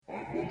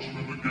watching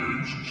him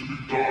engage until he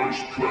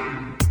dies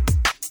playing.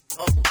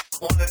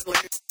 Quietly,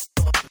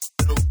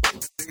 quietly,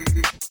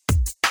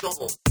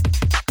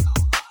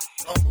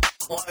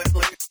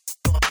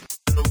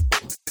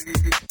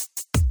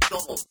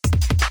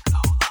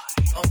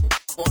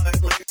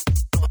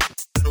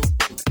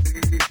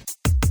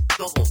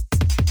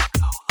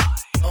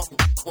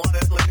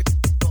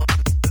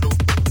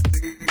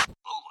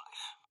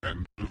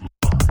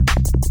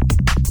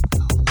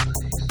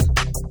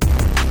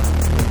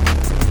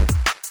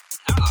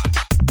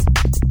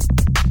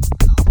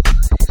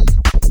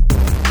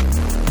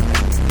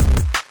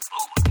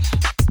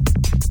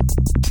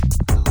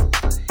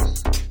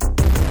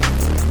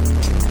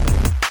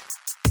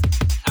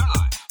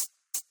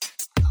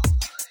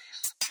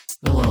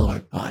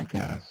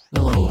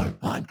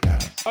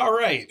 All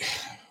right,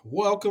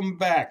 welcome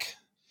back.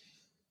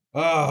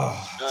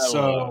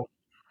 So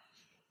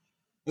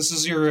this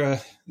is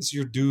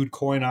your dude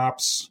Coin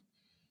Ops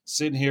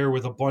sitting here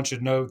with a bunch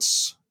of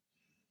notes.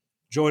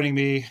 Joining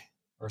me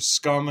are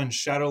Scum and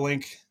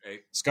Shadowlink. Hey.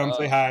 Scum,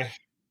 say hi.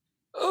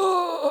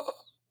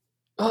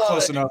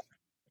 Close enough.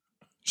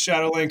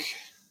 Shadowlink,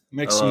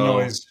 make some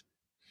noise.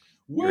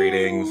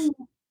 Greetings.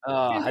 Woo!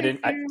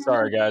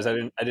 Sorry guys, I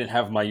didn't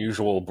have my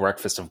usual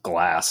breakfast of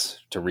glass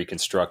to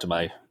reconstruct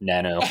my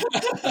nano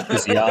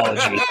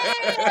physiology.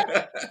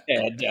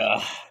 And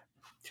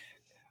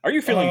are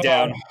you feeling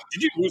down?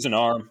 Did you lose an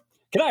arm?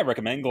 Can I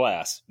recommend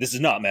glass? This is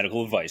not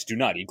medical advice. Do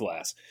not eat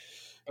glass.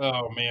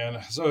 Oh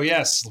man! So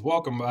yes,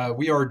 welcome.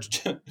 We are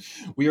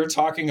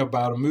talking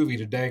about a movie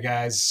today,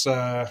 guys.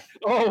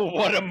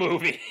 What a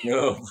movie!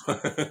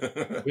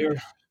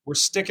 We're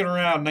sticking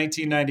around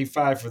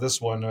 1995 for this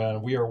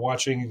one. We are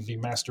watching the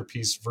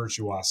masterpiece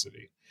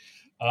Virtuosity.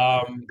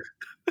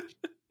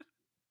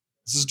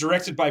 This is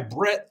directed by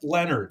Brett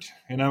Leonard,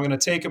 and I'm going to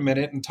take a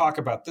minute and talk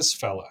about this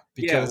fella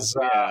because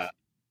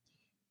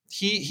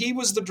he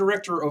was the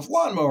director of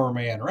Lawnmower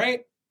Man,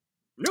 right?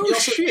 No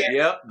shit.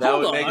 Yep, that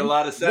Hold would make on. a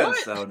lot of sense.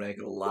 What? That would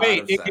make a lot of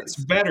Wait, sense. it gets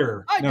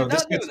better. I did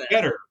this not know gets that.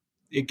 better.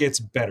 It gets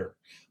better.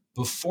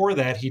 Before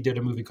that, he did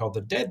a movie called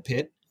The Dead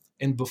Pit,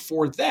 and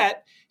before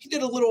that, he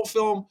did a little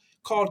film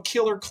called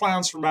Killer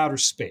Clowns from Outer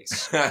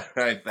Space. I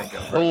think I've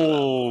heard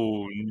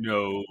Oh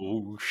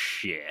no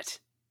shit!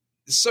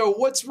 So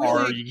what's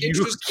Are really you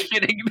interesting?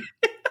 kidding me?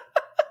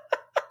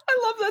 I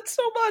love that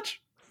so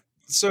much.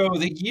 So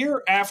the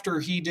year after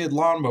he did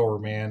Lawnmower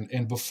Man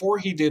and before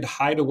he did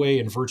Hideaway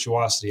and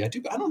Virtuosity, I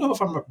don't know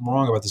if I'm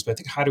wrong about this, but I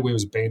think Hideaway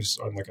was based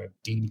on like a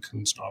Dean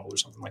Koontz novel or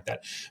something like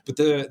that. But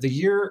the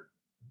year,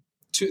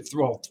 2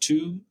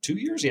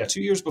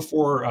 years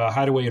before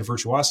Hideaway and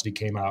Virtuosity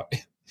came out, he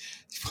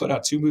put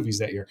out 2 movies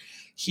that year.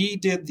 He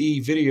did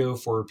the video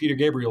for Peter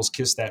Gabriel's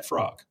Kiss That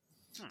Frog.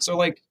 So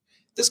like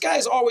this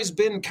guy's always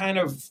been kind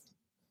of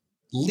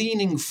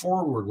leaning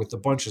forward with a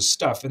bunch of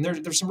stuff. And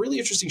there's some really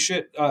interesting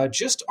shit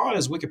just on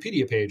his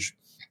Wikipedia page.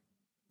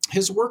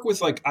 His work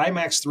with like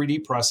IMAX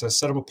 3D process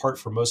set him apart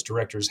from most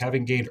directors,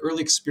 having gained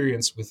early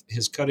experience with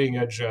his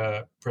cutting-edge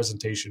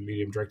presentation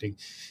medium directing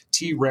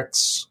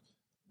T-Rex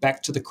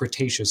Back to the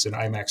Cretaceous in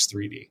IMAX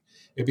 3D.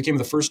 It became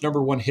the first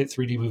 #1 hit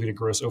 3D movie to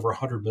gross over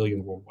 100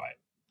 million worldwide.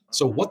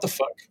 So what the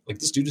fuck? Like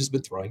this dude has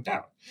been throwing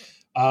down.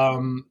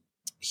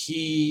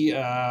 He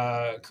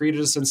created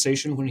a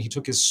sensation when he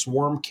took his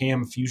Swarm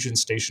Cam fusion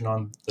station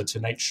on The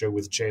Tonight Show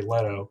with Jay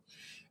Leno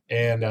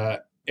and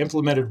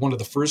implemented one of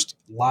the first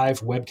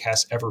live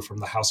webcasts ever from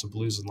the House of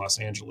Blues in Los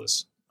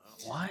Angeles.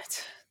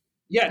 What?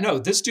 Yeah, no,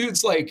 this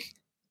dude's like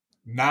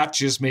not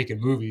just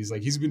making movies.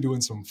 Like he's been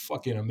doing some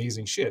fucking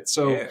amazing shit.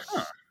 So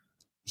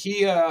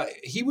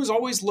he was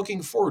always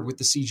looking forward with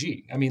the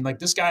CG. I mean, like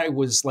this guy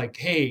was like,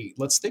 hey,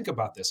 let's think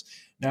about this.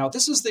 Now,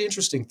 this is the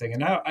interesting thing. And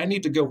now I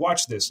need to go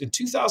watch this. In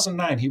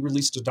 2009, he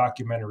released a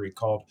documentary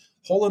called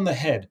Hole in the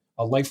Head,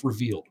 A Life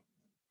Revealed.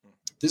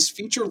 This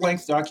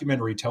feature-length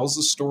documentary tells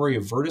the story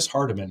of Vertus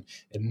Hardiman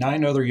and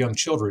 9 other young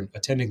children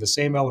attending the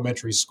same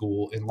elementary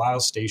school in Lyle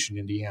Station,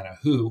 Indiana,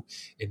 who,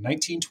 in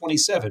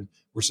 1927,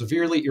 were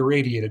severely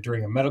irradiated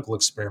during a medical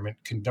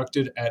experiment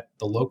conducted at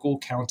the local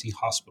county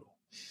hospital.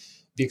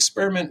 The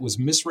experiment was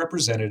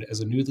misrepresented as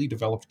a newly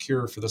developed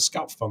cure for the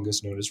scalp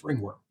fungus known as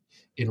ringworm.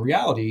 In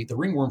reality, the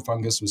ringworm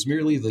fungus was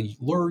merely the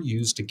lure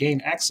used to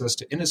gain access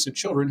to innocent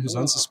children whose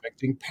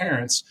unsuspecting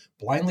parents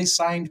blindly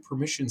signed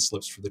permission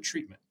slips for the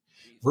treatment.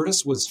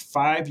 Vertus was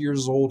 5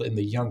 years old and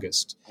the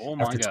youngest. Oh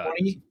my God.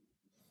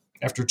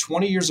 After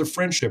 20 years of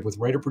friendship with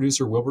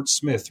writer-producer Wilbert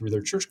Smith through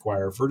their church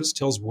choir, Vertus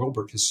tells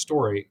Wilbert his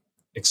story,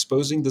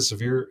 exposing the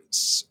severe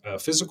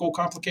physical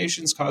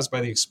complications caused by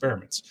the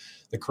experiments.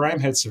 The crime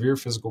had severe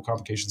physical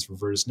complications for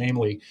Vertus,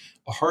 namely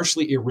a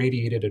harshly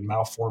irradiated and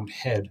malformed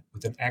head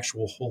with an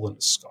actual hole in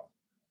his skull.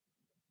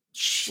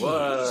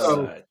 What?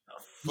 So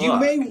you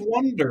may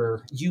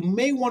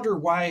wonder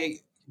why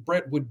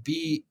Brett would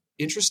be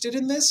interested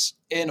in this,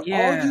 and all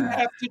you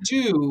have to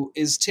do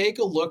is take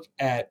a look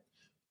at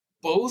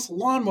both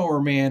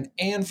Lawnmower Man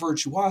and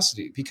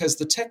Virtuosity, because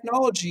the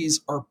technologies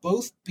are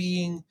both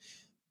being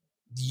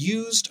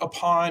used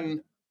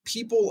upon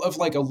people of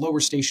like a lower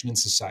station in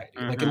society.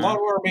 Mm-hmm. Like in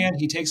Lawnmower Man,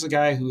 he takes a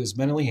guy who is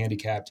mentally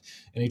handicapped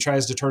and he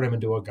tries to turn him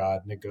into a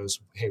god, and it goes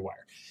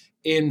haywire.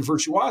 In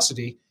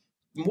Virtuosity,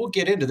 and we'll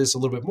get into this a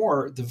little bit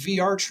more, the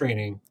VR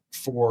training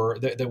for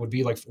that would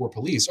be like for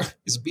police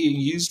is being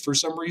used for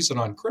some reason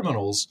on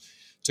criminals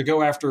to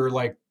go after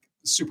like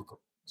super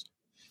criminals.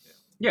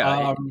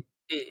 Yeah,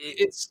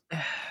 it's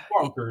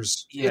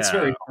bonkers. Yeah, it's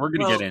very. We're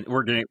gonna get in.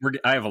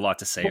 I have a lot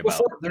to say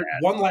about that.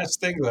 One last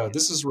thing though,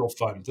 this is real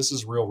fun. This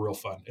is real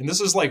fun, and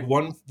this is like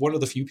one of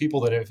the few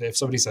people that if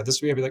somebody said this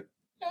to me, I'd be like,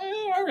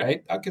 all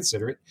right, I'll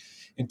consider it.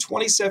 In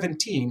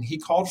 2017, he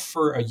called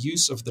for a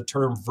use of the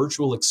term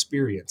virtual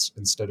experience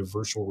instead of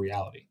virtual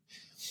reality,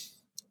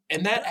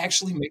 and that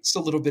actually makes a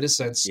little bit of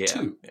sense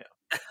too.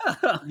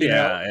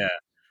 Yeah.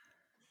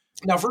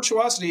 Now,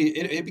 Virtuosity,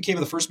 it became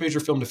the first major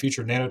film to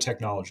feature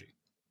nanotechnology.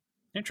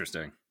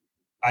 Interesting.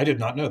 I did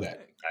not know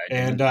that. I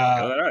didn't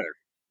know that either.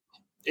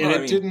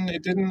 And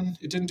it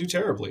didn't do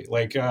terribly.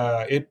 Like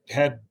it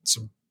had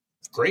some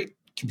great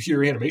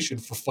computer animation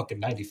for fucking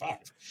 95.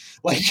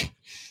 Like,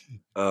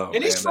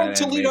 and he's from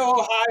Toledo,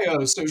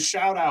 Ohio. So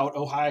shout out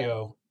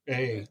Ohio.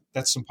 Hey,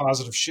 that's some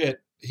positive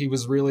shit. He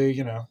was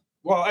really,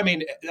 well, I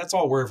mean, that's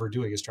all we're ever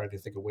doing is trying to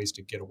think of ways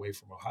to get away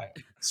from Ohio.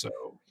 So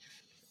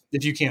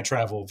if you can't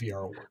travel,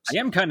 VR works. I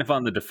am kind of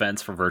on the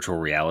defense for virtual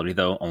reality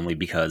though, only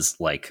because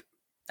like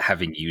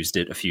having used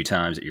it a few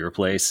times at your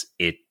place,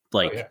 it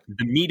the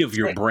meat of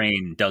your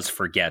brain does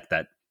forget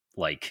that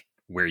like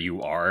where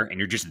you are and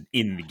you're just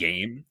in the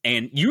game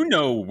and you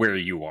know where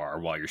you are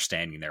while you're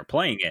standing there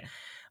playing it,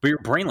 but your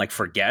brain like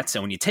forgets,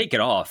 and when you take it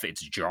off,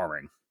 it's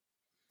jarring.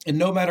 And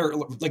no matter,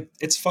 like,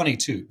 it's funny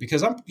too,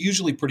 because I'm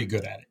usually pretty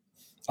good at it.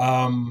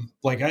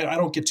 Like I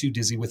don't get too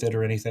dizzy with it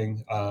or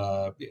anything.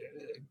 A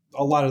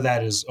lot of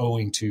that is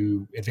owing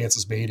to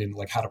advances made in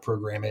like how to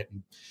program it.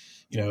 And,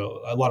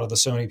 a lot of the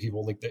Sony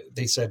people, like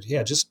they said,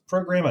 yeah, just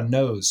program a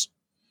nose,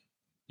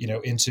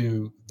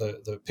 into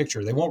the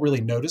picture. They won't really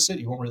notice it.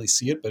 You won't really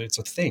see it, but it's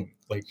a thing.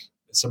 Like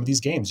some of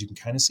these games, you can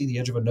kind of see the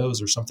edge of a nose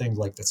or something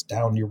like that's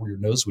down near where your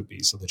nose would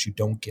be so that you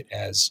don't get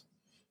as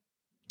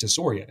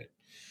disoriented.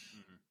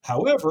 Mm-hmm.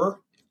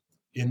 However,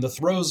 in the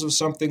throes of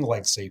something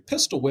like, say,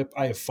 Pistol Whip,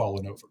 I have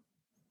fallen over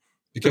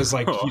because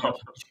like,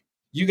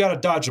 you got to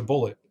dodge a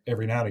bullet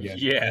every now and again.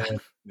 Yeah. And,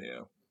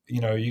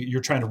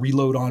 you're trying to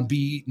reload on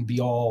beat and be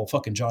all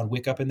fucking John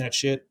Wick up in that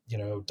shit,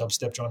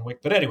 dubstep John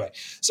Wick. But anyway,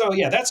 so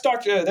yeah, that's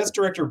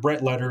director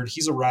Brett Leonard.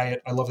 He's a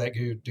riot. I love that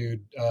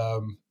dude.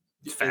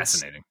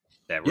 Fascinating.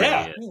 That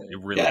really is. It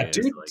really is.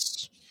 Dude. Like,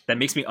 that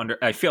makes me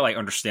I feel like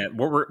understand.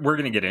 We're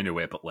going to get into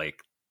it, but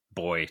like,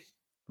 boy,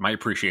 my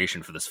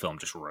appreciation for this film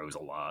just rose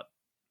a lot.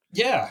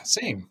 Yeah,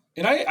 same.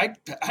 And I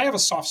have a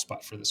soft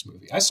spot for this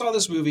movie. I saw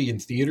this movie in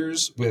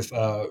theaters with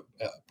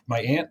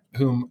my aunt,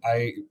 whom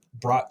I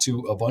brought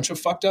to a bunch of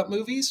fucked up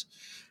movies.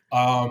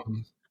 To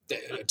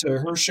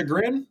her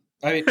chagrin,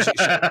 I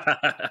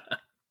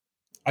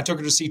took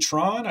her to see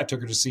Tron. I took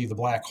her to see The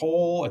Black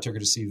Hole. I took her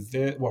to see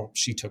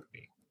she took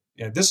me.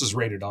 Yeah, this is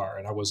rated R,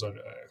 and I was on,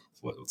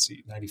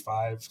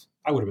 95.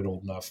 I would have been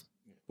old enough.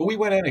 But we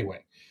went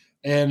anyway.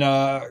 And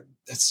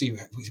let's see,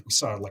 we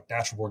saw like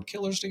Natural Born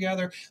Killers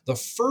together. The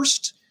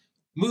first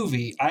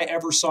movie I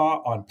ever saw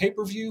on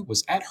pay-per-view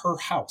was at her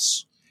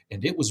house,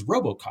 and it was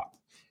RoboCop.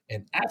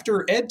 And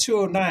after Ed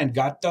 209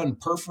 got done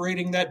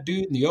perforating that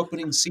dude in the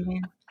opening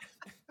scene,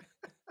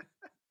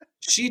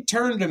 she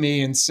turned to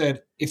me and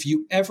said, "If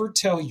you ever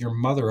tell your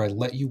mother I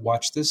let you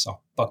watch this,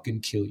 I'll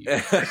fucking kill you."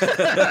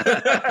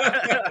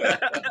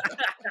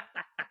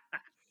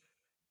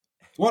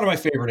 One of my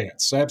favorite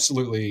aunts,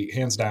 absolutely,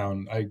 hands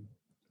down.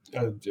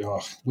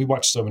 We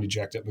watched so many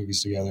jacked up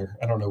movies together.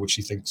 I don't know what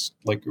she thinks,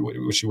 like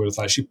what she would have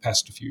thought. She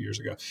passed a few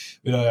years ago.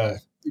 But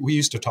we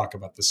used to talk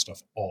about this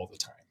stuff all the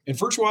time. And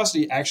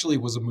Virtuosity actually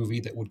was a movie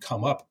that would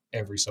come up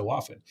every so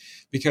often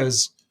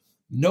because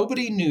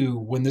nobody knew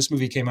when this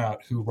movie came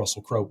out who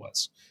Russell Crowe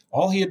was.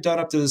 All he had done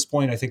up to this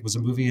point, I think, was a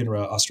movie in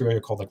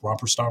Australia called like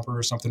Romper Stomper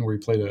or something where he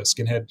played a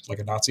skinhead, like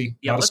a Nazi.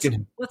 Yeah, not a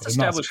skinhead. Let's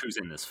establish who's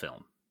in this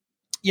film.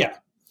 Yeah.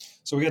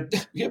 So we have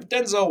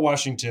Denzel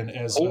Washington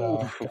as...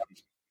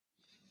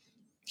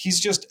 he's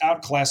just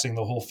outclassing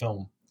the whole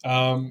film.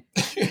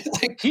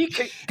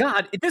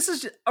 This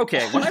is just,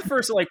 okay. When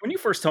you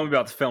first told me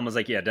about the film, I was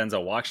like, yeah,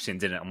 Denzel Washington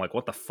did it. I'm like,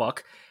 what the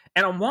fuck?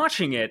 And I'm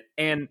watching it,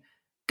 and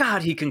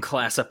God, he can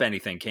class up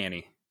anything, can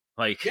he?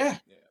 Like, yeah,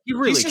 he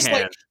really can.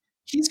 Like,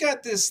 he's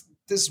got this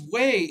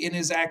way in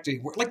his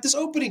acting, like this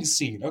opening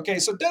scene. Okay,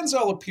 so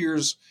Denzel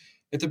appears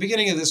at the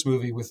beginning of this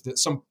movie with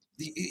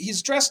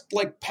he's dressed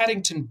like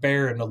Paddington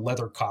Bear in a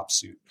leather cop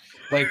suit.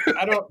 Like,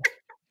 I don't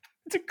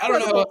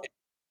know.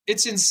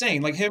 It's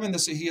insane. Like him and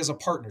he has a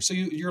partner. So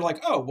you're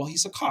like, oh, well,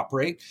 he's a cop,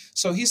 right?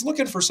 So he's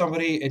looking for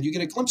somebody, and you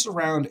get a glimpse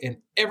around, and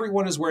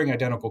everyone is wearing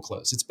identical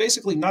clothes. It's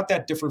basically not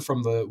that different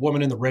from the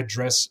woman in the red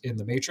dress in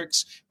The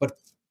Matrix, but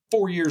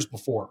 4 years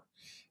before.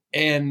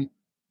 And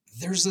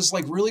there's this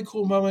like really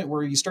cool moment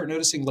where you start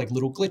noticing like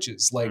little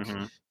glitches, like,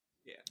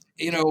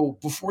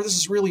 before this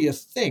is really a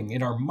thing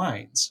in our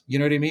minds. You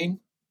know what I mean?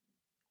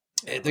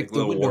 The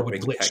window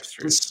would glitch.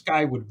 Textures. The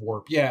sky would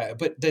warp. Yeah,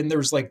 but then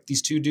there's like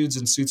these two dudes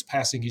in suits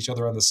passing each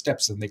other on the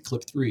steps, and they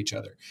clip through each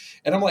other.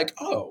 And I'm like,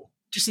 oh.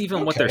 Just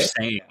even what they're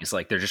saying is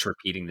like they're just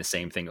repeating the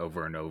same thing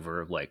over and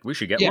over. Like, we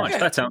should get lunch.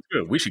 That sounds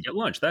good. We should get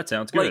lunch. That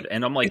sounds good.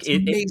 And I'm like,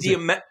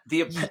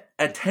 the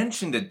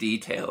attention to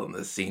detail in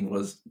this scene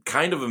was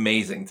kind of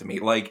amazing to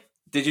me. Like,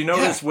 did you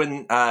notice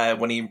when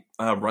he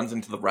runs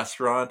into the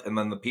restaurant and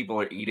then the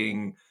people are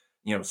eating,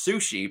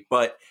 sushi,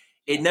 but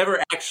it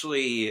never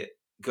actually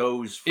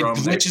goes from it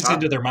glitches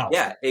into their mouth.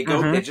 Yeah,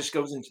 it just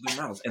goes into their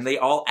mouths, and they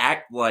all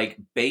act like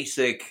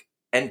basic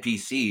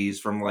NPCs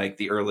from like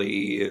the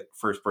early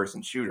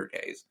first-person shooter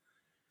days,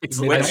 which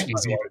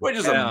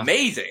is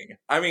amazing.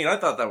 I mean, I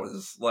thought that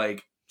was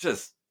like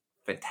just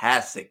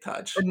fantastic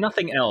touch. But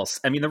nothing else.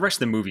 I mean, the rest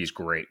of the movie is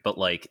great, but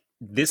like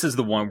this is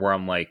the one where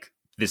I'm like,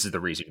 this is the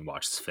reason you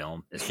watch this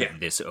film. Is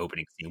this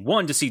opening scene.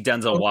 One, to see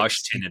Denzel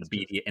Washington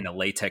in a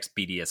latex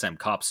BDSM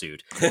cop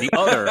suit. The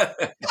other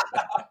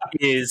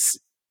is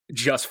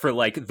just for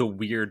like the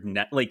weird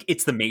like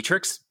it's the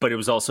Matrix, but it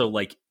was also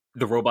like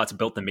the robots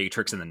built the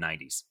Matrix in the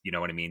 90s. You know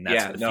what I mean?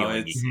 That's the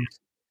feeling.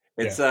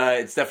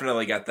 It's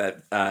definitely got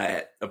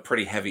that a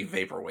pretty heavy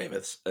vaporwave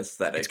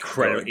aesthetic. It's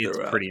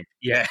pretty.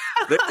 Yeah.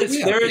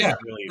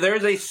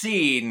 There's a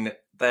scene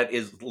that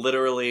is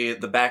literally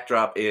the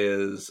backdrop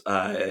is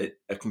a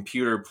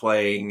computer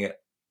playing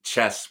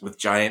chess with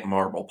giant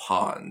marble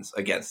pawns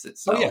against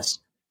itself. Oh yes.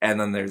 And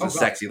then there's a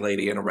sexy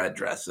lady in a red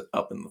dress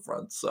up in the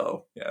front.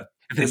 So yeah,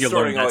 and then you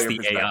learn that's the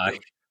AI.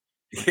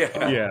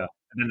 Yeah.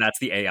 And then that's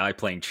the AI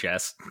playing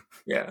chess.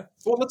 Yeah.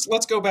 Well,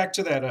 let's go back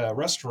to that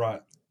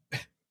restaurant.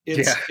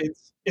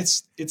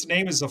 Its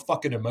name is a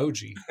fucking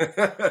emoji.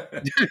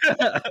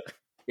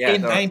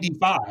 In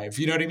 95,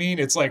 you know what I mean?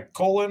 It's like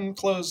colon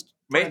closed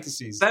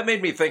parentheses. That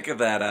made me think of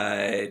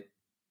that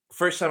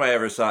first time I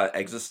ever saw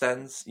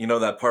Existence. You know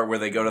that part where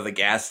they go to the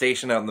gas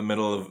station out in the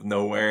middle of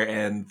nowhere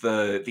and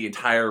the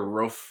entire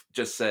roof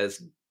just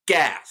says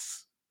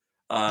gas.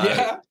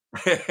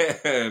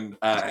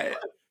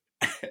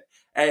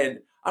 And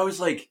I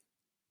was like,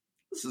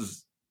 this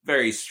is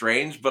very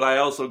strange, but I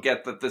also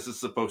get that this is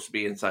supposed to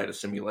be inside a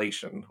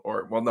simulation.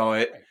 Or, well, no,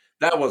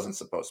 that wasn't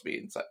supposed to be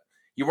inside.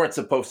 You weren't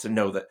supposed to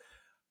know that.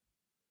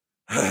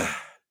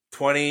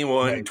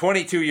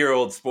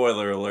 22-year-old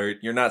spoiler alert.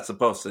 You're not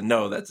supposed to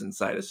know that's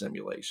inside a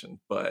simulation,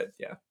 but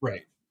yeah.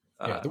 Right.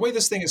 Yeah. The way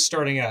this thing is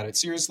starting out,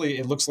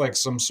 it looks like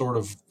some sort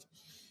of,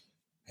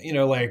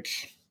 like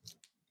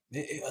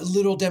a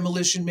little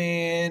Demolition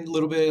Man, a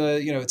little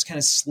bit, it's kind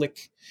of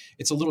slick.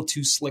 It's a little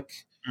too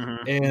slick.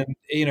 Mm-hmm.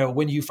 And,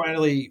 when you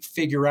finally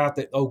figure out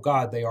that, oh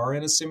God, they are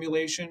in a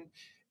simulation,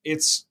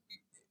 it's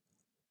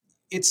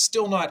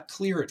still not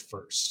clear at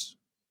first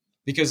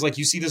because like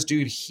you see this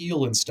dude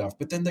heal and stuff,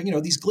 but then,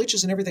 these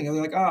glitches and everything, and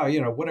they're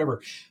like,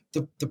 whatever.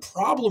 The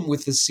problem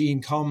with the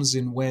scene comes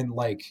in when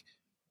like,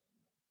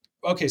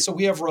 okay, so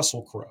we have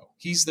Russell Crowe.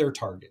 He's their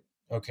target.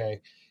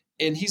 Okay.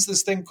 And he's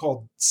this thing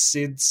called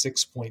Sid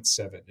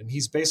 6.7. And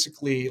he's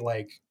basically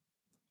like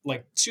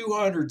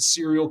 200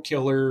 serial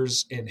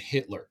killers and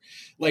Hitler.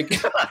 Like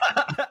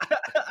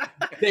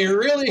they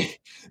really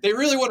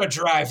want to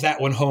drive that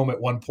one home at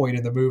one point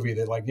in the movie.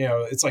 That like,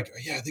 it's like,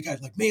 yeah, they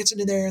got like Manson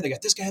in there, they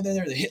got this guy in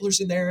there, the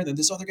Hitler's in there, and then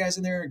this other guy's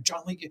in there, and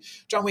John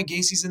Wayne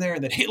Gacy's in there,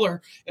 and then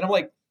Hitler. And I'm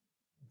like,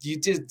 you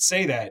did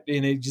say that,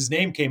 and his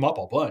name came up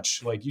a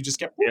bunch. Like you just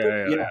kept,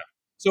 yeah.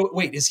 So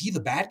wait, is he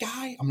the bad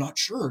guy? I'm not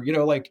sure.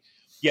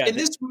 Yeah, in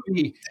this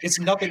movie, it's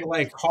nothing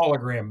like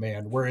Hologram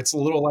Man, where it's a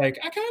little like,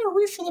 I kind of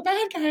root for the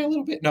bad guy a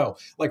little bit. No,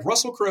 like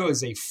Russell Crowe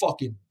is a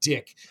fucking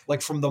dick.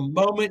 Like from the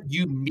moment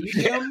you meet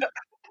him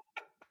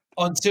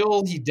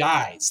until he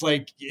dies,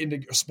 like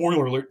in a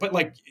spoiler alert, but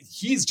like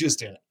he's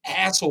just an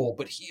asshole,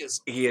 but he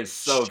is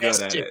so good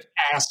at it.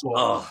 Asshole.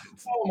 Oh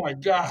my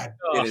God.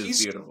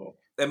 He's beautiful.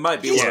 It might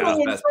be one of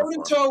his best performances.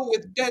 He's going toe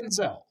with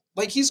Denzel.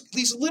 Like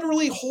he's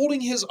literally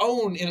holding his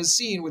own in a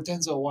scene with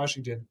Denzel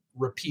Washington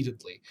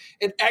repeatedly,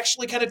 and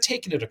actually kind of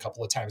taking it a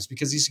couple of times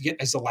because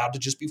he's allowed to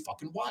just be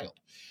fucking wild.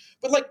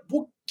 But like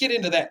we'll get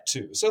into that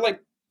too. So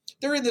like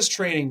they're in this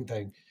training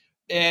thing,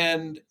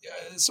 and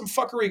some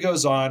fuckery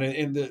goes on,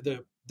 and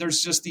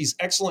there's just these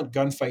excellent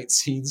gunfight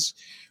scenes,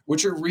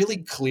 which are really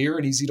clear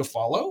and easy to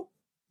follow.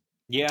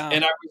 Yeah,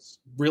 and I was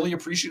really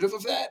appreciative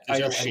of that. There's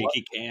no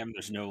shaky cam.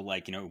 There's no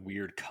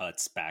weird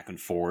cuts back and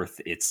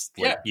forth. It's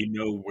like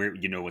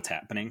what's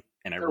happening,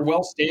 and they're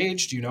well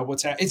staged. You know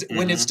what's happening.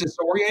 When it's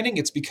disorienting,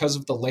 it's because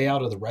of the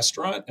layout of the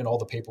restaurant and all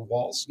the paper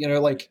walls.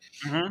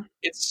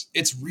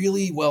 It's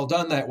really well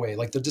done that way.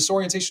 Like the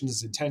disorientation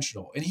is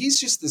intentional, and he's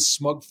just this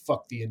smug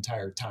fuck the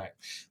entire time.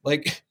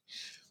 Like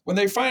when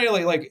they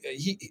finally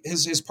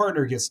his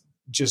partner gets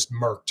just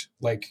murked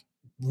like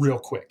real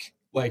quick.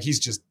 Like he's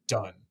just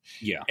done.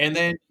 Yeah. And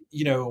then,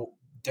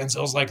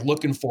 Denzel's like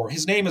looking for,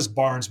 his name is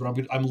Barnes,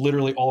 but I'm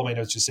literally, all of my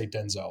notes just say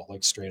Denzel,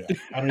 like straight up.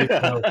 I don't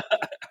even know.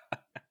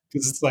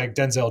 Because it's like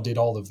Denzel did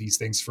all of these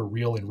things for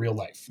real in real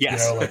life.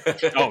 Yes.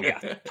 Oh yeah,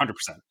 100%.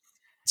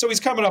 So he's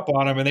coming up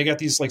on him, and they got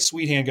these like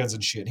sweet handguns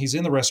and shit. He's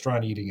in the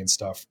restaurant eating and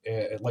stuff.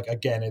 Like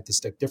again, at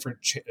this like, different.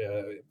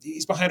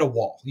 He's behind a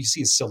wall. You see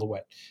his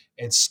silhouette,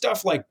 and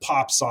stuff like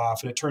pops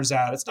off, and it turns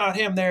out it's not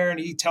him there, and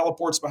he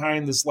teleports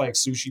behind this like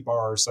sushi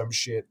bar or some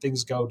shit.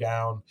 Things go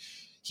down.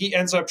 He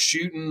ends up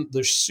shooting the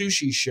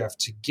sushi chef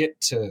to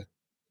get to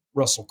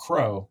Russell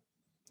Crowe,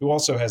 who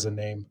also has a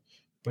name,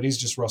 but he's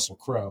just Russell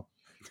Crowe.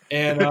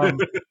 And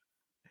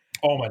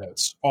all my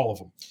notes, all of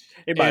them.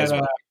 It might as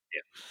well.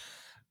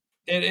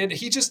 And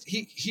he just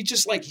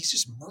like he's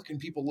just murking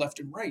people left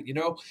and right, you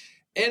know.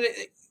 And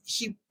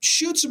he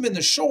shoots him in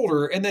the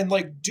shoulder, and then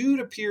like dude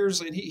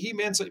appears, and he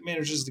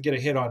manages to get a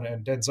hit on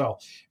Denzel,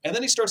 and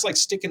then he starts like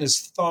sticking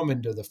his thumb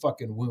into the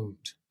fucking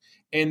wound.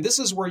 And this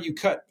is where you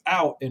cut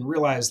out and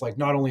realize like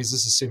not only is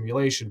this a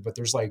simulation, but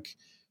there's like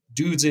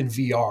dudes in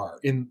VR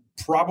in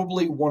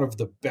probably one of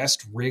the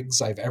best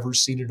rigs I've ever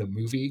seen in a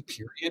movie.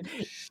 Period.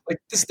 Like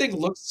this thing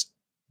looks.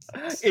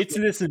 It's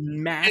this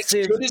massive.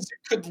 As good as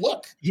it could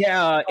look.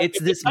 Yeah, it's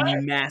this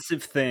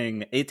massive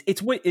thing.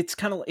 It's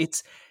kind of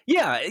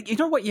yeah. You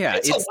know what? Yeah,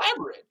 it's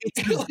elaborate.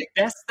 It's the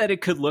best that it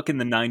could look in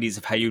the '90s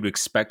of how you'd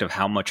expect of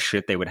how much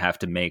shit they would have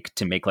to make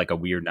like a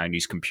weird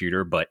 '90s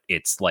computer, but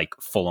it's like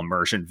full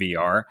immersion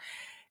VR.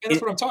 And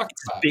that's what I'm talking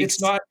about.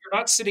 It's not you're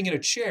not sitting in a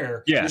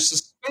chair. Yeah. You're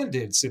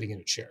suspended sitting in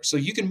a chair, so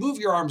you can move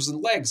your arms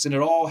and legs, and it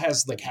all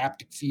has like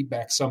haptic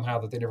feedback somehow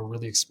that they never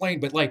really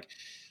explained. But like.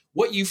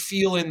 What you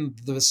feel in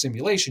the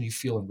simulation, you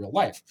feel in real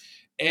life.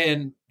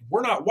 And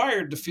we're not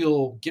wired to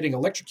feel getting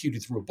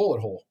electrocuted through a bullet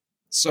hole.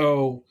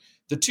 So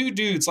the two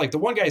dudes, like the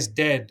one guy's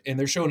dead and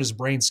they're showing his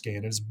brain scan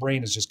and his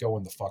brain is just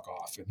going the fuck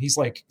off. And he's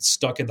like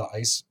stuck in the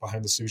ice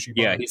behind the sushi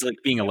bar. Yeah, he's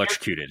like being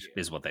electrocuted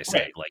is what they say.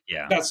 Right. Like,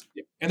 yeah.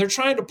 And they're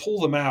trying to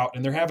pull them out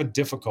and they're having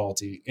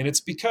difficulty. And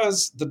it's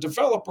because the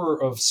developer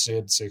of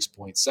SID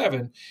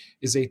 6.7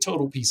 is a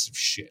total piece of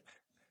shit.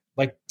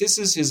 Like this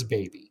is his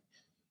baby.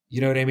 You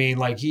know what I mean?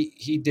 Like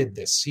he did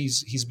this.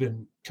 He's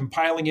been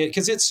compiling it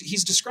because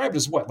he's described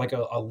as what, like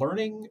a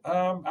learning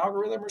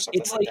algorithm or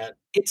something like that.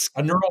 It's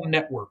a neural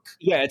network.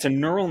 Yeah, it's a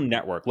neural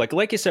network.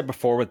 Like you said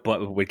before,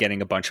 with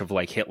getting a bunch of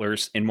like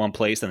Hitlers in one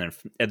place, and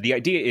then the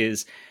idea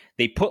is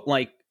they put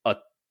like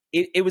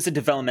it was a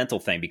developmental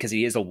thing because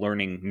he is a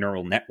learning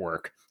neural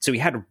network. So he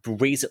had to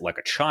raise it like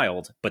a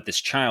child, but this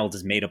child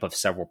is made up of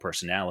several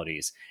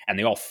personalities, and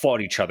they all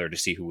fought each other to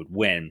see who would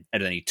win.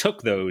 And then he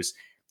took those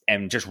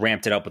and just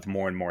ramped it up with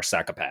more and more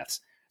psychopaths.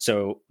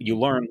 So you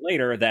learn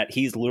later that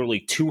he's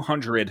literally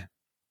 200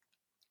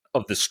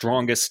 of the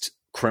strongest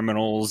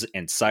criminals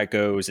and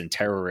psychos and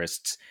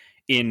terrorists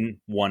in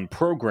one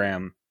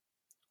program.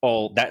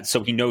 All that,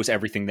 so he knows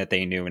everything that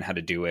they knew and how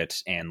to do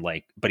it, and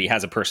like, but he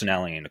has a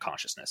personality and a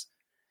consciousness.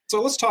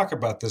 So let's talk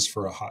about this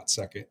for a hot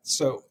second.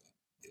 So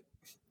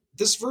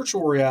this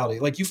virtual reality,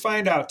 like you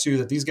find out too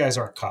that these guys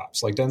aren't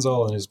cops. Like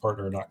Denzel and his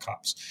partner are not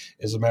cops.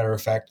 As a matter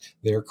of fact,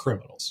 they're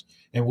criminals.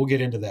 And we'll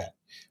get into that.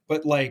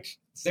 But like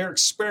they're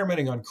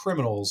experimenting on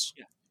criminals,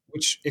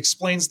 which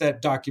explains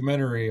that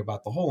documentary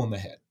about the hole in the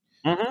head.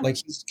 Mm-hmm. Like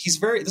this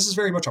is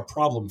very much a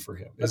problem for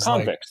him. The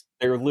convicts. Like,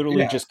 they're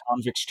literally just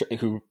convicts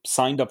who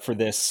signed up for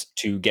this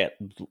to get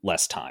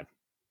less time.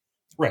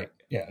 Right.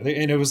 Yeah.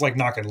 And it was like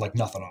knocking like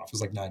nothing off. It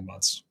was like 9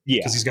 months.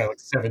 Yeah. Because he's got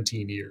like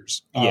 17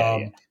 years.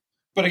 Yeah.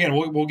 But again,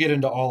 we'll get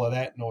into all of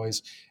that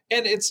noise.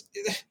 And it's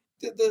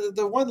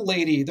the one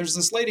lady, there's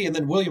this lady, and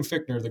then William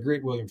Fichtner, the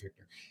great William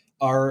Fichtner,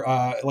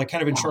 are like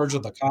kind of in charge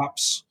of the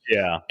cops.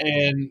 Yeah.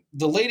 And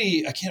the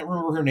lady, I can't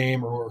remember her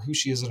name or who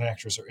she is as an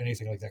actress or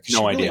anything like that. No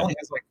she idea. Only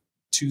has like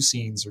 2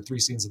 scenes or 3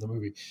 scenes in the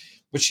movie.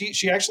 But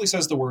she actually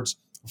says the words,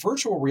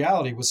 virtual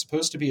reality was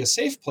supposed to be a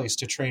safe place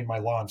to train my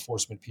law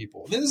enforcement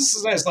people. And this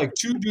is as like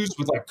 2 dudes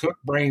with like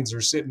cooked brains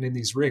are sitting in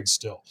these rigs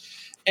still.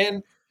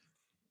 And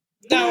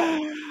now,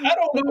 I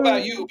don't know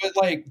about you, but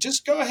like,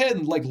 just go ahead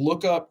and like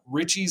look up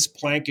Richie's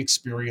plank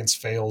experience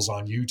fails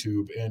on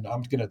YouTube, and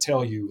I'm going to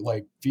tell you,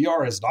 like,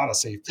 VR is not a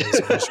safe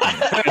place.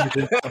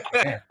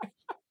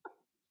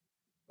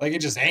 Like, it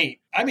just ain't.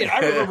 I mean, I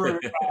remember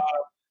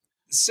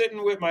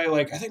sitting with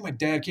I think my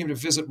dad came to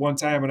visit one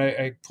time, and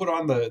I put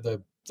on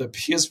the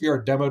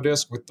PSVR demo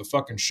disc with the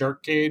fucking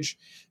shark cage.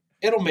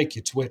 It'll make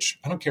you twitch.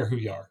 I don't care who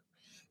you are.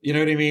 You know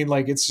what I mean?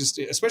 Like, it's just,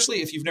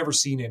 especially if you've never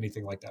seen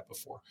anything like that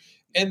before.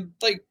 And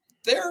like,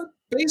 they're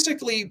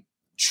basically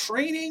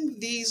training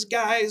these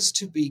guys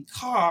to be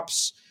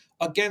cops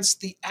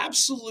against the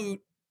absolute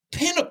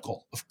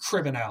pinnacle of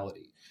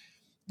criminality,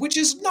 which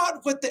is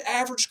not what the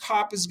average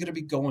cop is going to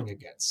be going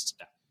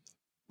against.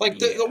 Like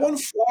the one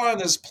flaw in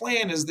this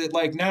plan is that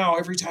like now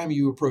every time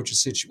you approach a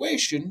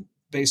situation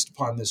based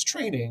upon this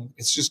training,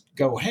 it's just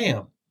go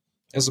ham,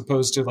 as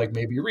opposed to like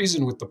maybe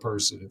reason with the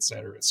person, et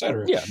cetera, et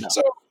cetera. Yeah, no.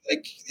 So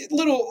like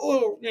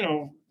little, you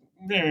know,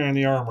 in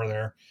the armor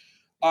there.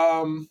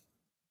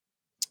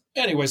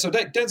 Anyway, so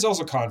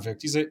Denzel's a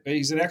convict. He's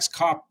an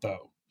ex-cop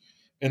though,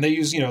 and they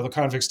use the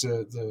convicts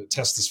to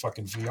test this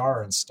fucking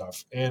VR and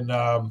stuff. And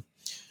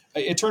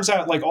it turns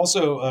out like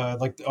also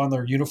like on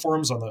their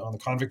uniforms, on the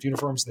convict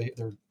uniforms,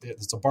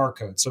 it's a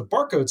barcode. So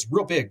barcode's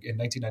real big in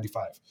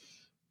 1995.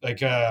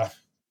 Like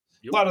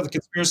A lot of the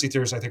conspiracy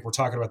theorists, I think, were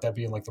talking about that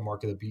being like the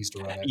mark of the beast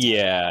around that time.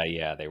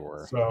 Yeah, they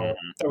were. So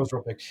that was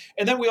real big.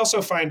 And then we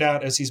also find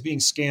out as he's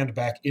being scanned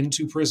back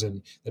into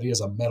prison that he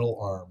has a metal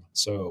arm.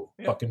 So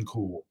fucking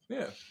cool.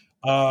 Yeah.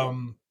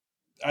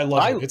 I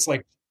love it. It's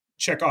like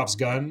Chekhov's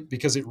gun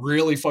because it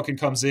really fucking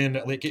comes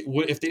in. Like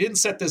if they didn't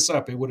set this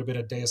up, it would have been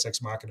a Deus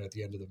Ex Machina at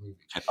the end of the movie.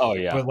 Oh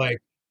yeah. But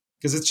like,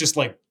 because it's just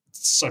like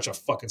such a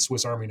fucking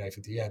Swiss Army knife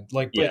at the end.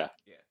 Like, but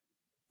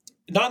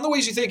not in the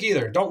ways you think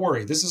either. Don't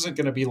worry. This isn't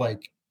going to be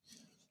like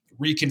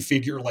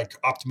reconfigure like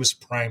Optimus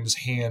Prime's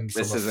hand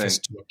from a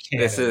fist to a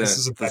cannon. This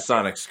isn't the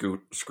sonic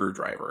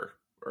screwdriver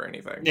or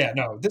anything. Yeah,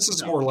 no. This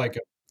is more like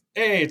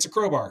hey, it's a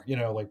crowbar. You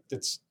know, like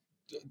it's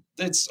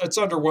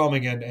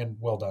underwhelming and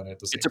well done at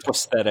the same time. It's a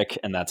prosthetic,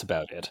 and that's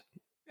about it.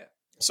 Yeah.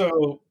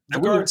 So the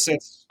guard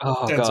sits.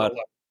 Oh God,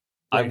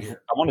 I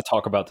want to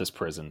talk about this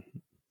prison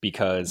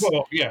because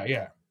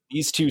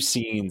these two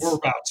scenes we're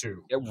about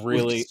to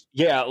really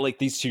like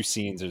these two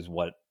scenes is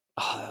what.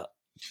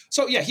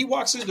 So yeah, he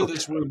walks into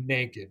this room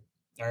naked.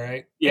 All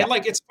right. Yeah. And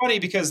like it's funny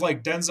because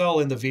like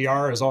Denzel in the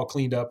VR is all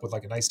cleaned up with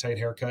like a nice tight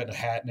haircut and a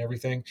hat and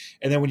everything.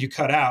 And then when you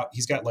cut out,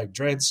 he's got like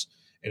dreads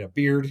and a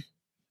beard,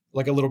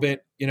 like a little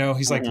bit, you know,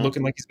 he's like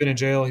looking like he's been in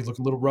jail. He's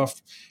looking a little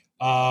rough.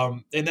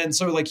 And then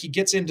so like he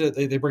gets into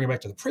they bring him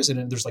back to the prison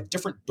and there's like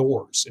different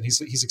doors and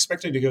he's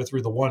expecting to go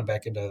through the one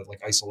back into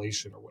like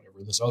isolation or whatever.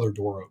 And this other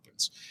door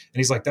opens and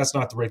he's like, that's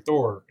not the right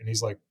door. And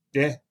he's like,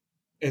 yeah.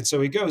 And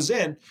so he goes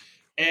in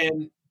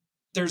and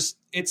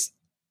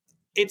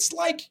it's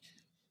like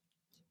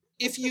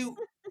if you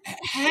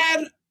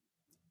had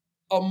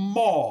a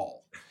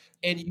mall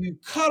and you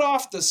cut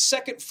off the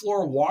second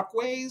floor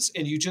walkways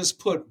and you just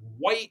put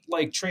white,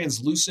 like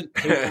translucent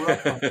paper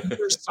up on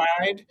either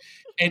side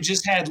and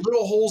just had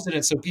little holes in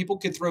it so people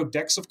could throw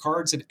decks of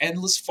cards and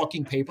endless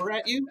fucking paper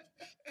at you.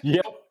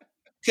 Yep.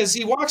 Because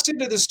he walks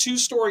into this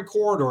 2-story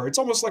corridor. It's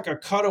almost like a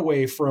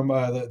cutaway from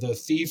the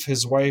thief,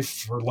 his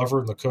wife, her lover,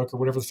 and the cook, or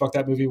whatever the fuck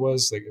that movie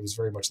was. Like it was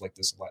very much like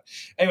this a lot.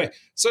 Anyway,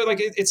 so like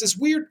it's this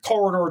weird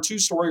corridor,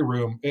 2-story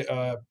room,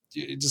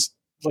 it just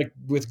like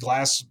with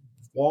glass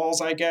walls,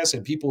 I guess,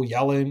 and people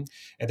yelling,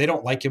 and they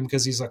don't like him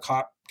because he's a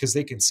cop because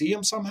they can see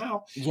him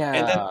somehow. Yeah.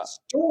 And then this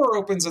door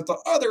opens at the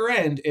other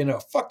end, and a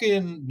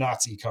fucking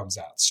Nazi comes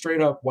out,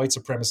 straight up white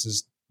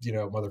supremacist. You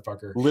know,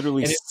 motherfucker.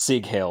 Literally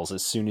Sig hails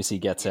as soon as he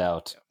gets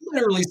out.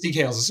 Literally Sig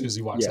hails as soon as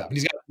he walks out. And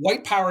he's got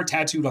white power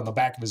tattooed on the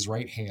back of his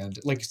right hand.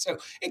 Like, so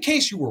in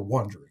case you were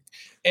wondering.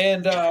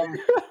 And,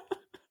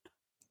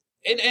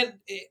 and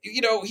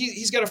you know,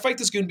 he's got to fight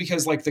this goon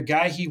because like the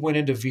guy he went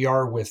into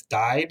VR with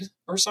died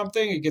or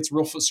something. He gets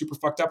real super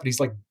fucked up and he's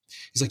like,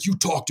 you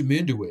talked him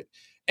into it.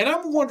 And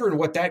I'm wondering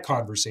what that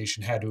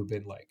conversation had to have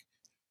been like.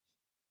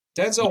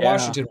 Denzel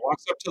Washington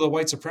walks up to the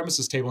white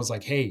supremacist table and is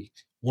like, hey,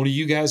 one of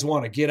you guys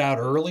want to get out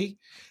early?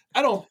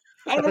 I don't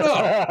know.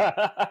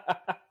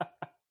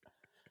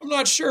 I'm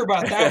not sure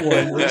about that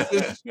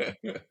one.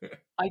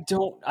 I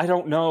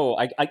don't know.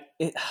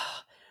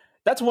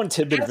 That's one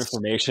tidbit of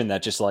information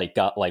that just like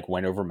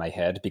went over my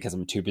head because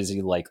I'm too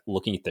busy like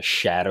looking at the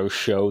shadow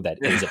show that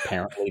is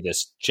apparently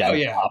this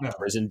shadow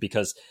prison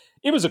because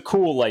it was a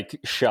cool like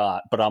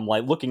shot, but I'm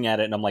like looking at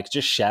it and I'm like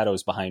just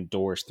shadows behind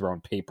doors throwing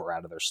paper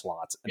out of their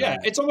slots. And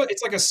it's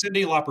like a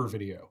Cyndi Lauper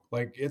video.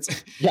 Like it's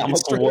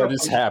what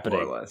is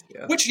happening? Less,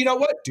 yeah. Which you know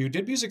what, dude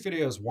did music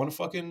videos, won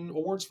fucking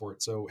awards for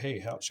it. So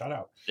hey, shout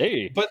out.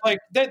 Hey, but like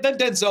then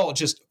Denzel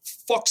just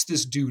fucks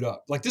this dude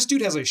up. Like this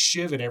dude has a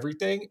shiv and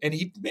everything, and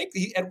he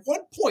at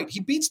one point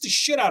he beats the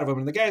shit out of him,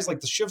 and the guy's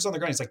like the shiv's on the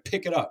ground. He's like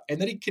pick it up, and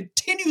then he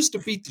continues to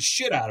beat the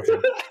shit out of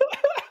him.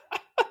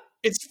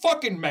 It's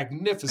fucking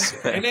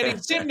magnificent. And then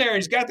he's sitting there,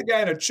 he's got the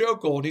guy in a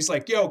chokehold, and he's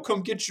like, yo,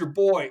 come get your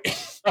boy.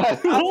 I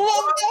loved it.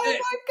 Oh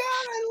my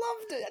God, I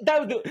loved it.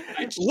 That was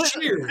I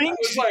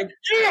was like,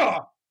 yeah.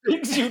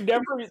 Things you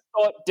never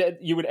thought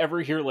you would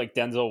ever hear like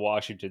Denzel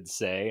Washington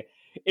say.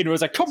 It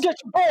was like, come get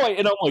your boy.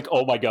 And I'm like,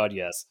 oh my God,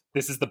 yes.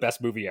 This is the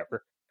best movie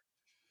ever.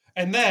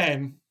 And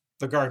then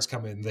the guards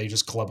come in, they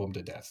just club him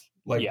to death.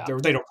 Like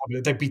they don't club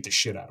him, they beat the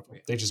shit out of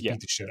him. They just beat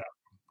the shit out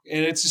of him.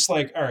 And it's just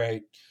like, all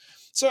right.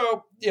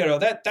 So, you know,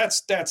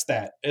 that's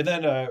that. And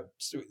then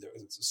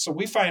so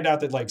we find out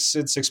that like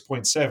Sid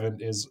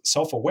 6.7 is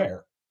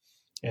self-aware.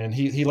 And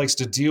he likes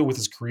to deal with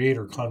his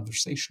creator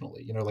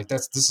conversationally. You know, like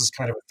this is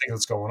kind of a thing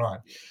that's going on.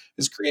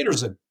 His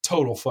creator's a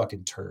total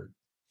fucking turd.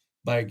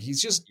 Like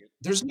he's just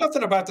there's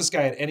nothing about this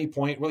guy at any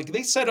point. Like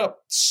they set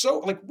up so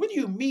like when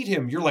you meet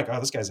him, you're like, oh,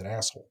 this guy's an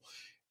asshole.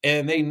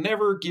 And they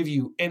never give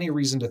you any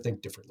reason to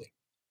think differently.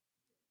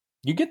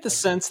 You get the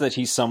sense that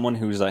he's someone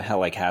who's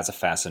like has a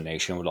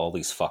fascination with all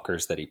these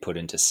fuckers that he put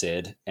into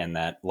Sid, and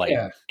that like,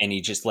 and he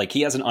just like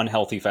he has an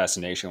unhealthy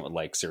fascination with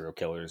like serial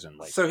killers and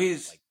like. So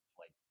he's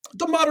like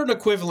the modern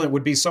equivalent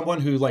would be someone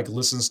who like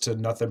listens to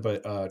nothing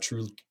but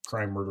true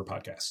crime murder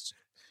podcasts.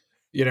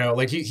 You know,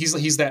 like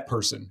he's that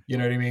person. You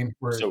know what I mean?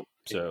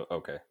 So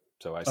okay.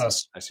 So I see.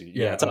 Us. I see.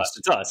 Yeah, it's us.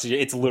 It's us.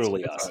 It's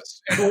literally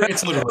us.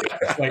 It's literally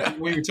us. Like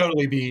we would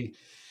totally be.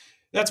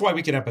 That's why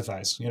we can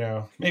empathize. You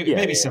know,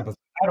 maybe sympathize.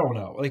 I don't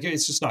know. Like,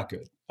 it's just not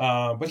good.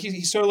 But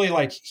he's totally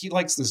like, he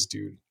likes this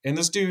dude. And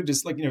this dude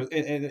is like,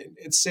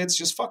 and Sid's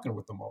just fucking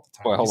with them all the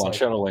time. Boy, hold on, like,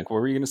 Shadow Link.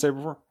 What were you going to say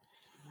before?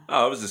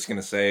 Oh, I was just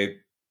gonna say,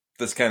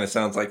 this kind of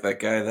sounds like that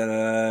guy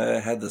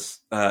that had this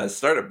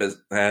startup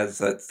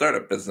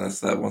business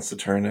that wants to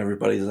turn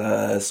everybody's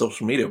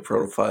social media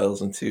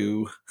profiles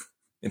into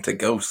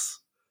ghosts.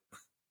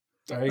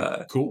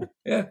 Cool.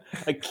 Yeah.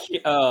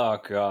 Oh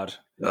God.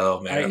 Oh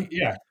man.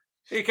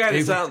 It kind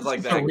of sounds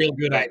like that. A real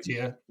good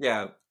idea.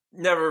 Yeah.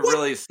 Never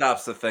really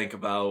stops to think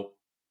about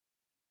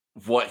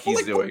what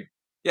he's doing.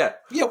 Yeah.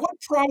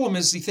 What problem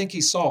is he think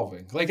he's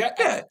solving? Like,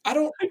 I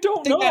don't think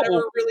know. that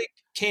ever really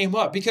came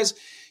up, because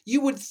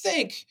you would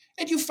think,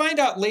 and you find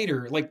out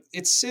later, like,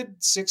 it's Sid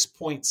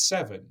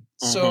 6.7.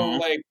 So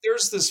like,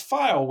 there's this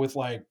file with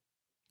like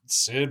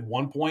Sid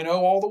 1.0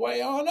 all the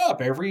way on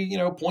up, every,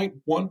 point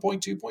 1,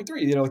 point 2, point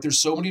 3, like, there's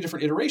so many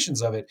different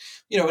iterations of it,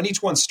 and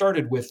each one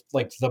started with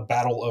like the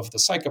battle of the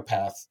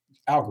psychopath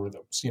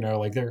algorithms,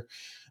 like they're,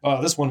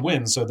 this one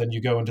wins. So then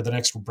you go into the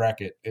next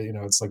bracket,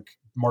 it's like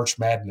March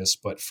Madness,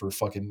 but for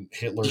fucking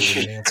Hitler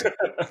and Nancy.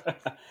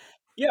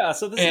 Yeah.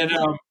 So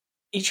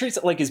he treats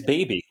it like his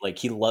baby. Like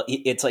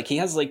it's like he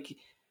has like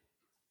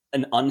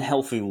an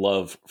unhealthy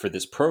love for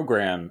this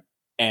program,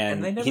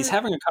 and he's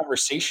having a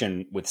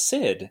conversation with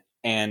Sid,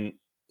 and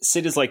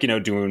Sid is like,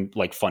 doing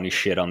like funny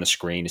shit on the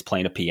screen. He's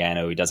playing a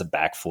piano. He does a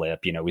backflip.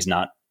 He's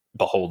not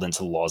beholden to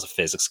the laws of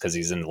physics because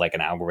he's in like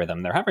an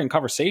algorithm. They're having a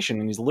conversation,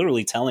 and he's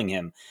literally telling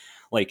him,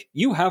 like,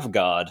 you have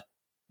God,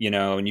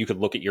 and you could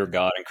look at your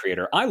God and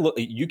creator.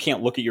 You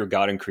can't look at your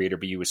God and creator,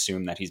 but you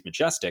assume that he's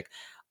majestic.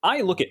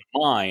 I look at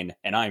mine,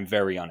 and I'm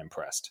very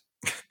unimpressed.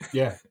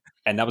 Yeah.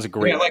 And that was a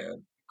great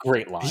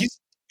line.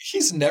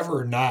 He's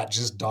never not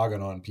just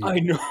dogging on people. I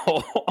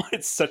know.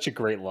 It's such a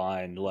great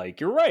line.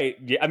 Like, you're right.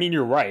 I mean,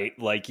 you're right.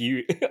 Like,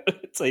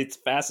 it's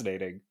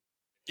fascinating.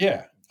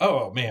 Yeah.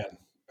 Oh, man.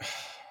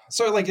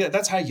 So, like,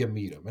 that's how you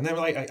meet him. And then,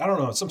 like, I don't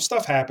know, some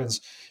stuff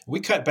happens.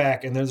 We cut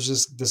back, and there's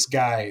just this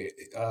guy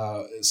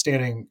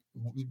standing,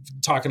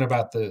 talking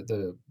about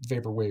the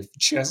vaporwave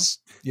chess,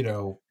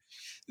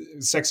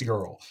 sexy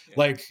girl. Yeah.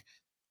 Like,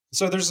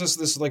 so there's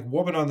this like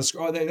woman on the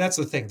screen. Oh, that's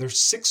the thing.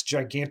 There's 6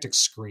 gigantic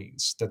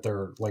screens that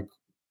they're like,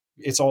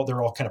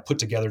 they're all kind of put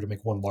together to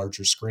make one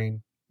larger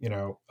screen, and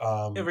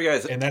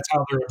that's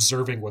how they're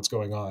observing what's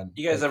going on.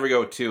 You guys ever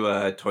go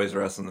to Toys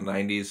R Us in the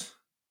 90s?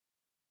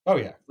 Oh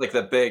yeah, like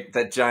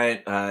that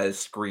giant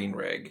screen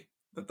rig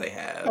that they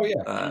had. Oh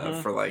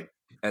yeah, for like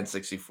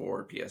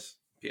N64, PS.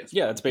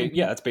 Yeah,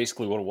 it's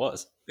basically what it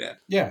was. Yeah.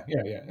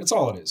 It's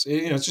all it is.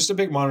 It's just a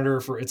big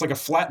monitor it's like a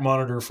flat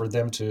monitor for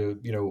them to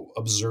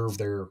observe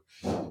their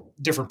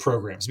different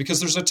programs, because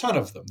there's a ton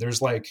of them.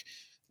 There's like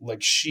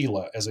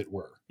Sheila, as it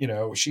were.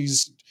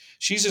 She's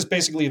just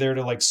basically there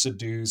to like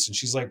seduce, and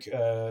she's like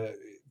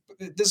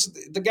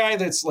the guy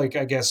that's like,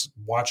 I guess,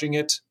 watching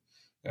it.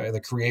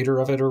 The creator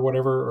of it or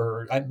whatever,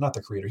 or not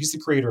the creator. He's the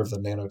creator of the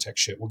nanotech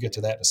shit. We'll get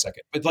to that in a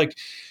second. But like,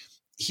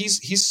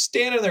 he's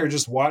standing there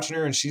just watching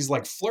her, and she's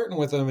like flirting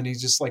with him, and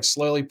he's just like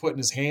slowly putting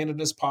his hand in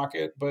his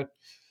pocket, but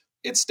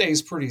it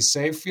stays pretty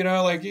safe,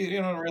 like,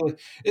 don't really.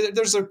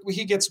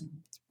 He gets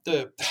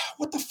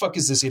what the fuck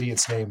is this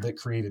idiot's name that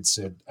created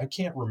Sid? I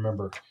can't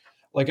remember.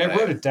 Like, I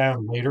wrote it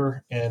down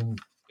later, and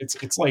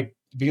it's like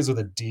begins with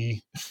a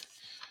D,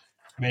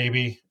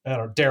 maybe. I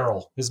don't know.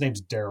 Daryl. His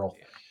name's Daryl.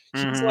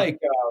 He's like.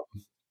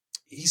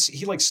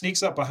 He like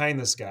sneaks up behind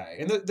this guy,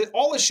 and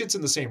all this shit's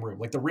in the same room.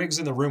 Like, the rig's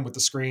in the room with the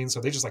screen, so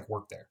they just like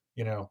work there.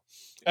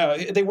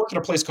 They work at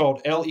a place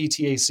called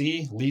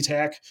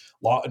LETAC,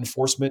 Law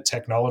Enforcement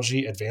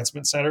Technology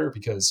Advancement Center,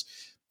 because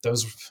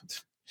those.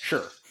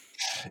 Sure.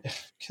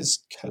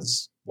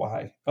 Because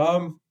why?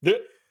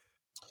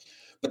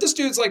 But this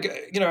dude's like,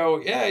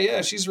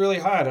 she's really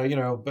hot. Why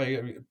don't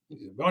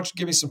you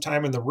give me some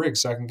time in the rig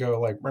so I can go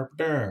like,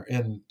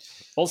 and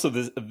also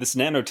this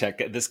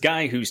nanotech, this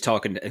guy who's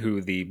talking,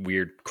 who the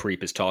weird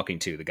creep is talking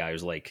to, the guy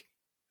who's like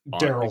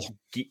Daryl.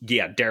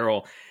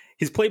 Daryl.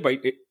 He's played by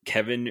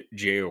Kevin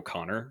J.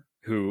 O'Connor,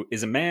 who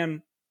is a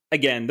man.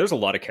 Again, there's a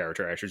lot of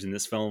character actors in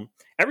this film.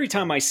 Every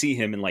time I see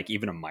him in like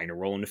even a minor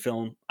role in the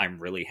film,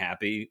 I'm really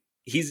happy.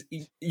 He's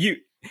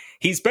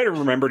better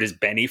remembered as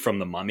Benny from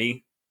The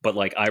Mummy. But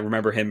like, I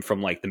remember him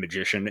from like The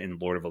Magician in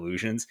Lord of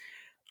Illusions.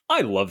 I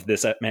love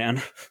this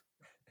man.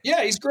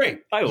 Yeah, he's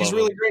great. He's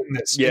really great in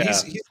this. Yeah,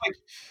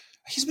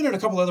 he's been in a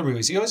couple other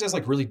movies. He always has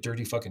like really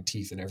dirty fucking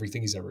teeth in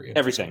everything he's ever in.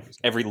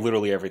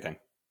 Literally everything.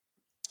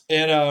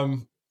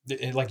 And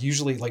like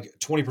usually like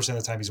 20% of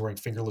the time he's wearing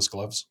fingerless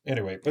gloves.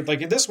 Anyway, but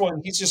like in this one,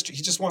 he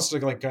just wants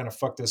to like kind of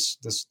fuck this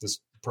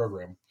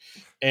program,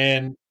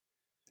 and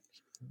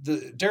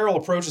Daryl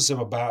approaches him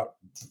about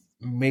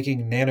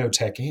making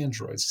nanotech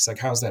androids. He's like,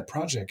 how's that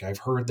project? I've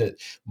heard that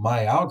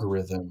my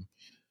algorithm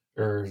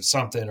or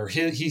something, or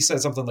he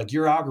said something like,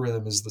 your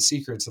algorithm is the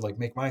secret to like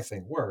make my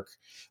thing work.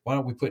 Why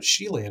don't we put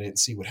Sheila in it and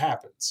see what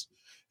happens?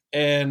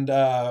 And,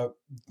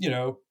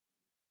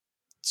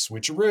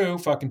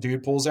 switcheroo, fucking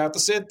dude pulls out the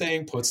Sid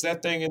thing, puts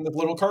that thing in the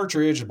little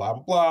cartridge, blah,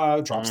 blah, blah,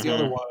 drops the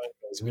other one.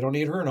 We don't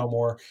need her no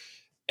more.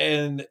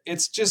 And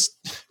it's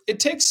just, it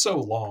takes so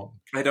long.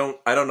 I don't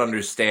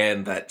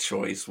understand that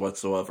choice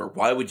whatsoever.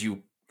 Why would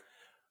you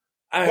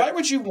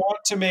want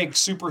to make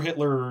Super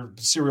Hitler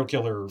serial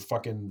killer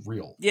fucking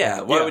real?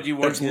 Yeah, why would you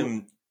want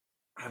him?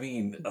 I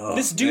mean,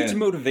 this dude's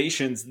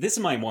motivations. This is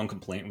my one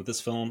complaint with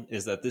this film,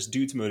 is that this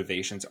dude's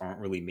motivations aren't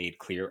really made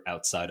clear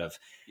outside of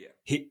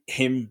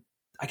him.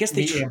 I guess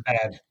they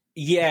bad.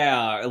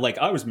 Yeah, like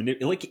I was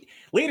like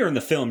later in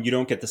the film, you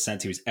don't get the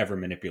sense he was ever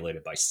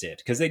manipulated by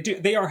Sid, because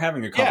they are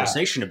having a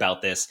conversation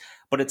about this,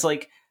 but it's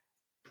like,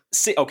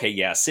 okay,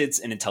 yeah, Sid's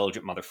an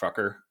intelligent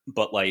motherfucker,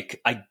 but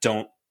like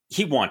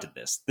he wanted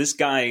this. This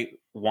guy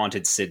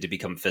wanted Sid to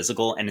become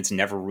physical, and it's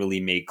never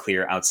really made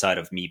clear outside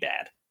of me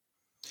bad.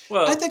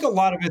 Well, I think a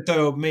lot of it,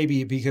 though,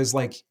 maybe because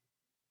like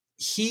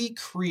he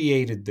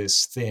created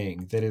this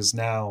thing that is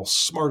now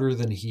smarter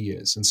than he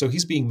is. And so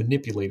he's being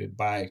manipulated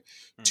by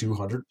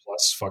 200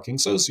 plus fucking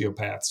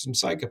sociopaths and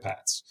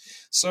psychopaths.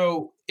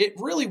 So it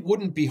really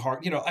wouldn't be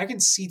hard. You know, I can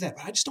see that,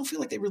 but I just don't feel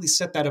like they really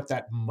set that up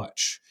that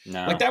much.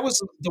 No. Like that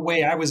was the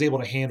way I was able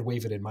to hand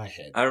wave it in my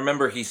head. I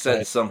remember he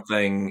said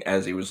something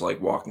as he was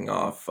like walking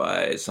off,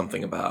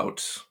 something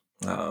about,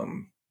 I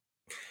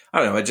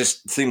don't know. It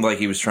just seemed like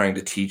he was trying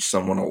to teach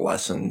someone a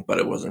lesson, but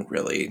it wasn't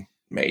really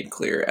made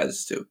clear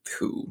as to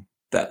who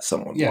that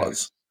someone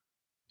was.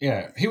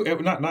 Yeah,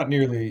 not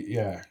nearly.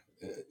 Yeah,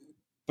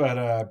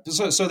 but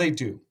so they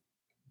do.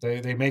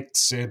 They make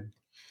Sid,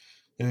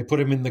 and they put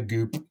him in the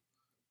goop,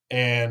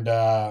 and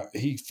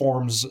he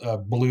forms a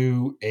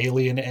blue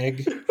alien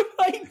egg.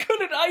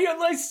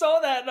 I saw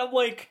that, and I'm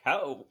like,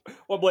 how?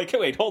 Well, I'm like, hey,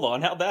 wait, hold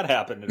on, how'd that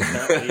happen? And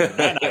apparently,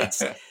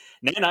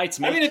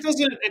 nanites. I mean,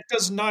 it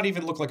does not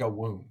even look like a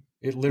womb.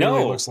 It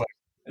literally looks like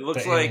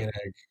like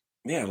egg.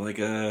 Yeah, like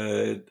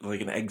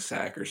an egg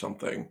sac or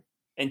something.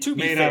 And to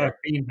be made fair, out of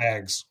bean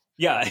bags.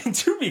 Yeah, and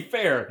to be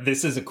fair,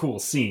 this is a cool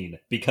scene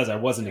because I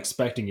wasn't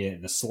expecting it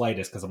in the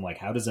slightest. Because I'm like,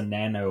 how does a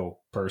nano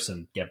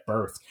person get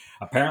birthed?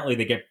 Apparently,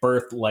 they get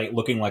birthed like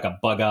looking like a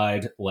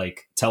bug-eyed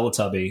like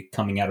Teletubby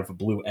coming out of a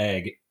blue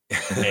egg,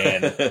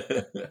 and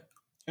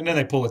and then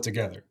they pull it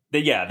together.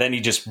 Then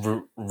he just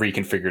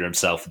reconfigured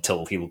himself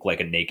until he looked like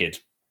a naked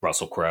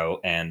Russell Crowe,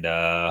 and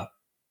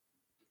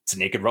it's a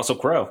naked Russell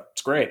Crowe.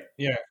 It's great.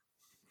 Yeah.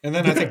 And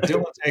then I think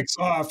Dylan takes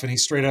off and he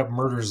straight up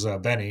murders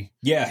Benny.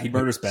 Yeah, he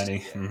murders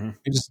Benny. Mm-hmm.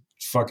 He just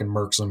fucking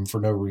murks him for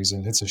no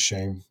reason. It's a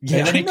shame. Yeah,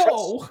 and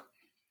then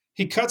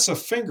he cuts a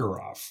finger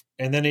off,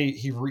 and then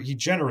he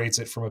generates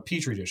it from a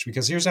petri dish,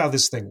 because here's how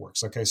this thing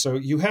works. Okay, so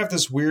you have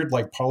this weird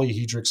like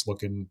polyhedrix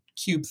looking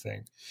cube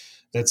thing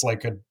that's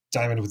like a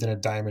diamond within a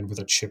diamond with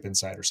a chip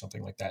inside or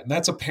something like that, and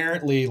that's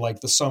apparently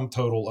like the sum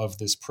total of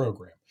this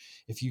program.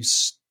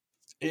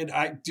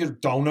 I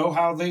don't know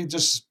how they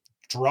just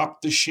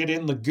dropped the shit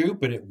in the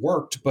goop and it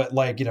worked, but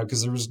like, you know,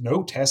 because there was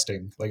no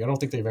testing. Like, I don't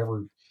think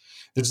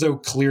there's no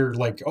clear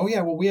like, oh yeah,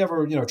 well, we have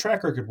a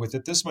track record with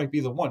it. This might be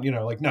the one,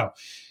 like, no.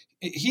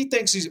 He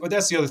thinks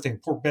that's the other thing.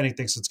 Poor Benny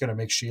thinks it's going to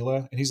make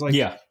Sheila. And he's like,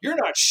 yeah, you're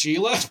not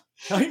Sheila.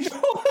 I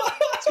know.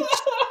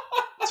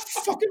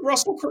 It's fucking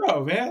Russell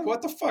Crowe, man.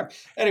 What the fuck?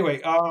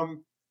 Anyway,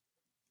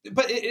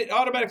 but it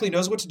automatically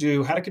knows what to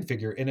do, how to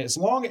configure. And as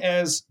long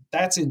as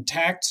that's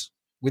intact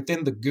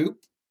within the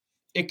goop,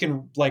 it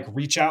can like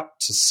reach out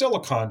to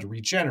silicon to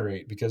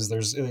regenerate, because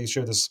they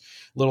show this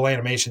little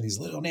animation, these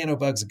little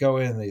nanobugs that go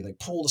in, they like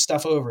pull the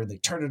stuff over and they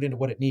turn it into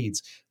what it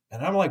needs.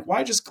 And I'm like,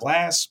 why just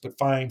glass? But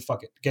fine,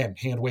 fuck it. Again,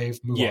 hand wave,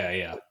 move on.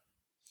 Yeah.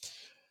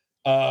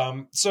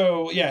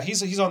 So yeah,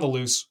 he's on the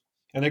loose,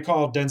 and they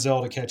call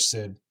Denzel to catch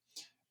Sid,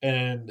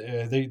 and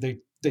they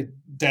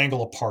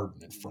dangle a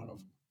pardon in front of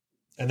him,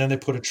 and then they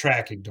put a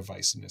tracking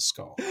device in his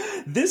skull.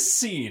 This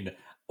scene.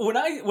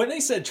 When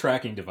they said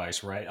tracking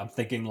device, right, I'm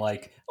thinking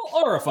like,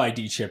 well,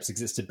 RFID chips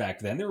existed back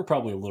then. They were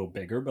probably a little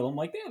bigger, but I'm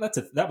like, yeah,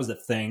 that was a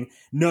thing.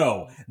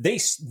 No, they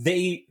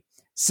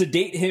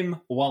sedate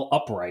him while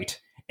upright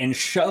and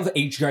shove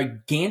a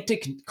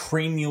gigantic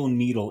cranial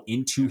needle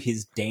into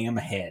his damn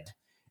head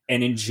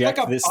and inject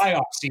like a this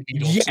biopsy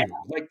needle too.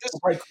 Like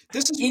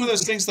this is one of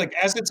those things. Like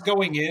as it's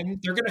going in,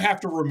 they're going to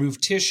have to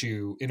remove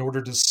tissue in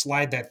order to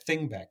slide that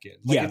thing back in.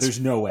 Like, there's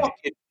no way.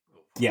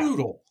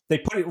 Brutal. They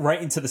put it right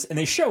into this, and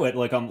they show it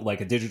like on like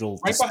a digital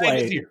display.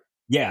 Behind his ear.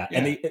 Yeah,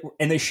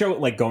 and they show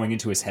it like going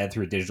into his head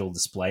through a digital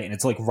display, and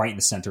it's like right in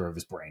the center of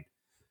his brain.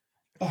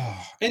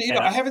 Oh, and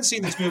I haven't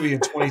seen this movie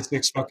in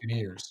 26 fucking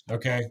years.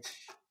 Okay,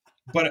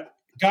 but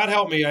God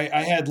help me,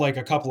 I had like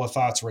a couple of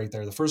thoughts right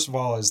there. The first of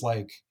all is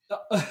like,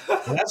 well,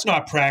 that's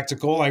not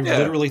practical. I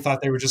literally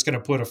thought they were just going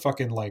to put a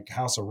fucking like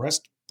house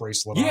arrest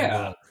bracelet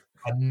on.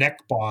 A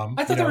neck bomb.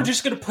 I thought they were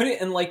just going to put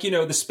it in like,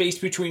 the space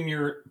between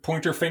your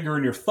pointer finger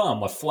and your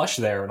thumb, a flush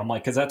there. And I'm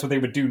like, because that's what they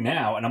would do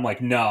now. And I'm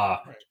like, nah,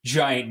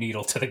 giant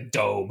needle to the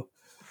dome.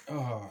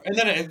 And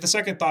then the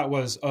second thought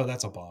was, oh,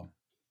 that's a bomb.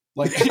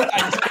 Like,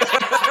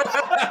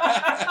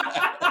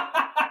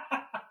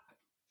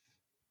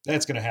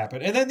 That's going to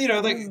happen. And then,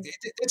 like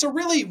it's a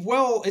really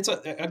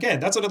again,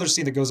 that's another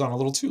scene that goes on a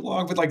little too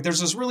long, but like there's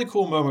this really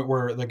cool moment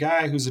where the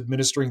guy who's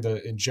administering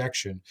the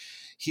injection,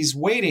 he's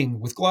waiting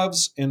with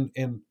gloves and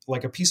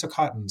like a piece of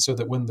cotton so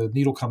that when the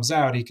needle comes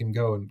out, he can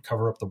go and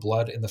cover up the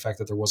blood and the fact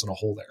that there wasn't a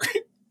hole there.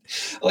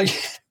 Like,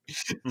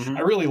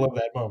 I really love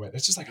that moment.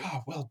 It's just like,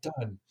 oh, well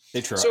done.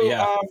 They try. So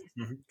yeah.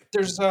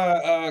 There's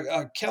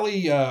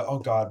Kelly, oh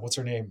God, what's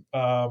her name?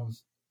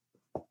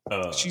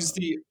 She's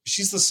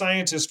the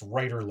scientist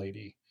writer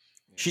lady.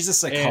 She's a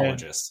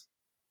psychologist.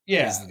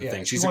 Yeah,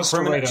 thing. She's a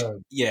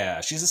criminal.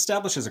 She's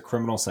established as a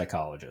criminal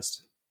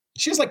psychologist.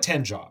 She has like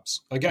 10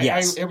 jobs. Like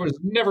it was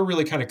never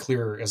really kind of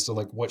clear as to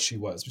like what she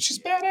was, but she's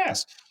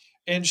badass.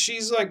 And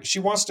she's like, she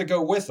wants to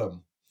go with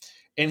him.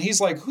 And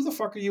he's like, who the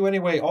fuck are you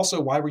anyway?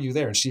 Also, why were you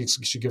there? And she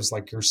gives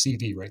like her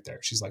CV right there.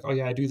 She's like, oh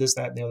yeah, I do this,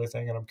 that, and the other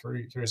thing. And I'm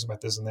curious about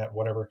this and that,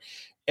 whatever.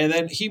 And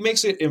then he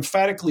makes it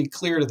emphatically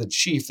clear to the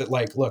chief that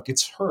like, look,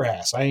 it's her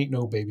ass. I ain't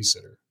no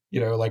babysitter.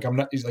 Like I'm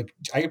not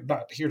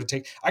here to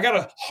take, I got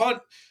to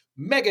hunt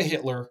Mega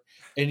Hitler.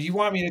 And you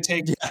want me to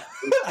take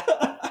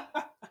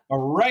a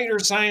writer,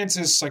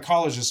 scientist,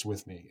 psychologist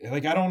with me.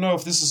 Like, I don't know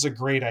if this is a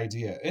great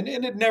idea. And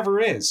it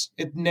never is.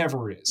 It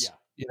never is. Yeah.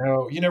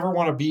 You never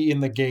want to be in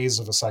the gaze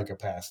of a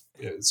psychopath,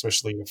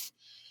 especially if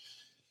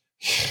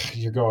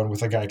you're going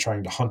with a guy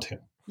trying to hunt him.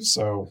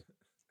 So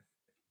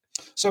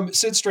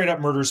Sid straight up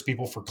murders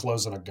people for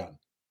clothes and a gun.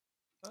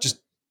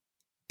 Just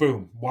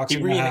boom, walks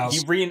in the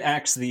house. He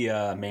reenacts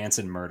the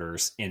Manson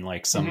murders in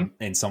like some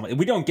in some.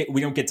 We don't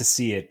get to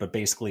see it, but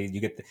basically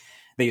you get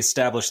they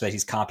establish that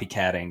he's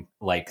copycatting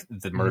like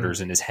the murders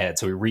in his head.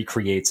 So he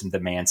recreates the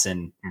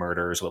Manson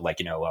murders with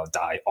like,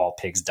 all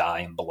pigs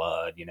die in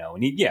blood,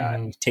 and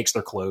he takes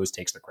their clothes,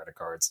 takes their credit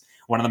cards.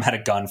 One of them had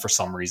a gun for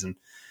some reason.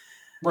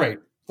 Right.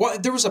 Well,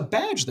 there was a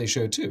badge they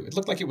showed too. It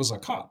looked like it was a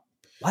cop.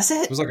 Was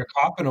it? It was like a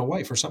cop and a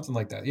wife or something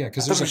like that. Yeah.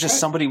 Cause it was just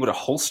somebody with a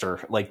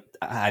holster. Like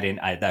I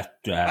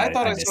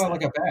thought I saw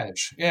like a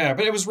badge. Yeah.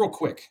 But it was real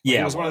quick. Like,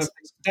 yeah. It was one of the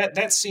things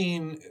that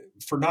scene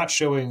for not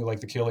showing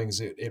like the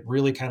killings. It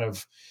really kind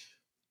of,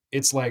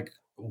 it's like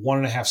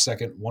 1.5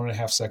 second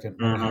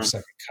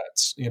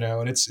cuts,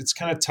 and it's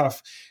kind of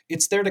tough.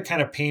 It's there to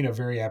kind of paint a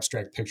very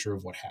abstract picture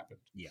of what happened.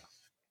 Yeah.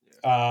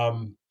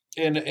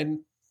 And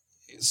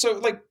so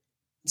like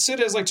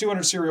Sid has like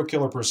 200 serial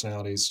killer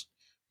personalities.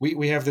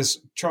 We have this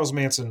Charles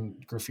Manson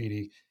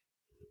graffiti.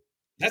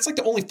 That's like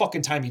the only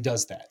fucking time he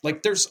does that.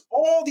 Like there's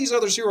all these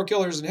other serial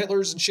killers and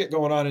Hitlers and shit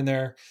going on in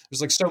there.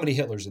 There's like so many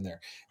Hitlers in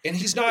there, and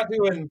he's not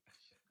doing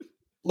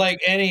like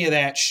any of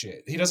that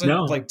shit. He doesn't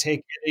like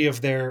take any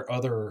of their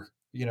other,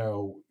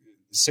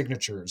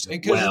 signatures.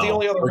 Because the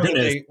only other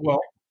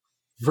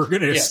we're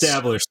going to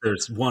establish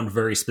there's one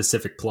very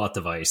specific plot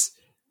device,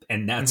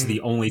 and that's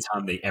the only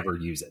time they ever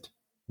use it.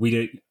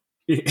 We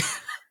did.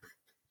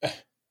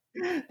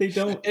 They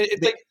don't. This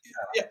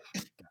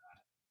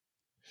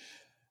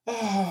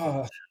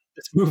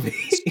movie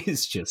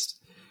is just.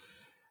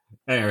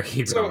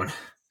 Keep going.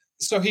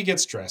 So he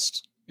gets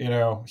dressed.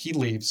 He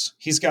leaves.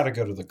 He's got to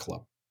go to the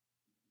club.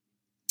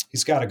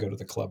 He's got to go to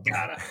the club. You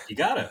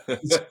gotta.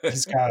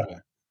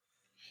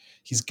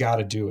 He's got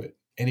to do it,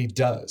 and he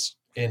does.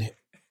 And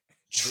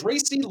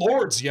Tracy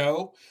Lords,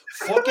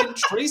 fucking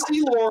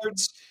Tracy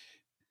Lords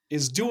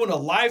is doing a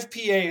live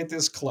PA at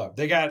this club.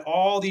 They got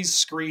all these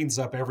screens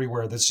up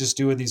everywhere that's just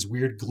doing these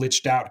weird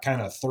glitched out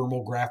kind of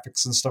thermal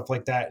graphics and stuff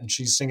like that. And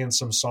she's singing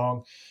some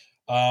song,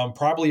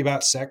 probably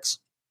about sex.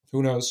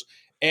 Who knows?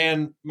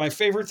 And my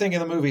favorite thing in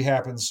the movie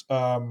happens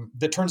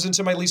that turns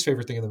into my least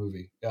favorite thing in the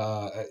movie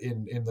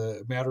in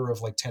the matter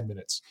of like 10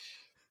 minutes.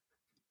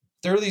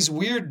 There are these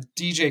weird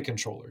DJ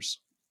controllers.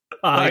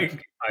 I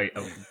knew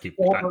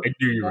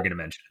you were going to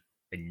mention it.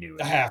 I knew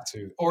it. I have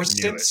to. Or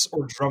synths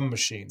or drum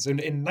machines. And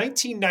in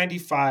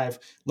 1995,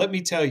 let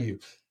me tell you,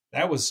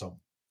 that was some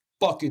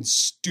fucking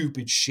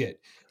stupid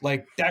shit.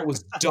 Like, that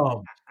was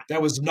dumb.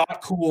 That was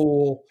not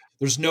cool.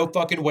 There's no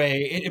fucking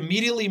way. It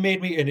immediately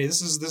made me, and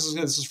this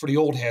is for the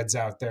old heads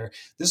out there.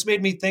 This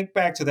made me think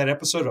back to that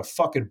episode of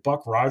fucking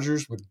Buck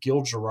Rogers with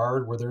Gil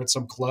Gerard, where they're at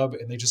some club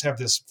and they just have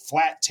this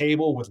flat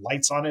table with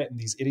lights on it, and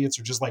these idiots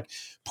are just like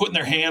putting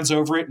their hands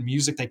over it, and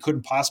music they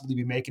couldn't possibly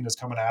be making is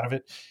coming out of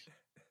it.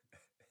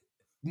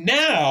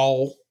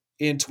 Now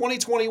in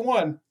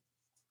 2021,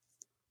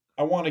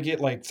 I want to get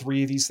like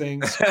 3 of these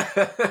things.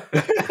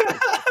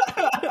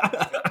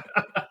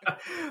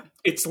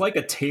 It's like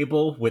a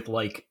table with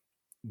like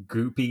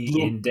goopy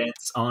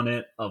indents on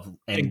it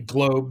and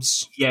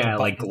globes. Yeah,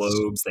 like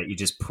globes that you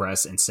just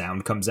press and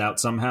sound comes out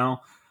somehow.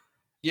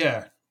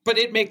 Yeah, but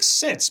it makes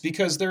sense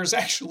because there's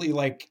actually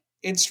like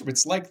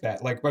instruments like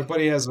that. Like my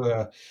buddy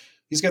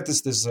he's got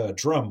this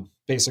drum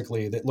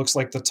basically that looks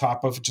like the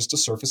top of just a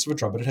surface of a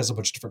drum, but it has a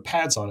bunch of different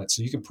pads on it.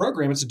 So you can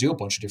program it to do a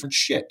bunch of different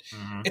shit.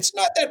 Mm-hmm. It's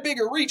not that big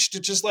a reach to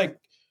just like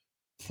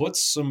put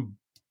some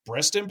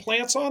breast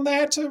implants on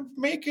that to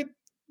make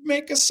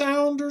a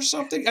sound or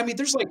something. I mean,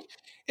 there's like,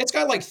 it's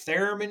got like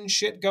theremin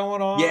shit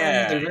going on.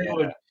 Yeah.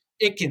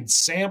 It can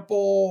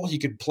sample. He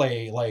could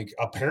play like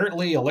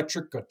apparently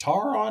electric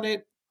guitar on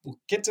it. We'll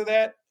get to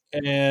that.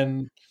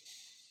 And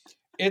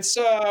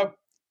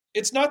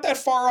it's not that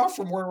far off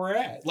from where we're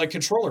at, like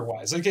controller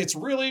wise. Like it's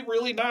really,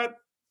 really not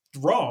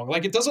wrong.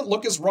 Like it doesn't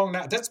look as wrong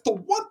now. That's the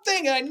one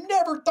thing I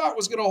never thought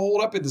was going to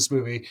hold up in this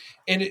movie,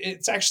 and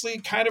it's actually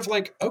kind of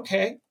like,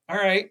 okay, all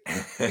right,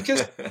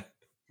 because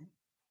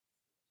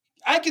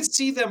I could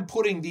see them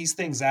putting these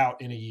things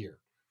out in a year,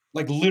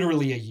 like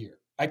literally a year.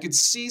 I could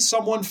see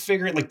someone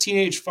figuring, like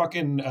Teenage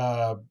fucking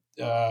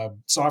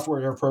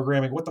software or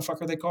programming. What the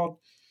fuck are they called?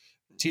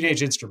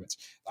 Teenage Instruments.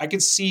 I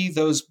could see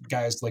those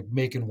guys like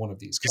making one of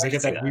these because they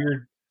get that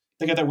weird.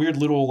 They got that weird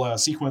little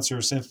sequencer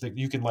synth that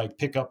you can like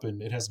pick up,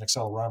 and it has an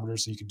accelerometer,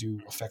 so you can do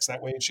effects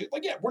that way and shit.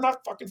 Like, yeah, we're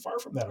not fucking far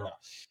from that at all.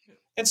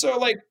 And so,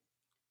 like,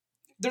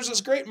 there's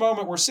this great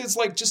moment where Sid's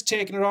like just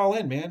taking it all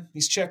in, man.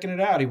 He's checking it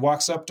out. He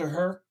walks up to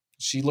her.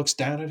 She looks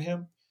down at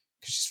him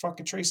because she's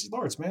fucking Tracy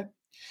Lords, man.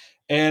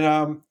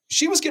 And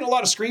she was getting a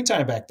lot of screen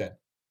time back then.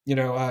 You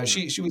know,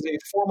 she was a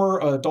former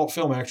adult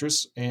film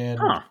actress,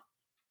 and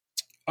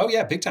oh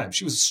yeah, big time.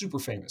 She was super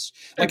famous.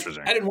 Like,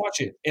 I didn't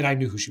watch it, and I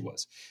knew who she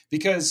was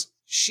because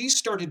she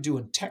started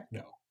doing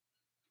techno,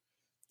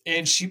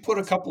 and she put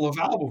a couple of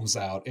albums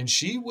out, and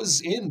she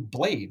was in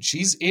Blade.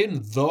 She's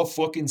in the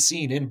fucking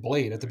scene in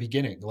Blade at the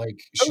beginning.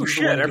 Like, oh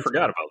shit, I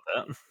forgot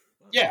about that.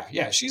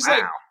 Yeah. She's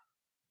like,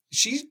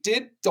 she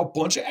did a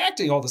bunch of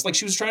acting, all this. Like,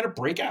 she was trying to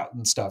break out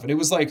and stuff, and it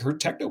was like her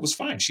techno was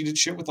fine. She did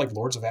shit with like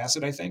Lords of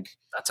Acid, I think.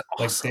 That's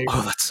awesome.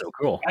 Like, that's so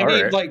cool. I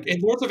mean, like,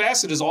 and Lords of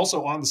Acid is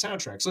also on the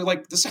soundtrack. So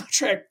like the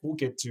soundtrack we'll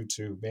get to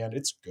too, man.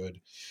 It's good.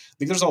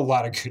 Like, there's a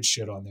lot of good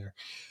shit on there.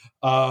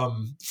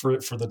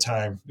 For the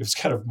time, it was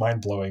kind of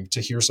mind blowing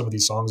to hear some of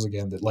these songs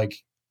again that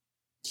like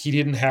he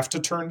didn't have to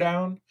turn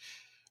down,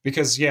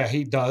 because yeah,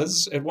 he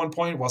does at one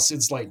point while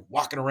Sid's like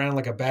walking around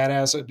like a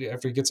badass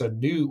after he gets a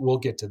new. We'll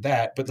get to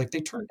that, but like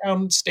they turned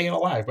down "Staying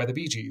Alive" by the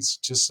Bee Gees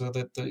just so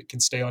that it can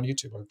stay on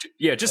YouTube.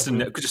 Yeah, just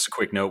a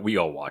quick note: we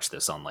all watch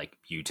this on like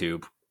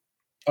YouTube.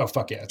 Oh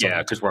fuck yeah,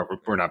 yeah, because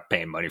we're not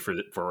paying money for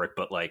it,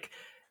 but like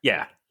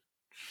yeah.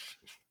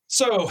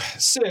 So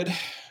Sid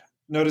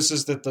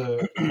notices that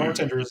the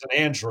bartender is an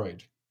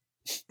android.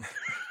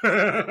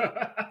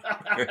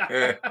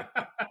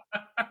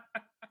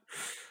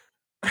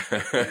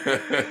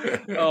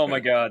 Oh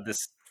my god,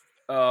 this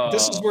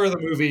is where the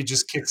movie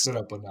just kicks it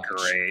up a notch.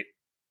 Great.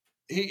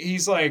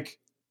 He's like,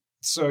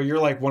 so you're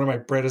like one of my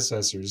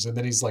predecessors, and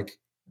then he's like,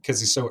 because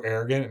he's so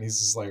arrogant, and he's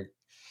just like,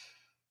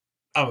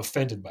 I'm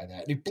offended by that,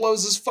 and he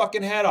blows his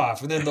fucking head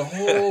off, and then the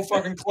whole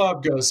fucking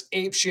club goes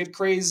ape shit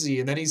crazy,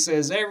 and then he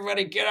says,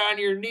 everybody get on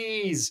your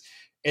knees.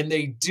 And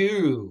they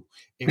do,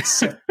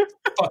 except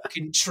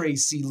fucking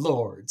Tracy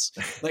Lords.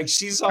 Like,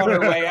 she's on her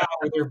way out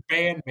with her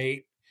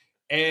bandmate,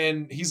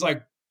 and he's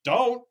like,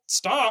 don't,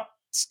 stop,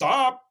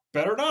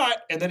 better not.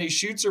 And then he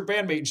shoots her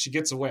bandmate, and she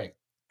gets away.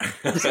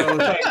 So,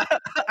 like,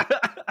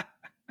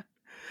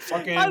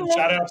 fucking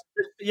shout out.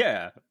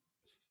 Yeah.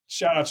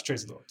 Shout out to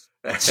Tracy Lords.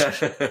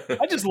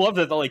 I just love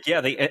that, like,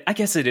 yeah, I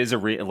guess it is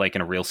like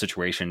in a real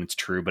situation, it's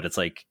true, but it's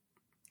like,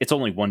 it's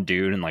only one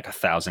dude and like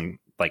 1,000,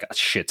 like a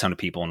shit ton of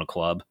people in a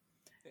club.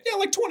 Yeah,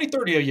 like 20,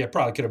 30 of you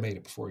probably could have made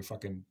it before he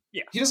fucking...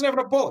 Yeah. He doesn't have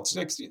enough bullets.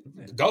 Like,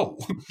 go.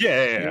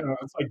 Yeah. You know,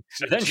 it's like,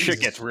 then Jesus.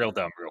 Shit gets real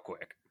dumb real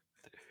quick.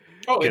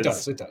 Oh, it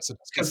does.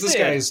 Because this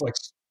guy is like...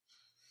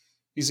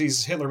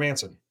 He's Hitler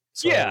Manson.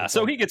 So, yeah,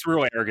 so he gets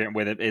real arrogant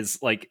with it. Is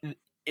like...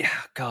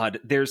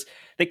 God,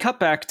 they cut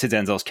back to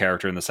Denzel's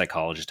character and the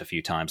psychologist a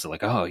few times. They're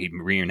like, oh, he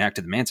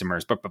reenacted the Manson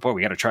murders, but boy,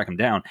 we got to track him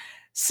down.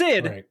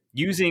 Sid,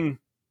 using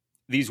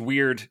these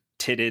weird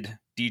titted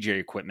DJ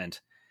equipment...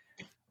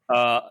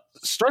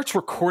 starts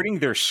recording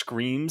their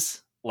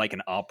screams like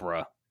an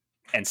opera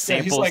and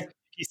samples.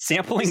 He's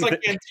sampling. He's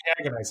like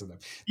antagonizing them.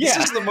 This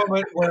is the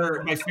moment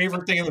where my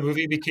favorite thing in the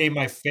movie became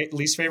my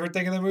least favorite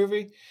thing in the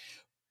movie.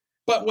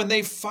 But when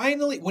he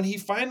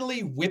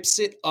finally whips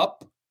it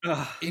up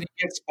and he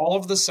gets all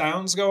of the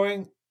sounds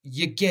going,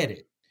 you get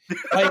it.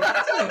 Like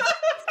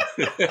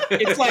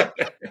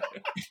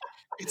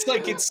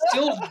it's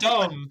still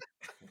dumb,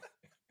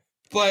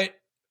 but.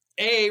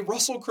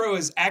 Russell Crowe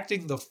is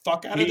acting the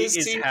fuck out of this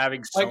scene. He is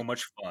having so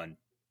much fun.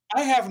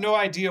 I have no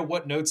idea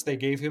what notes they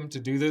gave him to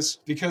do this,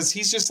 because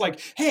he's just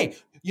like, hey,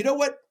 you know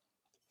what?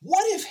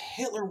 What if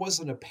Hitler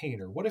wasn't a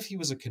painter? What if he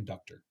was a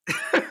conductor?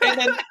 And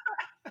then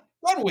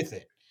run with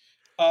it.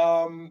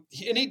 And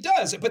he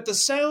does, but the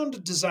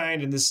sound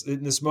design in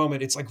this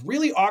moment, it's like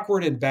really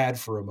awkward and bad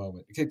for a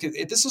moment.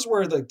 This is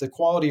where the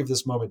quality of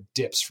this moment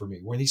dips for me,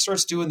 when he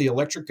starts doing the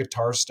electric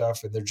guitar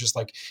stuff, and they're just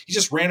like, he's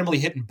just randomly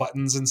hitting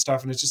buttons and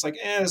stuff, and it's just like,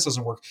 this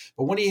doesn't work.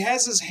 But when he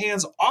has his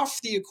hands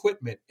off the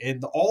equipment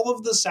and all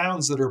of the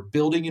sounds that are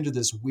building into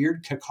this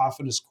weird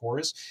cacophonous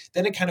chorus,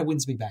 then it kind of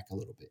wins me back a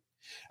little bit.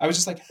 I was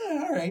just like,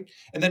 all right.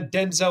 And then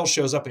Denzel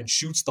shows up and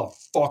shoots the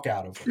fuck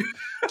out of him.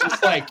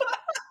 Just like...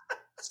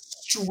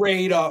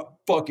 straight up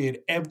fucking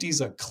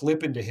empties a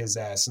clip into his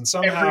ass, and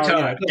somehow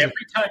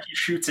every time he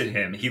shoots at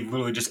him, he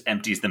literally just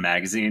empties the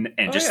magazine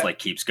and like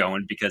keeps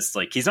going, because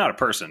like he's not a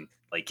person,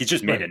 like he's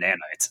just made of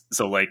nanites.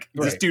 So like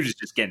this dude is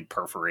just getting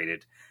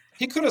perforated.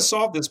 He could have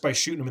solved this by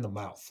shooting him in the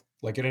mouth.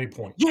 like at any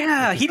point.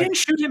 Yeah, like, he didn't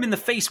shoot him in the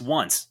face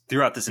once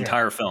throughout this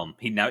entire film.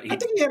 I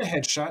think he had a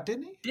headshot,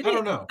 didn't he? Did I he?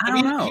 don't know. I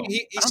don't know.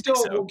 He I don't still.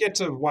 think so. We'll get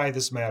to why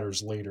this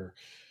matters later.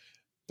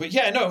 But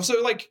yeah, no.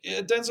 So like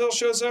Denzel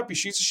shows up, he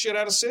shoots the shit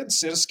out of Sid.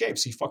 Sid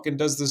escapes. He fucking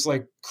does this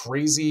like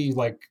crazy,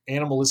 like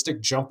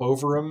animalistic jump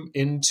over him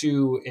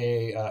into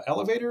a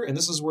elevator, and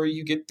this is where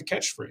you get the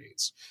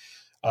catchphrase,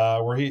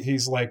 where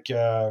he's like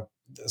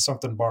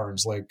something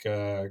Barnes, like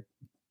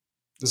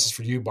 "This is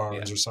for you,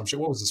 Barnes" or some shit.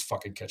 What was his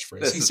fucking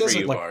catchphrase? This He is says for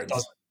it you, like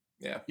Barnes.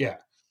 Yeah.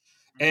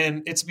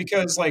 and it's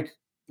because like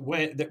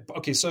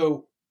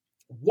so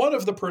one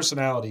of the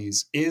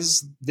personalities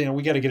is,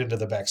 we got to get into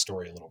the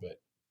backstory a little bit.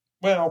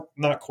 Well,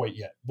 not quite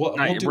yet. We'll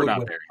do we're it not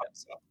when there it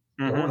comes up.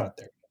 yet. We're not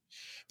there yet.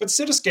 But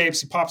Sid escapes.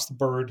 He pops the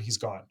bird. He's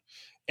gone.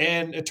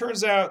 And it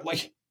turns out,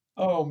 like,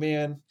 oh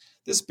man,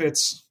 this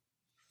bit's.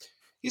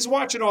 He's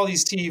watching all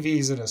these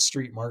TVs in a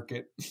street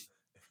market.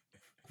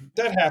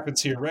 That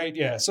happens here, right?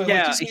 Yeah. So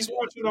Yeah, like, he's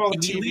watching all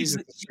the he TVs. leaves-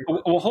 In the street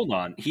market. Well, hold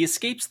on. He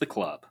escapes the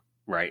club,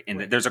 right? And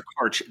there's a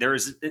car. There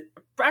is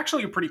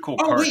actually a pretty cool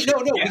car. Oh wait,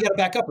 no, Yeah. we got to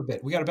back up a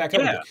bit. A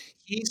bit.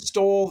 He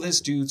stole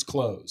this dude's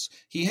clothes.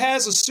 He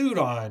has a suit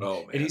on,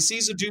 and he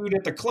sees a dude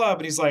at the club,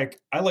 and he's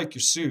like, "I like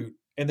your suit."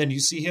 And then you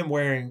see him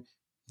wearing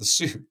the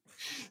suit.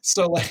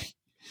 So like,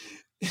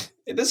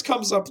 and this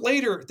comes up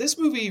later. This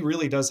movie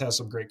really does have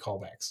some great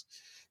callbacks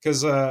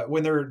because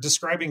when they're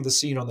describing the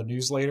scene on the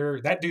news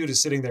later, that dude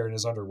is sitting there in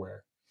his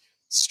underwear,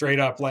 straight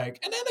up like,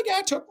 and then the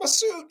guy took my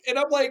suit, and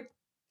I'm like,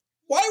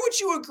 why would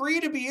you agree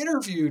to be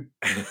interviewed?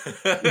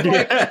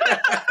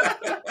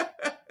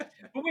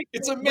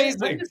 It's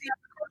amazing. When does he have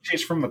the car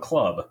chase from the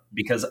club?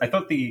 Because I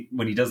thought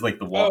when he does like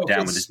the walk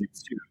down with his new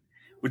suit.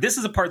 This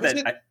is a part that I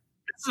didn't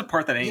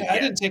get. I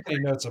didn't take any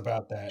notes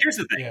about that. Here's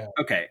the thing. Yeah.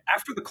 Okay,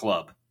 after the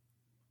club,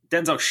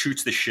 Denzel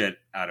shoots the shit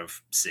out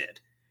of Sid.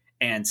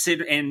 And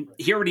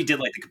he already did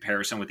like the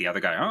comparison with the other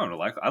guy. Oh,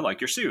 I like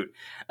your suit.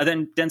 And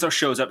then Denzel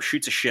shows up,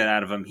 shoots the shit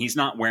out of him. He's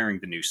not wearing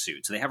the new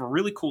suit. So they have a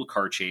really cool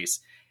car chase.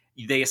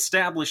 They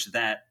establish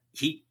that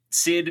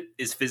Sid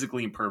is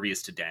physically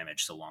impervious to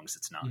damage so long as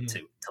it's not to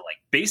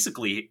like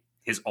basically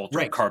his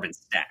altered carbon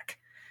stack.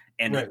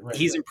 And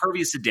he's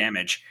impervious to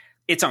damage.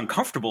 It's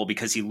uncomfortable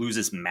because he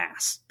loses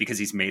mass because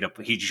he's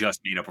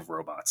just made up of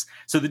robots.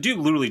 So the dude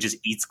literally just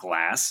eats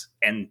glass,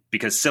 and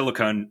because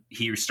silicone,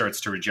 he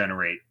starts to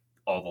regenerate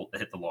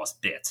hit the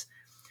lost bits.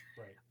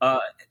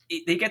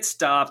 They get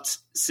stopped.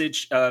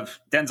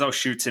 Denzel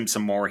shoots him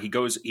some more. He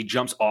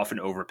jumps off an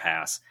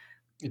overpass.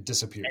 It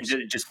disappears.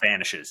 And it just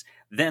vanishes.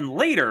 Then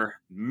later,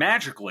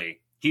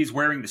 magically, he's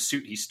wearing the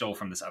suit he stole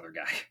from this other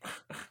guy.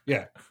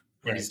 Yeah.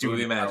 And he's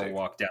doing the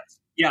walk down.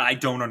 Yeah, I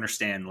don't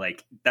understand.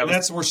 Like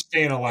that's where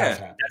staying alive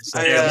happens.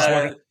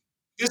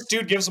 This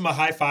dude gives him a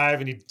high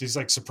five, and he's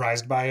like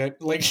surprised by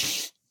it. Like,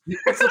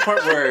 what's the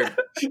part where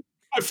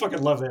I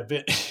fucking love that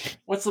bit?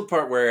 What's the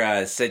part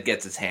where Sid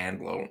gets his hand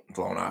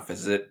blown off?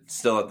 Is it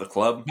still at the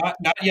club? Not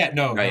yet.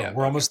 No, yet.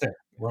 We're almost there.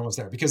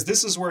 Because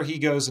this is where he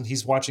goes and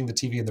he's watching the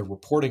TV and they're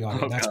reporting on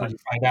it. And that's when you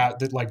find out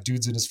that like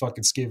dude's in his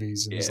fucking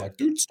skivvies and he's like,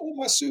 dude stole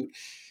my suit.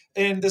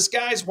 And this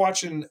guy's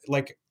watching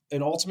like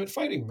an ultimate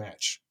fighting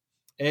match.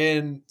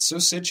 And so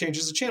Sid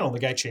changes the channel and the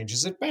guy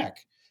changes it back.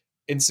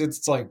 And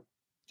Sid's like,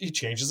 he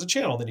changes the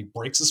channel and then he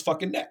breaks his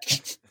fucking neck.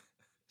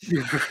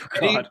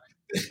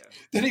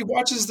 Then he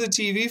watches the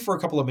TV for a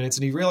couple of minutes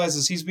and he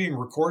realizes he's being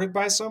recorded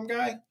by some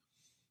guy.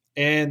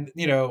 And,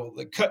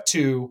 cut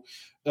to,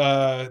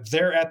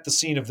 they're at the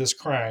scene of this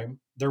crime.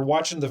 They're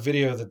watching the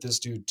video that this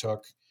dude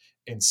took,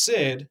 and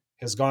Sid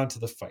has gone to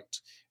the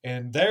fight.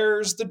 And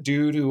there's the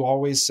dude who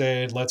always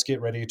said, let's get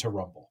ready to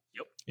rumble.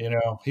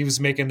 Yep. He was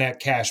making that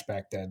cash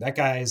back then. That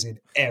guy is in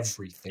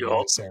everything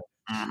in this era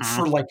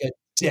for like a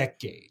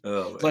decade.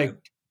 Oh, like,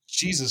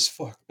 Jesus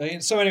fuck.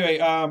 So anyway,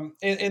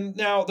 and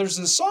now there's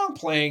this song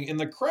playing and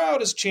the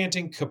crowd is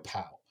chanting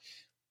Kapow.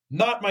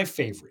 Not my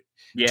favorite.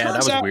 Yeah,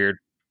 that was weird.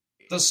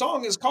 The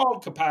song is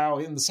called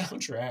Kapow in the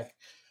soundtrack.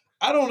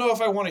 I don't know if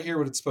I want to hear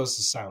what it's supposed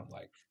to sound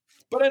like.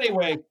 But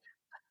anyway,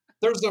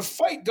 there's a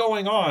fight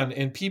going on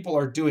and people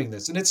are doing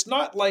this. And it's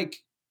not like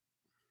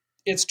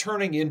it's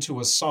turning into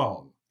a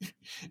song.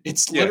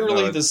 It's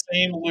literally the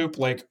same loop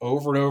like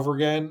over and over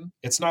again.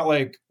 It's not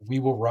like We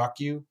Will Rock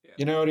You. Yeah.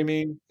 You know what I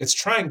mean? It's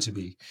trying to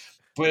be.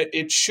 But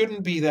it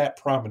shouldn't be that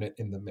prominent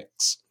in the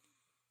mix.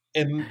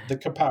 And the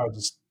Kapow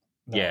just...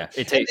 No. Yeah,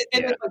 it takes...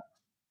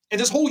 And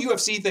this whole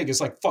UFC thing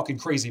is like fucking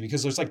crazy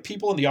because there's like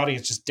people in the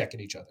audience just decking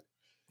each other.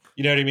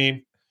 You know what I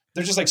mean?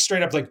 They're just like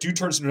straight up like dude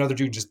turns to another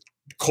dude and just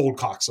cold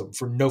cocks him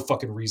for no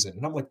fucking reason.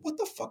 And I'm like, what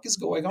the fuck is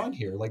going on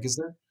here? Like, is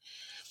there?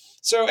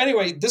 So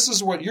anyway, this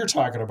is what you're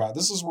talking about.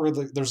 This is where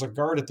there's a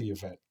guard at the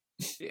event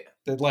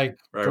that like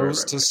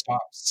goes to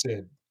stop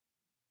Sid.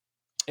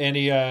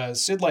 And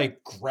Sid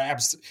like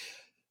grabs,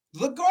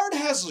 the guard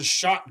has a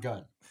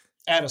shotgun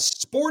at a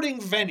sporting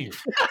venue.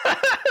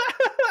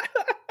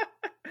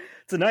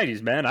 It's the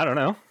 90s, man. I don't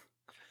know.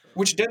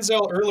 Which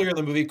Denzel earlier in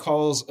the movie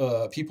calls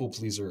a people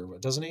pleaser,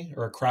 doesn't he?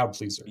 Or a crowd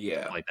pleaser.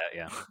 Yeah. Like that,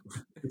 yeah.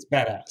 It's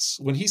badass.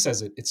 When he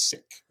says it, it's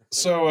sick.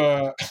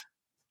 So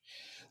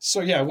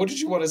yeah, what did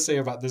you want to say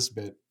about this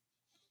bit?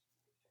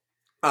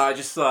 I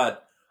just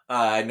thought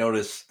I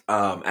noticed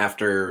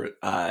after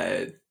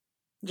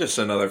just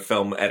another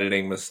film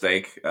editing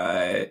mistake.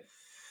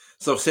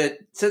 So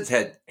Sid's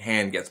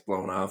hand gets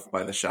blown off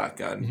by the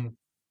shotgun. Mm-hmm.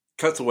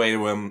 Cuts away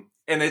to him,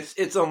 and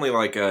it's only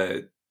like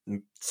a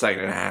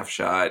second and a half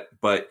shot,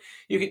 but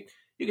you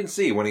can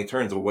see when he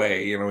turns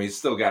away, he's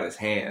still got his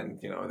hand.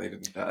 They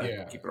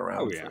didn't keep it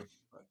around. Oh, yeah.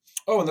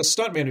 Oh, and the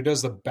stuntman who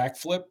does the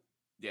backflip,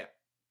 Yeah.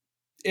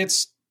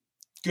 it's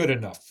good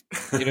enough.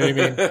 You know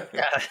what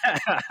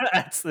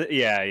I mean?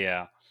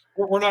 Yeah.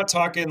 We're not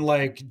talking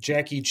like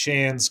Jackie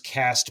Chan's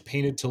cast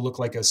painted to look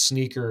like a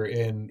sneaker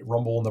in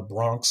Rumble in the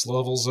Bronx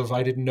levels of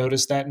I didn't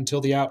notice that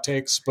until the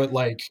outtakes, but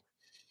like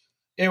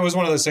it was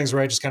one of those things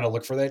where I just kind of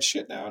look for that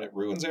shit now and it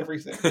ruins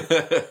everything.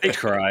 They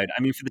tried.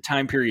 I mean, for the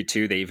time period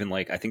too, they even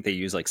I think they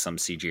use like some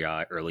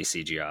CGI, early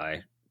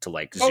CGI to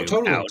like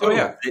zoom out. Totally.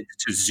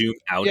 To zoom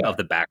out of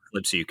the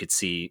backflip so you could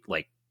see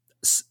like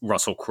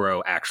Russell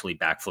Crowe actually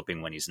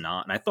backflipping when he's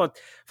not. And I thought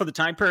for the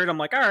time period, I'm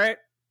like, all right,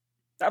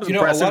 that was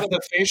impressive. A lot of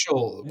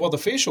the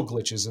facial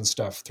glitches and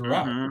stuff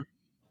throughout. Mm-hmm.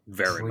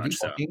 Very much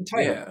so.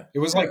 Tight. Yeah. It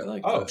was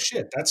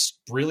shit, that's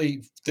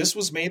really, this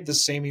was made the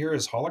same year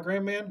as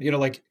Hologram Man.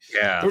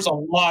 There's a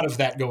lot of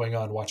that going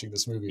on watching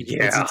this movie.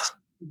 Yeah. It's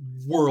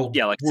world.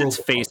 Yeah, like his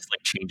face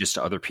like changes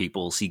to other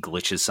people's. He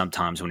glitches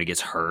sometimes when he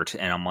gets hurt,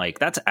 and I'm like,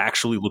 that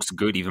actually looks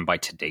good even by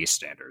today's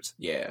standards.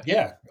 Yeah.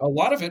 Yeah. A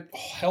lot of it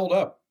held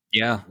up.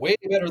 Yeah. Way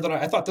better than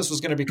I thought this was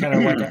going to be kind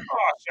of like,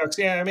 shucks,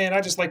 yeah, man,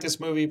 I just like this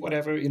movie,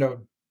 whatever,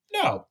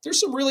 No, there's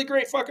some really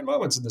great fucking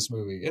moments in this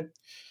movie.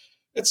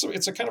 It's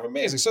a kind of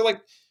amazing. So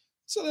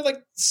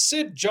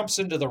Sid jumps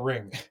into the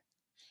ring,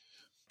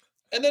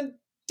 and then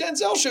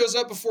Denzel shows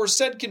up before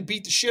Sid can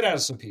beat the shit out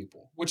of some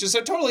people, which is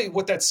totally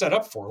what that's set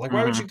up for. Like,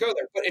 why would you go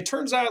there? But it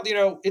turns out,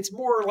 it's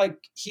more like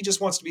he just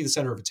wants to be the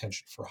center of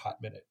attention for a hot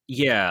minute.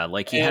 Yeah,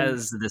 like he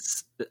has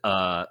this.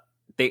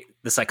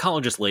 The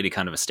psychologist lady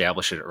kind of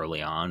established it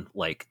early on,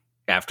 like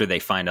after they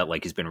find out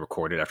like he's been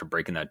recorded after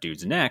breaking that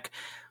dude's neck.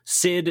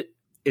 Sid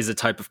is a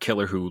type of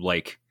killer who,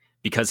 like,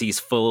 because he's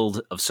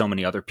full of so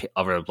many other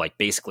like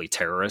basically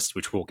terrorists,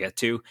 which we'll get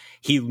to,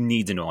 he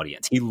needs an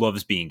audience. He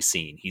loves being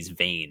seen. He's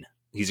vain.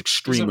 He's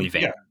extremely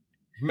vain. Yeah.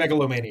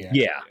 Megalomaniac.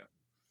 Yeah.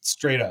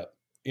 Straight up,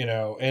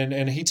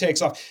 and he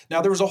takes off.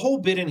 Now there was a whole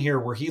bit in here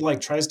where he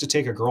like tries to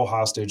take a girl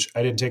hostage.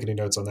 I didn't take any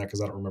notes on that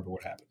because I don't remember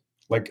what happened.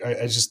 Like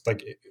I just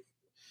like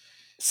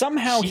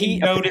somehow he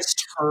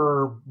noticed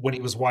her when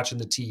he was watching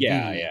the TV.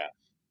 Yeah.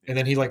 And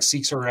then he like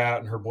seeks her out,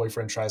 and her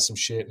boyfriend tries some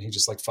shit, and he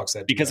just like fucks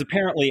that. Because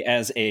apparently,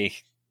 as a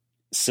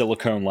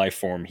silicone life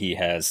form, he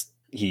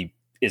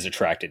is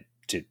attracted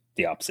to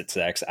the opposite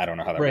sex. I don't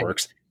know how that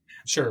works.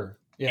 Sure.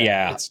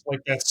 Yeah. It's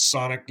like that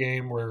Sonic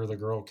game where the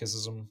girl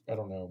kisses him. I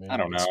don't know, man. I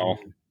don't know.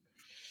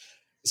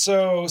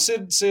 So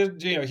Sid,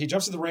 he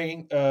jumps in the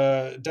ring.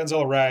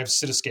 Denzel arrives.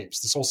 Sid escapes.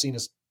 This whole scene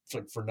is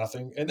like for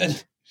nothing, and then.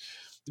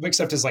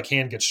 Except his like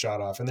hand gets shot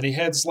off, and then he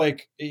heads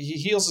he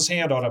heals his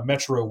hand on a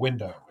metro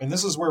window, and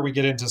this is where we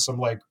get into some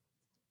like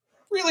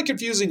really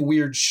confusing,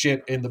 weird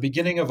shit in the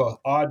beginning of an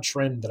odd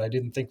trend that I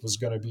didn't think was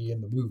going to be in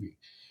the movie.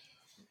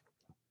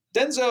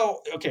 Denzel,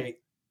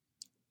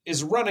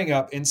 is running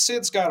up, and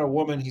Sid's got a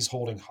woman he's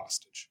holding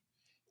hostage,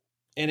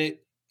 and it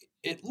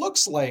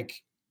looks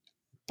like,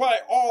 by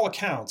all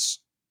accounts,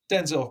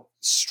 Denzel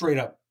straight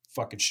up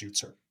fucking shoots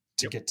her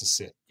to get to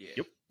Sid.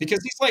 Yep.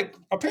 Because he's like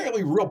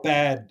apparently real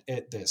bad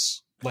at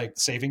this. Like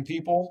saving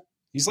people.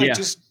 He's like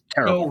just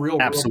terrible. real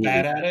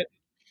bad at it.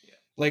 Yeah.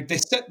 Like they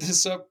set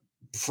this up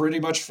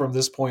pretty much from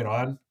this point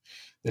on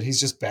that he's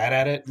just bad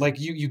at it. Like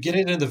you get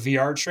it in the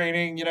VR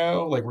training,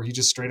 like where he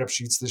just straight up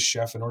shoots this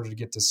chef in order to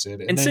get to Sid.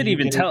 And Sid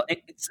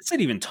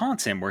even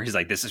taunts him where he's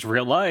like, this is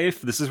real life.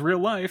 This is real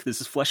life.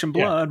 This is flesh and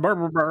blood. Yeah. Blah,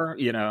 blah, blah,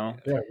 Yeah.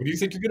 What do you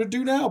think you're going to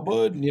do now,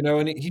 bud?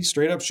 And he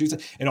straight up shoots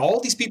it. And all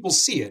these people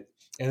see it.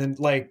 And then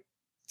like,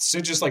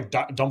 Sid just like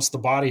dumps the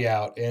body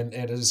out, and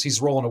as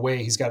he's rolling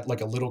away, he's got like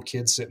a little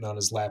kid sitting on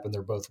his lap, and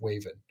they're both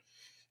waving.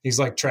 He's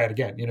like, "Try it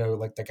again,"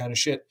 like that kind of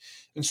shit.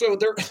 And so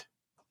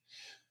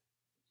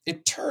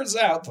it turns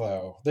out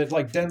though that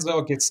like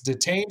Denzel gets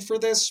detained for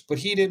this, but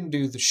he didn't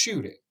do the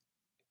shooting.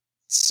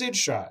 Sid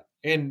shot,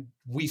 and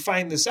we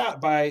find this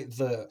out by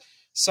the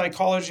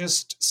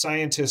psychologist,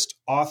 scientist,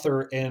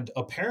 author, and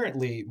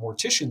apparently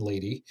mortician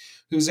lady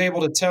who's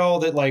able to tell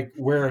that like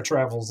where a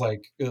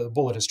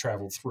bullet has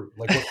traveled through,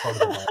 like what part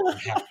of the body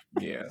happened.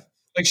 Yeah.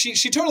 Like she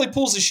totally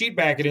pulls the sheet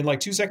back, and in like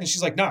 2 seconds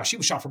she's like, nah, she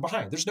was shot from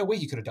behind. There's no way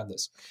he could have done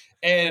this.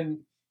 And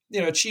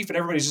Chief and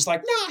everybody's just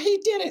like, nah, he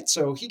did it.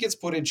 So he gets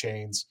put in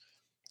chains,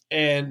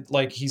 and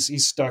like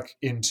he's stuck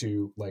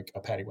into like a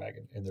paddy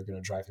wagon, and they're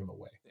going to drive him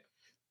away.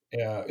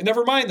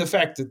 Never mind the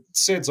fact that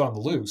Sid's on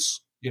the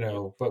loose.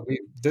 But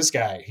this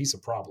guy, he's a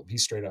problem. He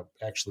straight up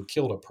actually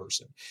killed a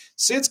person.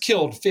 Sid's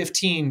killed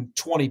 15,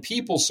 20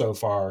 people so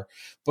far,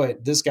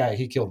 but this guy,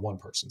 he killed one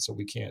person. So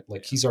we can't,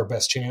 he's our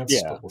best chance,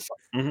 but we're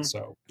fine. Mm-hmm.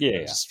 So,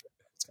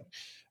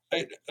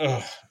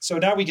 so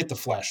now we get the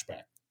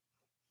flashback.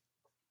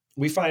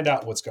 We find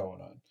out what's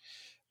going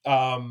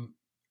on.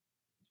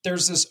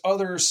 There's this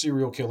other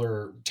serial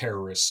killer,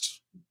 terrorist,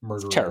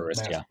 murderer,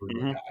 guy.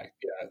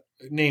 Yeah,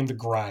 named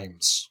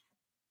Grimes.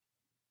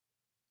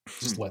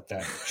 Just let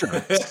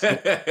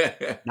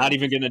that. Not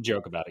even going to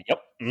joke about it.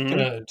 Yep.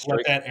 Gonna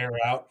let that air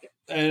out.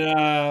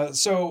 And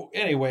so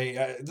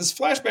anyway, this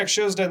flashback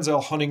shows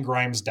Denzel hunting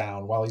Grimes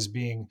down while he's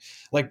being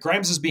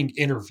Grimes is being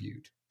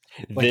interviewed.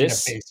 Like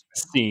this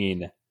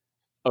scene.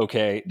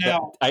 Okay.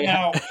 Now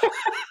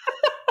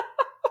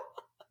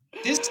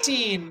this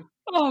scene.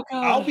 Oh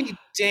God! I'll be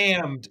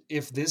damned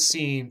if this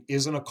scene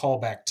isn't a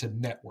callback to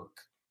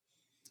Network,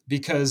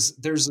 because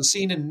there's a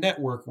scene in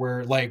Network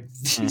where like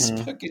these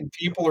fucking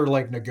people are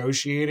like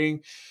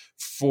negotiating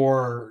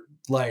for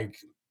like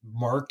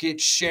market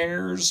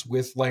shares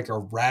with like a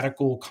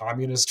radical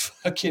communist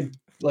fucking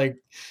like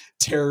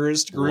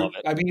terrorist group.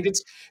 I mean,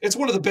 it's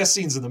one of the best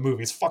scenes in the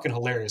movie. It's fucking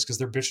hilarious because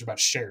they're bitching about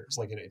shares,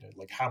 like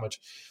how much.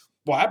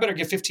 Well, I better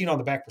get 15 on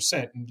the back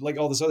percent and like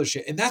all this other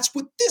shit. And that's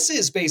what this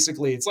is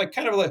basically. It's like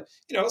kind of like,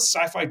 a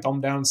sci-fi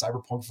dumbed down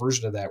cyberpunk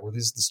version of that, where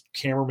this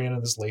cameraman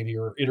and this lady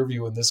are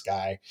interviewing this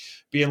guy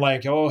being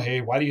like, oh,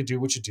 hey, why do you do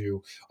what you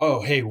do?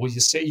 Oh, hey, will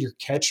you say your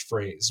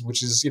catchphrase,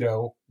 which is,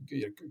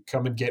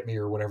 come and get me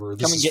or whatever.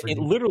 This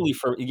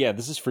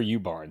is for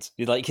you, Barnes.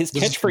 Like his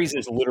catchphrase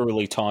is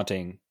literally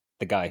taunting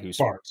the guy who's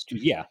Barnes.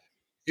 Yeah.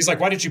 He's like,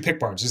 why did you pick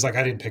Barnes? He's like,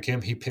 I didn't pick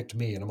him. He picked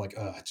me. And I'm like,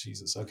 oh,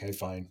 Jesus. Okay,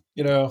 fine.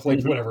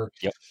 Whatever.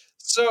 Yep.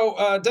 So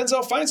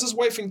Denzel finds his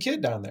wife and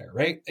kid down there,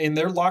 right? And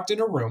they're locked in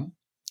a room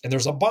and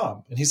there's a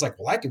bomb. And he's like,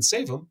 well, I can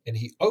save them. And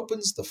he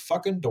opens the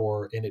fucking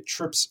door and it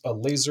trips a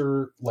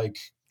laser like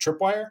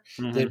tripwire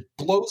that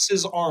blows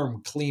his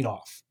arm clean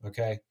off.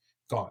 Okay.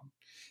 Gone.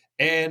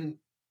 And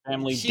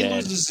he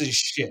loses his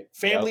shit.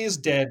 Family is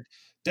dead.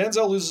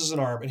 Denzel loses an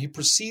arm and he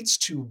proceeds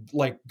to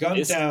like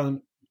gun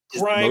down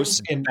Grimes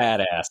most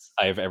badass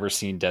I've ever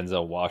seen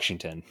Denzel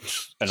Washington.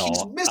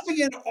 He's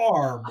missing an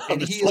arm,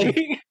 and he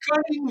is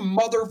cutting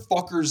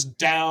motherfuckers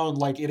down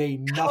like it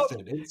ain't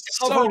nothing. It's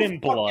covered so in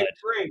blood.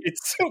 Great.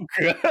 It's so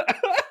good.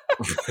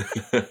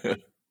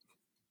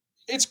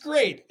 It's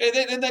great.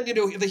 And then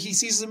he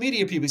sees the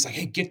media people. He's like,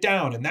 hey, get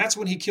down. And that's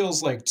when he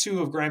kills like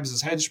 2 of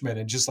Grimes' henchmen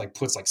and just like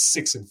puts like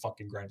 6 in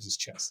fucking Grimes'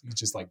 chest. He's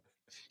just like,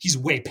 he's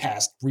way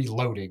past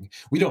reloading.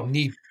 We don't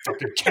need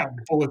fucking counting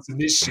bullets in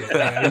this shit,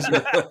 man.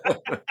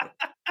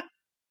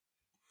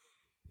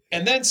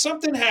 And then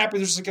something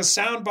happens. There's like a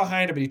sound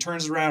behind him, and he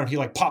turns around and he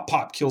like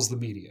pop kills the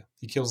media.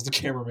 He kills the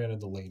cameraman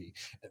and the lady.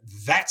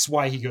 That's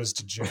why he goes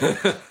to jail.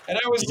 And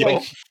I was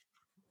like,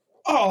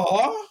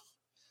 oh.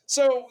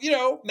 So,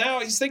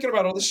 now he's thinking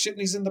about all this shit and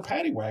he's in the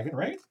paddy wagon,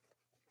 right?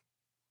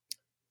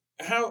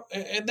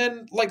 And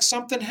then like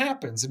something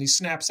happens and he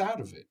snaps out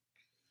of it.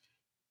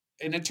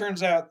 And it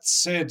turns out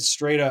Sid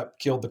straight up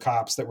killed the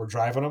cops that were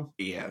driving him.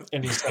 Yeah.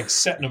 And he's like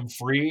setting them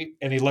free.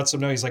 And he lets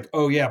them know, he's like,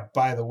 oh yeah,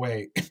 by the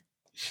way,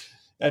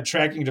 that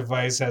tracking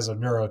device has a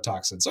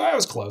neurotoxin. So I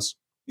was close.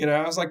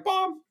 I was like,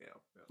 bomb.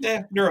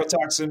 Yeah,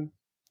 neurotoxin.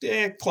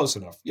 Yeah, close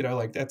enough.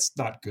 Like that's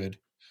not good.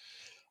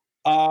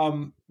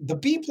 The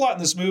B plot in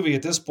this movie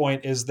at this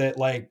point is that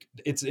like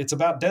it's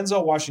about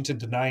Denzel Washington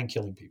denying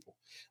killing people.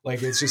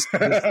 Like it's just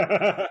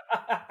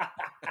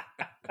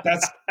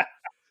that's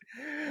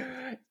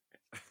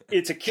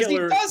it's a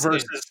killer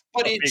versus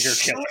but a it bigger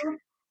sure killer.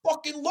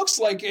 Fucking looks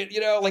like it,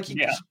 like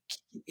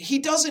he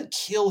doesn't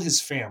kill his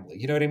family.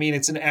 You know what I mean?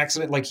 It's an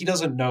accident. Like he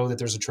doesn't know that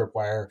there's a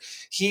tripwire.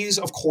 He's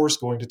of course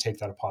going to take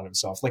that upon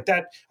himself. Like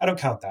that, I don't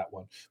count that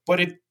one, but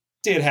it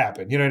did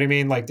happen. You know what I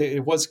mean? Like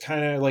it was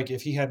kind of like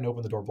if he hadn't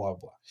opened the door, blah, blah,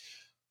 blah.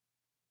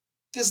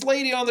 This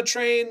lady on the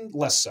train,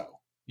 less so.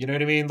 You know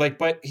what I mean? Like,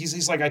 but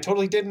he's like, I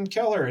totally didn't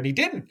kill her. And he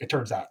didn't, it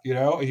turns out,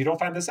 and you don't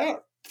find this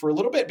out for a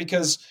little bit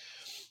because,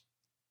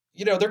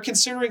 they're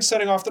considering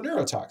setting off the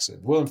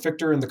neurotoxin. William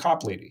Fichter and the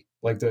cop lady,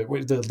 like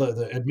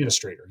the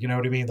administrator, you know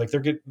what I mean? Like they're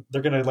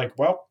going to like,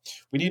 well,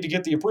 we need to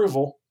get the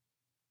approval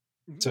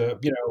to,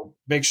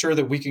 make sure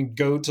that we can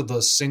go to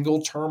the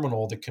single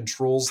terminal that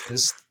controls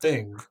this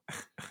thing.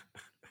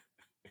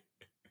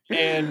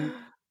 And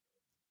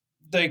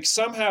like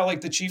somehow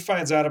like the chief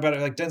finds out about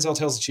it. Like Denzel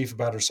tells the chief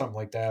about it or something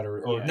like that.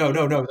 No,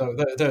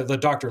 the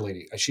doctor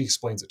lady, she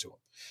explains it to him.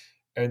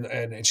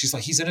 And she's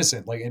like, he's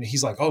innocent. Like, and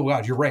he's like, oh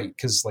God, you're right.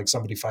 Cause like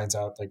somebody finds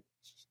out like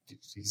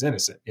he's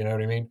innocent. You know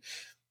what I mean?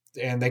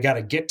 And they got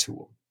to get to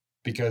him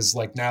because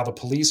like now the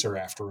police are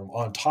after him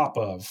on top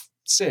of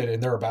Sid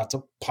and they're about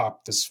to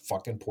pop this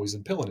fucking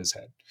poison pill in his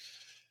head.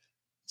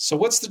 So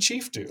what's the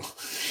chief do?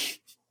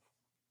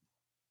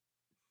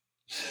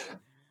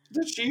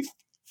 The chief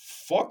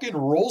fucking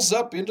rolls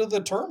up into the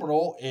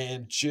terminal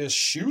and just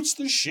shoots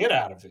the shit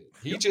out of it.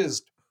 He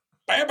just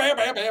bam, bam,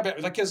 bam, bam,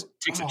 bam. Like takes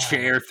a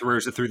chair,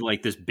 throws it through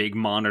like this big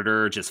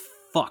monitor, just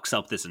fucks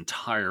up this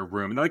entire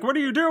room. And they're like, "What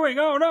are you doing?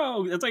 Oh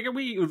no!" It's like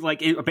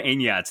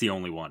and yeah, it's the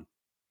only one.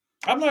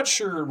 I'm not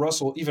sure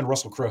Russell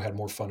Crowe had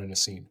more fun in a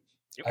scene.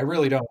 Yep. I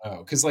really don't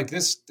know because like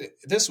this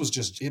was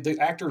just the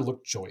actor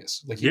looked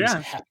joyous, like he was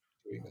happy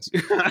doing this.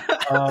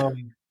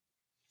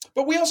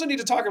 But we also need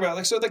to talk about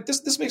this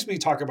makes me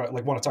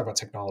want to talk about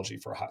technology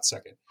for a hot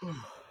second.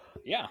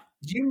 Yeah.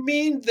 You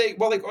mean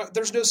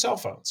there's no cell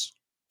phones?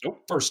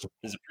 Nope. First of all.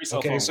 There's a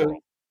pre-cell phone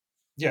world.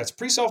 yeah, it's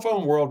pre-cell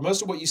phone world.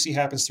 Most of what you see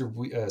happens through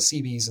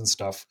CBs and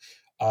stuff.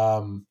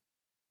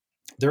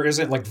 There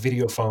isn't like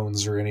video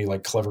phones or any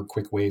like clever,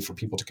 quick way for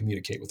people to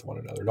communicate with one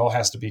another. It all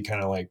has to be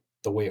kind of like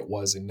the way it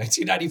was in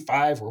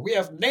 1995, where we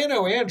have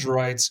nano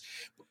androids,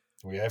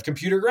 we have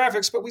computer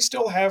graphics, but we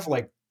still have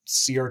like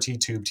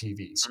CRT tube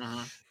TVs,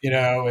 you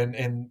know,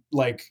 and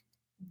like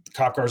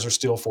cop cars are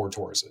still Ford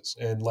Tauruses,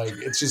 and like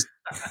it's just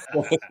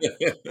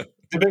the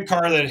big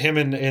car that him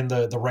and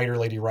the writer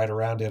lady ride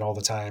around in all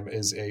the time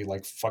is a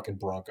like fucking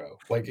Bronco.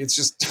 Like it's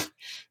just.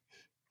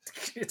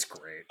 It's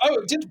great.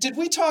 Oh, did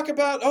we talk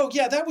about? Oh,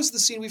 yeah, that was the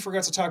scene we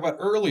forgot to talk about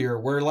earlier.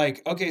 Where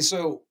like, okay,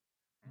 so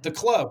the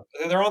club,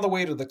 they're on the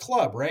way to the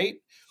club, right?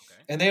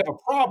 Okay. And they have a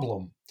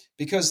problem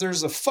because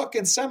there's a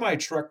fucking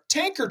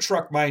tanker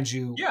truck, mind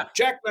you,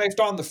 jackknifed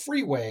on the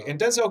freeway, and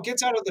Denzel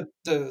gets out of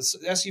the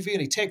SUV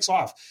and he takes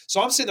off. So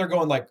I'm sitting there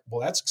going like,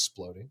 well, that's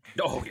exploding.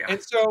 Oh yeah.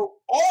 And so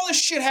all this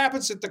shit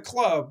happens at the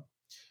club,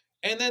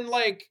 and then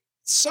like.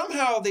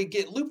 Somehow they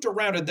get looped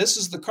around, and this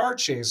is the car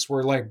chase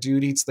where like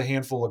dude eats the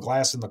handful of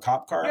glass in the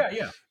cop car.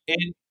 Yeah.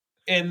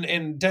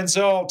 And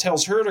Denzel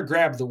tells her to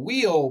grab the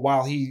wheel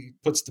while he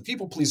puts the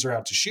people pleaser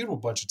out to shoot him a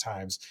bunch of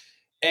times.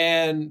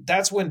 And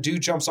that's when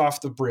dude jumps off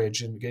the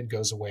bridge and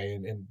goes away,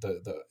 and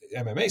the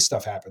MMA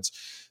stuff happens.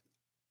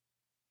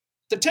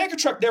 The tanker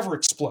truck never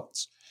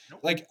explodes.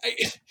 Nope. Like,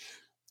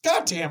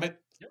 God damn it.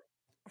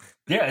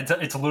 Yeah,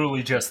 it's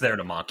literally just there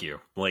to mock you.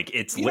 Like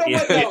it's you know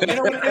what? No, you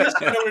know what it is?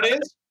 You know what it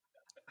is?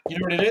 You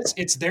know what it is?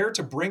 It's there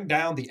to bring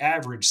down the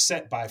average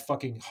set by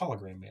fucking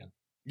Hologram Man.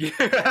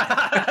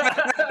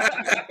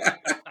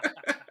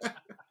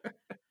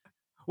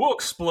 We'll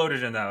explode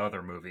it in that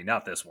other movie,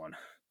 not this one.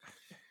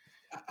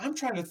 I'm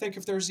trying to think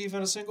if there's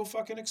even a single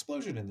fucking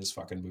explosion in this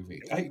fucking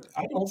movie. I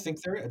don't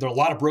think there is. There's a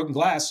lot of broken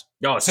glass.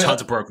 No, it's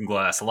tons of broken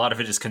glass. A lot of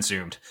it is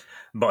consumed.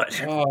 But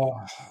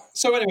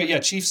so anyway, yeah,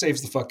 Chief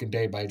saves the fucking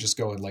day by just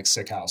going like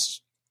sick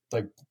house,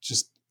 like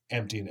just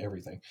emptying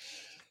everything.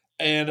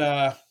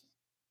 And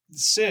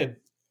Sid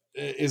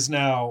is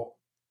now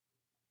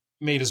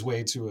made his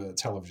way to a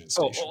television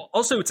station.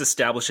 Also, it's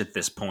established at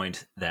this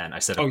point that I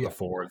said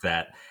before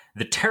that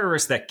the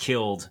terrorist that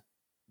killed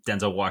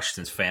Denzel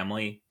Washington's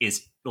family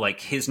is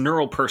like his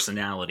neural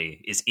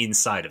personality is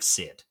inside of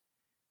Sid.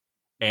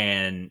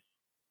 And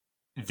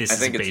this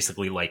is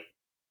basically like,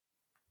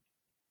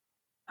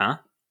 huh?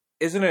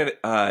 Isn't it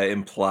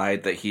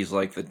implied that he's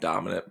like the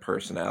dominant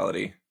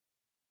personality?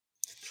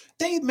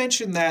 They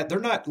mentioned that. They're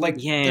not like,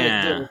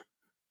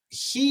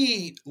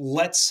 he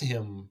lets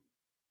him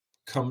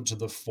come to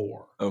the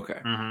fore. Okay.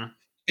 Mm-hmm.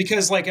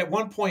 Because like at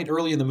one point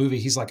early in the movie,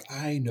 he's like,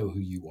 I know who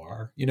you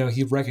are. You know,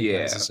 he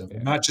recognizes him,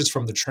 not just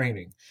from the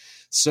training.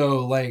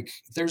 So like,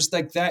 there's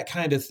like that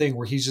kind of thing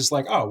where he's just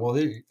like, oh, well,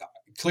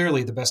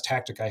 clearly the best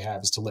tactic I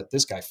have is to let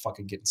this guy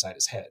fucking get inside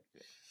his head.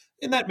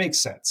 And that makes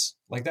sense.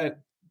 Like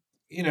that,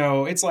 you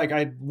know, it's like,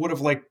 I would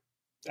have liked,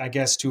 I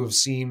guess, to have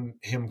seen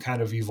him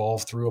kind of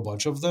evolve through a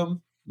bunch of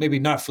them. Maybe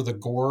not for the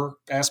gore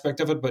aspect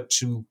of it, but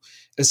to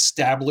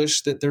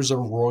establish that there's a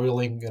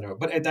roiling, you know,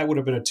 but that would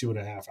have been a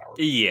 2.5 hour.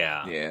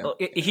 Yeah. Well,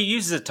 he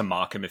uses it to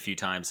mock him a few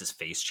times. His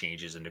face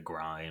changes into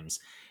Grimes.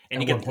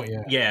 And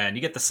and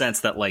you get the sense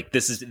that like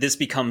this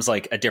becomes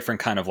like a different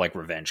kind of like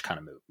revenge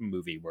kind of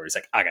movie where he's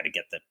like, I got to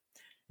get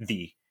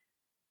the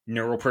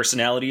neural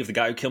personality of the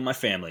guy who killed my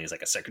family is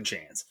like a second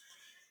chance.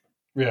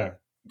 Yeah.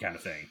 Kind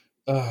of thing.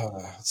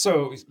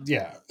 So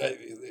yeah,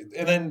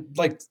 and then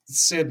like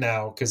Sid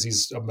now, because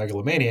he's a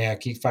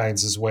megalomaniac, he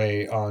finds his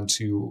way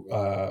onto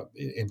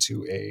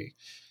into a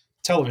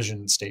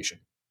television station,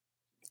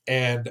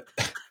 and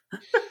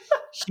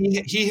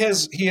he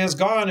has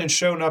gone and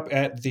shown up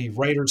at the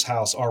writer's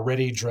house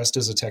already dressed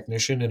as a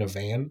technician in a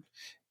van,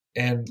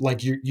 and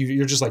like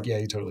you're just like, yeah,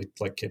 you totally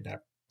like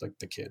kidnapped like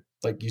the kid,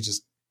 like you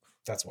just.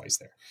 That's why he's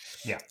there.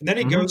 Yeah. And then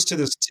he goes to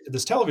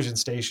this television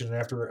station, and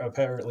after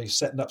apparently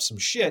setting up some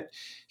shit,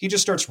 he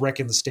just starts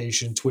wrecking the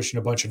station, twitching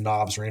a bunch of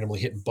knobs, randomly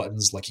hitting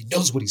buttons like he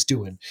knows what he's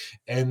doing.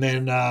 And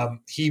then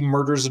he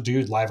murders a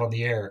dude live on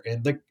the air.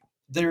 And like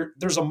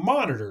there's a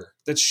monitor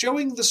that's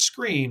showing the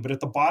screen, but at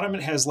the bottom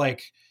it has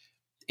like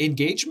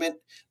engagement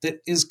that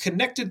is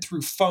connected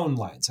through phone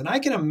lines. And I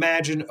can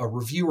imagine a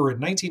reviewer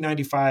in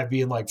 1995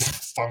 being like,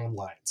 phone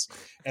lines.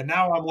 And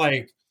now I'm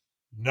like,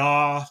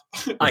 nah.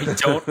 I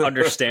don't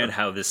understand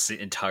how this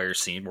entire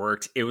scene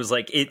worked. It was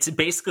like, it's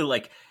basically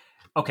like,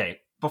 okay,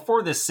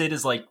 before this, Sid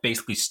is like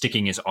basically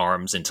sticking his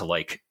arms into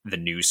like the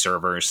news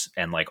servers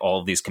and like all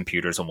of these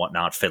computers and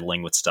whatnot,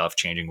 fiddling with stuff,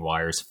 changing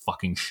wires,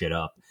 fucking shit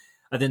up.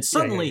 And then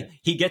suddenly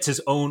he gets his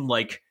own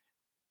like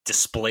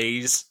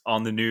displays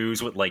on the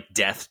news with like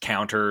death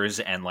counters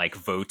and like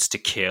votes to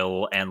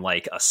kill and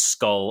like a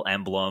skull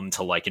emblem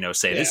to like, you know,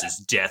 say this is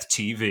death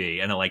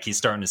TV. And like he's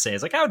starting to say,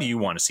 it's like, how do you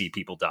want to see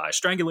people die?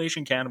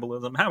 Strangulation,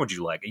 cannibalism? How would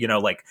you like it? You know,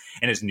 like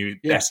in his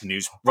best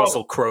news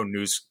Russell Crowe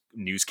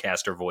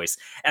newscaster voice.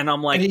 And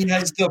I'm like, and he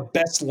has the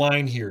best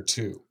line here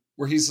too,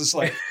 where he's just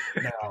like,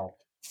 now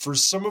for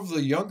some of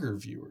the younger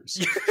viewers,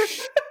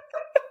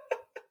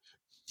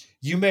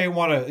 you may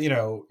want to, you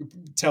know,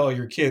 tell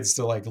your kids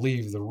to like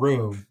leave the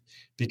room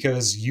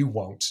because you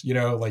won't,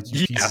 like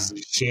you pieces of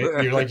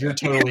shit. You're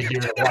totally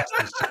here to watch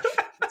this shit.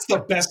 It's the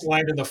best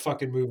line in the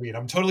fucking movie, and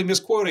I'm totally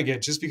misquoting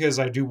it just because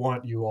I do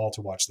want you all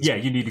to watch this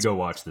movie. You need to go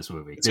watch this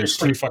movie. It's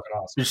pretty fucking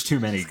awesome. There's too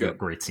many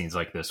great scenes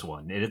like this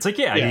one. And it's like,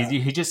 he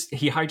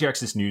hijacks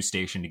this news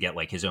station to get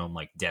like his own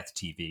like death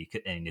TV,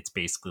 and it's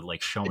basically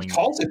like showing. He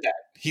calls it that.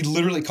 He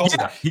literally calls it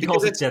that. He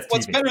calls it death TV.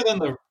 What's better than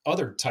the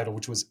other title,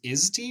 which was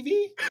Is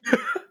TV?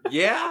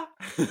 Yeah.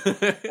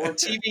 Or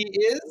TV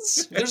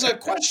is? There's a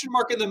question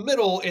mark in the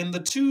middle, and the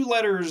two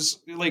letters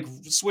like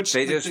switch.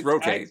 They just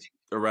rotate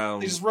around.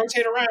 They just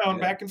rotate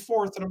around back and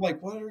forth, and I'm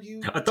like, "What are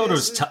you?" I thought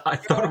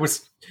it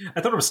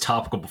was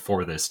topical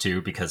before this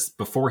too, because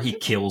before he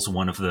kills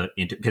one of the,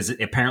 because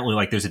apparently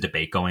like there's a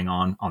debate going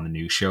on the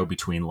news show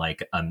between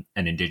like an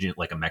indigenous,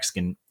 like a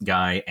Mexican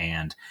guy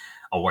and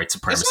a white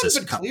supremacist it's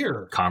not even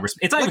clear. congressman.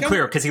 It's not even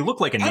clear because he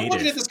looked like a native. I'm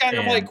looking at this guy, and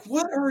I'm like,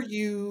 "What are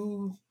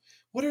you?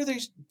 What are they?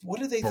 What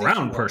do they?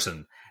 Brown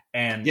person?"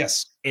 And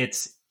yes,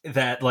 it's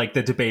that like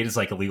the debate is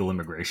like illegal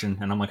immigration,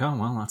 and I'm like, oh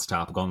well, that's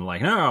topical. And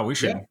like, no, we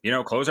should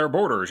close our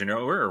borders.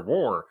 We're at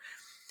war,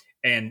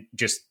 and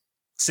just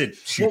Sid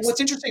shoots. Well, what's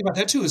interesting about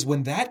that too is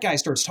when that guy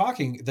starts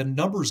talking, the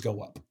numbers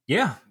go up.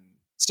 Yeah.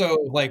 So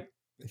like,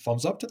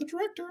 thumbs up to the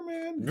director,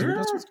 man. Dude,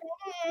 that's what's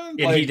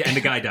going on. And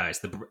the guy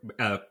dies.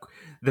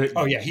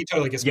 He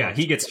totally gets. Yeah,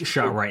 he gets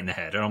shot right in the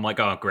head, and I'm like,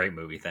 oh, great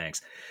movie,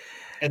 thanks.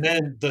 And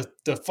then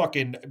the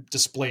fucking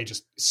display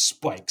just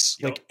spikes.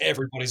 Yep. Like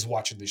everybody's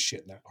watching this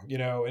shit now,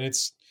 and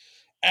it's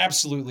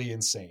absolutely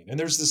insane. And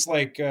there's this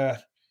like,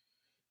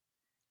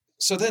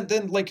 so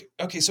then like,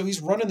 okay, so he's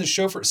running the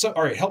show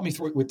all right, help me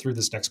through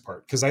this next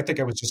part. Cause I think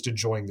I was just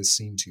enjoying this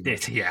scene too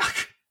much. Yeah.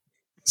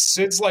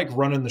 Sid's like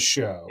running the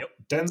show. Yep.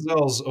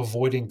 Denzel's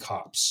avoiding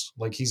cops.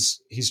 Like he's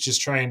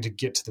just trying to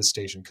get to the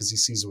station cause he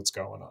sees what's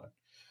going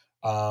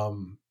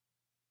on.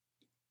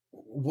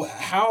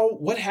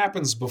 What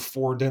happens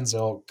before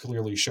Denzel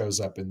clearly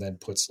shows up and then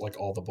puts like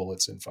all the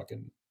bullets in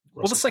fucking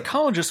Well, the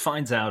psychologist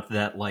finds out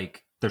that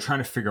like they're trying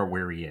to figure out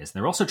where he is. And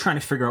they're also trying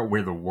to figure out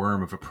where the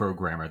worm of a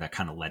programmer that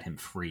kind of let him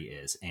free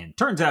is. And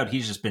turns out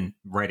he's just been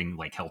writing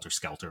like Helter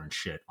Skelter and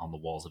shit on the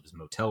walls of his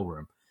motel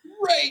room.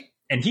 Right.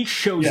 And he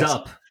shows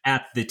up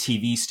at the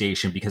TV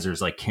station because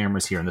there's like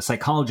cameras here. And the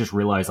psychologist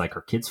realized like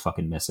her kid's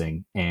fucking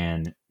missing.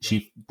 And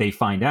they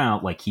find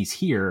out like he's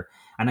here.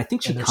 And I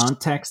think she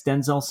contacts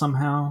Denzel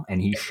somehow,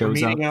 and he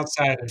shows up. Meeting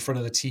outside in front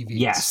of the TV.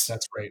 Yes.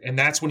 That's right. And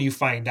that's when you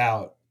find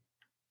out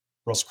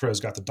Russell Crowe's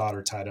got the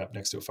daughter tied up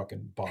next to a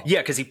fucking bomb. Yeah,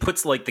 because he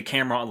puts like the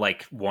camera on,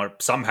 like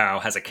somehow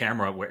has a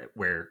camera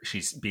where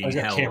she's being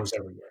held. Got cameras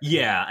everywhere.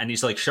 Yeah, and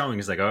he's like showing,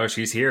 he's like, oh,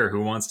 she's here. Who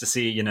wants to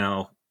see,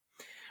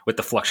 with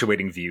the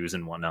fluctuating views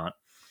and whatnot.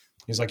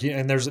 He's like,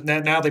 and there's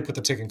now they put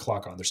the ticking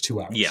clock on. There's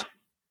 2 hours. Yeah.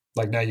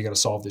 Like now you got to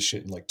solve this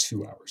shit in like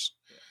 2 hours.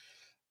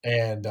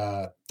 And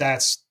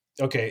that's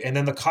okay. And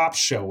then the cops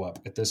show up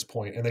at this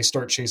point and they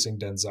start chasing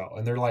Denzel.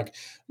 And they're like,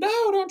 no,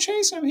 don't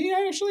chase him. He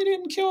actually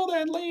didn't kill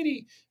that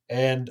lady.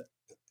 And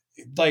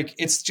like,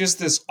 it's just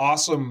this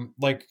awesome,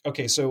 like,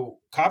 okay, so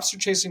cops are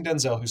chasing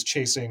Denzel, who's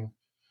chasing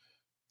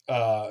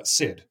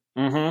Sid.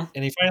 Mm-hmm.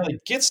 And he finally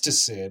gets to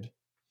Sid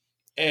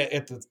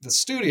at the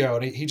studio,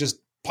 and he just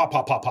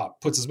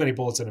pop, puts as many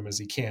bullets in him as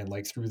he can,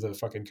 like through the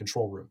fucking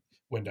control room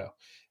window.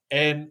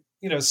 And,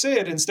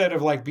 Sid, instead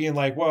of like being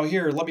like, well,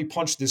 here, let me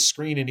punch this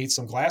screen and eat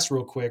some glass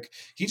real quick,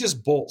 he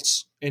just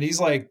bolts. And he's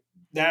like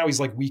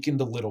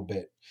weakened a little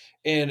bit.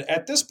 And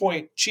at this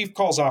point, Chief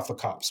calls off the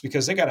cops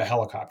because they got a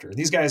helicopter. And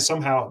these guys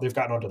somehow they've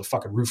gotten onto the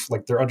fucking roof,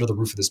 like they're under the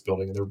roof of this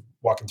building, and they're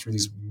walking through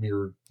these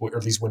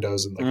these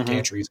windows and like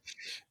gantries.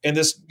 And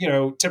this,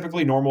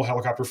 typically normal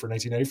helicopter for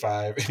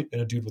 1995,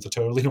 and a dude with a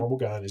totally normal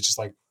gun is just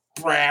like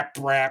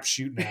brap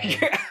shooting at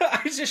him.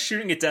 He's just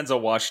shooting at Denzel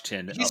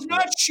Washington. He's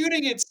not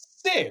shooting at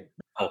Sid.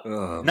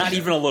 Not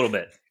even a little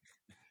bit.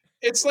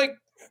 It's like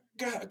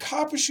a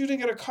cop is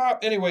shooting at a cop.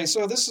 Anyway,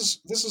 so this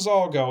is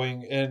all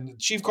going, and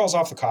Chief calls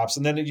off the cops,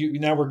 and then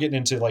now we're getting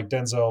into like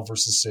Denzel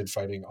versus Sid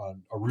fighting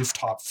on a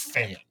rooftop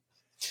fan.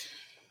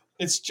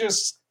 It's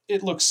just,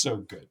 it looks so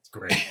good.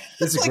 Great.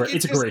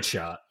 It's a great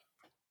shot.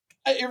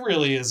 It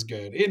really is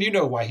good. And you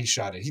know why he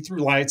shot it. He threw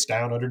lights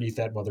down underneath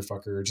that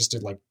motherfucker just to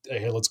like,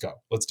 hey, let's go.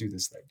 Let's do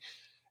this thing.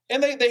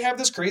 And they have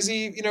this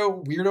crazy,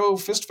 weirdo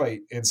fist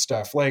fight and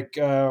stuff. Like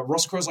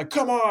Russell Crowe's like,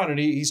 come on. And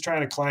he's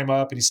trying to climb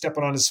up and he's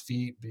stepping on his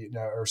feet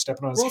or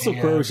stepping on his Russell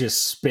hand. Crowe's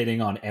just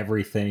spitting on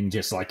everything.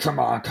 Just like, come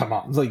on.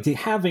 Like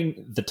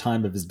having the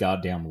time of his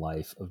goddamn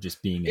life of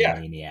just being a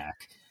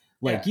maniac.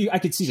 Like I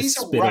could see the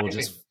spittle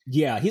just,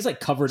 he's like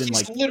covered in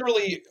like. He's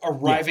literally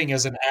arriving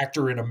as an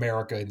actor in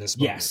America in this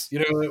movie. Yes.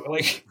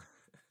 Like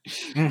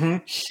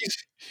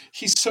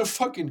he's so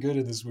fucking good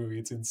in this movie.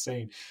 It's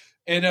insane.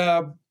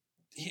 And,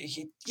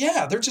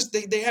 they're just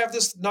they have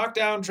this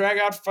knockdown drag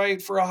out fight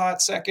for a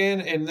hot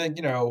second, and then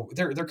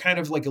they're kind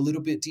of like a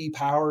little bit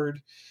depowered,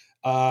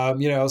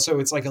 so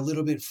it's like a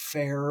little bit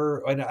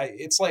fairer, and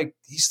it's like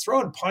he's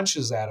throwing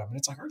punches at him, and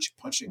it's like, aren't you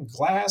punching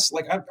glass?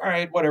 Like, all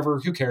right, whatever,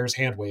 who cares?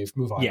 Hand wave,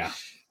 move on. Yeah,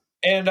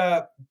 and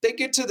they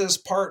get to this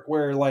part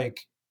where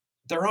like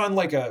they're on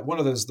like one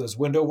of those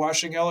window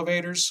washing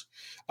elevators,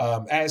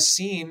 as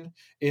seen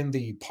in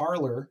the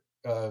Parlor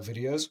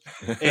videos.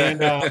 And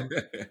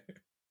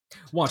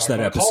watch that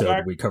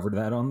episode. We covered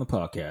that on the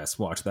podcast.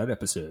 Watch that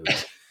episode.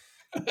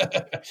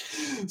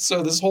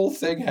 So this whole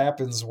thing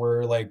happens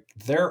where like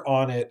they're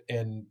on it,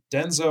 and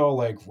Denzel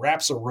like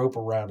wraps a rope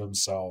around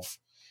himself.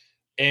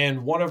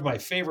 And one of my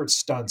favorite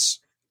stunts,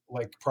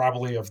 like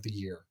probably of the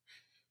year,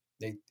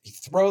 they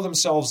throw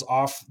themselves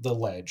off the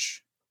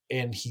ledge,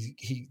 and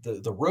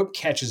the rope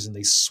catches and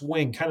they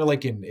swing, kind of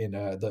like in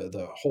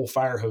the whole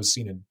fire hose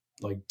scene in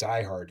like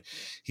Die Hard.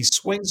 He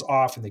swings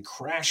off and they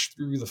crash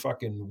through the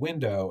fucking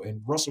window,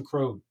 and Russell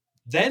Crowe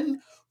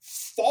then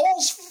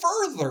falls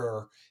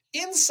further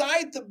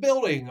inside the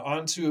building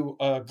onto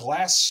a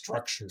glass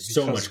structure.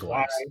 So much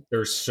glass.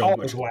 There's so all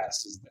much the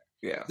glass is there.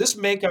 Yeah. This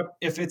makeup,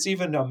 if it's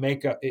even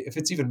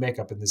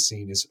makeup in this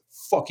scene, is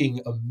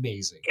fucking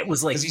amazing. It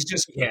was like, he's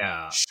just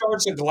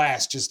shards of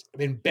glass just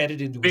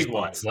embedded into big his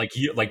ones,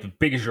 body. like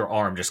big as your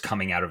arm, just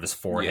coming out of his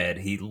forehead.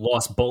 Yeah. He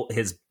lost both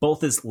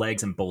his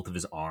legs and both of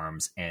his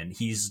arms, and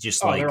he's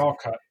just like they're all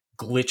cut,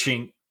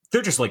 glitching.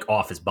 They're just like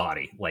off his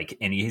body, like,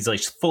 and he's like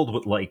filled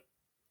with like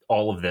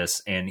all of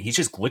this, and he's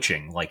just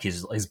glitching. Like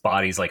his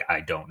body's like, I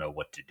don't know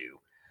what to do.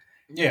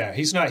 Yeah,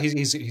 he's not.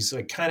 He's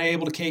like kind of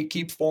able to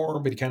keep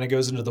form, but he kind of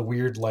goes into the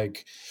weird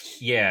like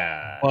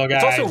bug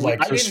eyed also like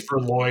Christopher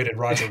Lloyd and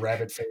Roger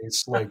Rabbit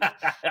face. Like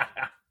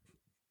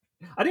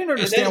I didn't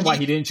understand why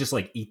he didn't just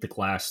like eat the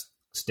glass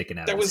sticking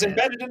out. That was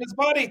embedded in his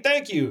body.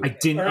 Thank you. I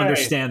didn't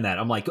understand that.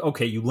 I'm like,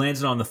 okay, you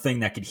landed on the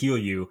thing that could heal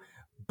you,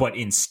 but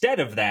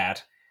instead of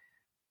that,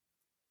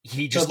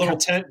 he just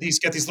he's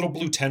got these little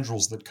blue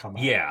tendrils that come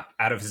out. Yeah,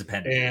 out of his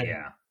appendage.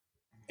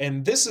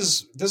 And this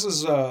is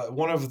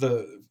one of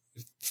the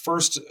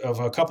first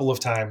of a couple of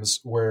times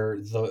where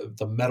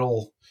the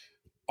metal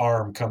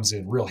arm comes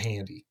in real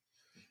handy,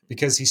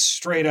 because he's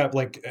straight up,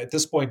 like at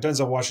this point,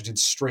 Denzel Washington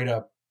straight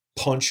up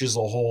punches a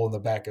hole in the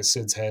back of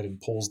Sid's head and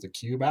pulls the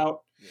cube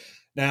out. Yeah.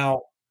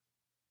 Now,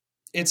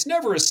 it's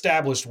never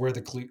established where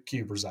the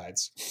cube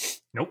resides.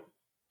 Nope.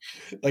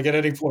 Like at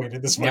any point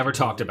in this, never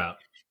talked about.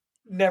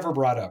 Never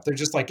brought up. They're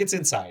just like, it's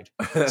inside.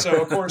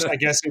 So of course, I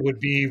guess it would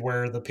be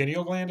where the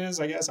pineal gland is.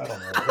 I guess I don't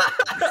know.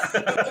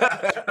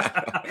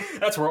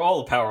 That's where all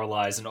the power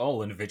lies in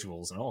all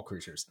individuals and all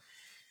creatures.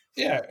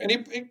 Yeah, and he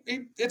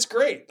it's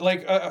great.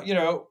 Like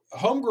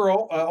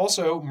Homegirl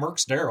also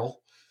murks Daryl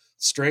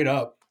straight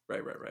up.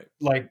 Right.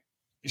 Like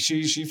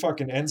she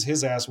fucking ends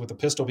his ass with a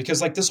pistol,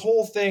 because like this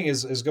whole thing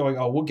is going.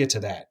 Oh, we'll get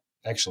to that.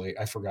 Actually,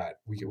 I forgot.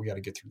 We got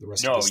to get through the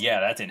rest of this. No, yeah,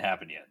 that didn't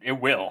happen yet. It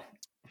will.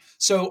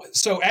 So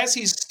as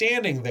he's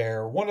standing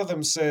there, one of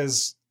them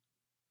says,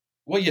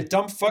 well, you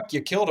dumb fuck,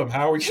 you killed him.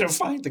 How are we going to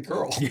find the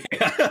girl?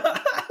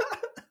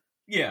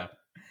 Yeah.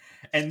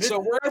 And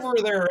so wherever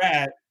they're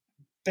at,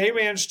 they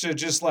managed to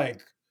just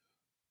like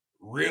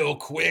real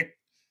quick,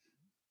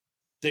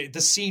 the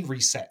scene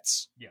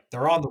resets. Yeah.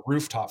 They're on the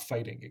rooftop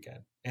fighting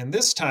again. And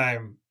this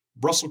time,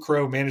 Russell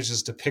Crowe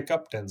manages to pick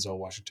up Denzel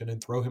Washington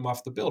and throw him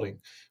off the building,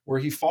 where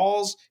he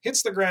falls,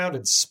 hits the ground,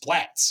 and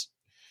splats.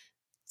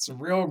 It's a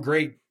real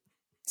great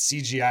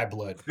CGI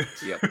blood.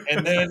 Yep.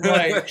 And then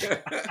like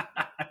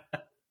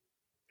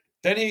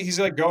then he's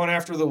like going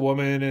after the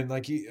woman, and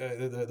like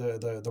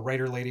the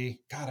writer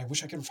lady. God, I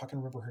wish I could fucking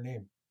remember her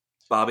name.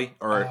 Bobby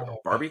or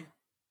Barbie?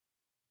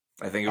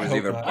 I think it was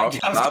either Bobby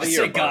or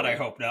Barbie. God, I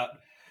hope not.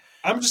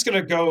 I'm just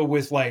gonna go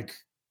with like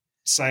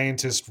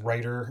scientist,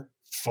 writer,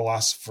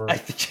 philosopher,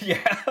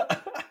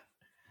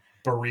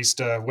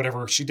 barista,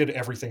 whatever. She did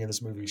everything in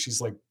this movie.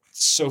 She's like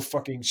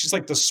she's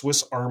like the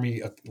Swiss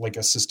Army like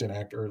assistant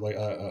actor, like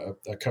a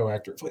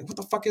co-actor. What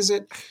the fuck is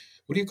it?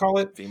 What do you call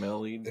it? Female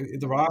lead.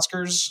 The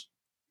Oscars,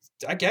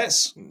 I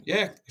guess.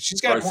 Yeah,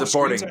 she's got more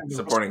supporting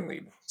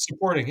lead.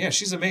 Supporting, yeah,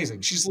 she's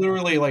amazing. She's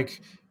literally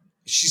like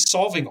she's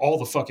solving all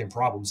the fucking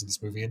problems in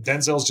this movie, and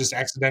Denzel's just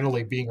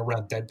accidentally being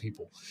around dead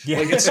people. Yeah,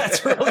 like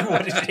that's really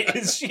what it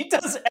is. She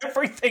does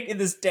everything in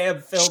this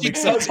damn film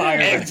except fire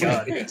a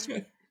gun.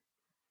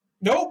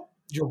 Nope,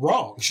 you're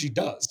wrong. She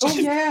does. Oh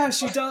yeah,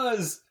 she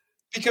does.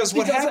 Because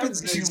what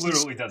happens is she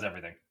literally does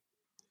everything.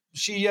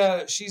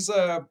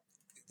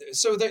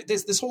 So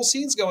this whole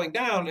scene's going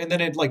down, and then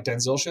it like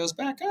Denzel shows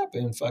back up,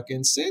 and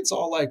fucking Sid's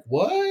all like,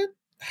 "What?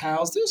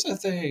 How's this a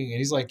thing?" And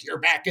he's like, "You're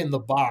back in the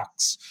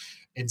box."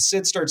 And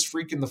Sid starts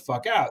freaking the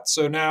fuck out.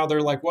 So now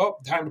they're like, "Well,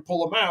 time to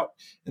pull him out,"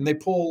 and they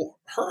pull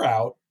her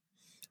out,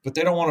 but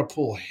they don't want to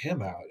pull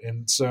him out.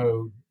 And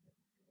so,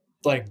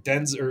 like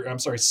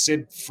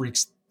Sid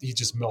freaks. He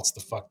just melts the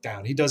fuck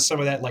down. He does some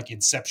of that like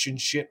Inception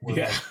shit where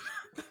like,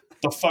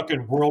 the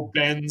fucking world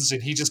bends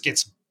and he just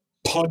gets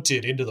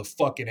punted into the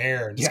fucking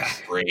air, and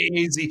it's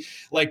crazy.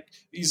 Like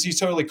he's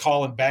totally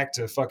calling back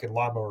to fucking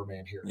Lawnmower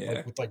Man here,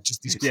 like, with like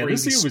just these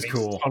crazy this scene was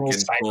cool. tunnel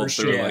cyber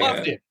shit.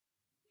 Loved it.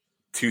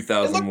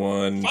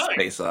 2001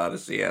 Space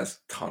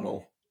Odyssey-esque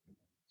tunnel.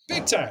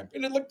 big time,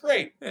 and it looked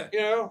great. Yeah. You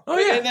know. Oh,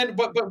 yeah. And then,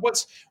 but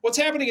what's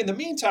happening in the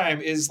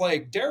meantime is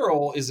like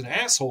Daryl is an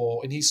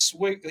asshole, and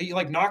he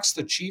like knocks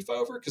the chief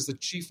over because the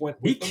chief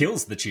went. With He him.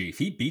 kills the chief.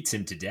 He beats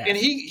him to death. And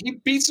he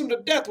beats him to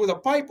death with a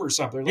pipe or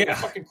something, like a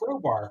fucking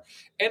crowbar.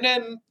 And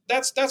then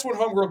that's when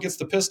Homegirl gets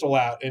the pistol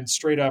out and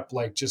straight up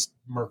like just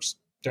murks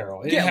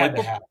Daryl. It had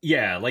to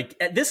happen. Like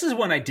this is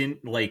when I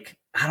didn't like.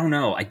 I don't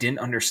know. I didn't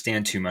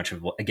understand too much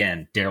of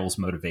again Daryl's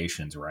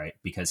motivations, right?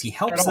 Because he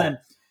helps them.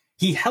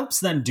 He helps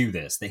them do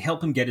this. They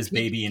help him get his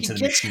baby into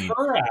the machine.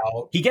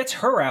 He gets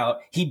her out.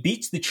 He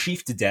beats the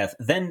chief to death.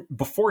 Then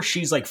before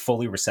she's like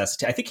fully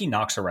resuscitated, I think he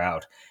knocks her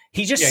out.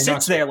 He just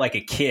sits there like a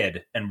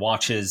kid and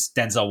watches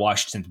Denzel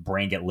Washington's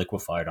brain get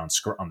liquefied on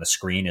the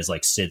screen as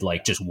like Sid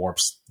like just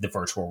warps the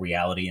virtual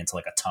reality into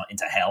like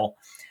into hell.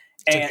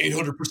 It's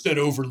like 800%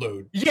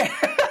 overload. Yeah.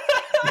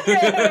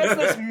 It's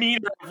this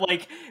meter of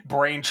like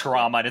brain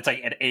trauma and it's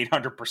like at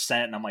 800%.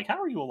 And I'm like,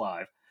 how are you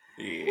alive?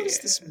 Yeah. What does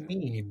this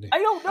mean? I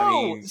don't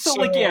know.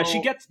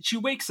 She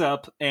wakes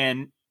up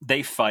and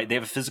they fight. They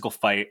have a physical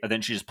fight, and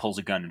then she just pulls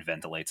a gun and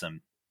ventilates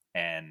him.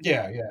 And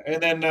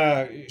and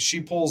then she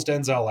pulls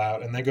Denzel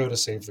out, and they go to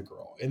save the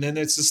girl. And then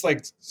it's this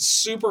like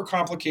super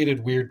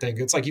complicated, weird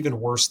thing. It's like even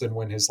worse than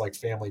when his like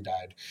family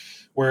died,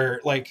 where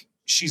like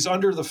she's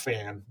under the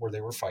fan where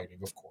they were fighting.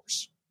 Of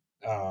course,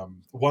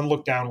 one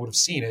look down would have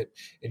seen it,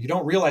 and you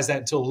don't realize that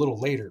until a little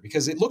later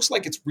because it looks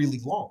like it's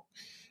really long.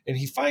 And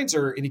he finds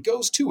her, and he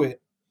goes to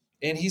it.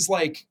 And he's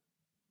like,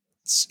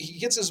 he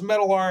gets his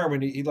metal arm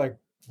and he like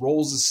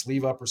rolls his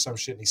sleeve up or some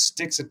shit and he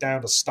sticks it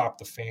down to stop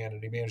the fan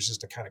and he manages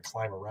to kind of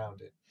climb around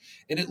it.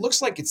 And it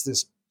looks like it's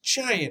this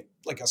giant,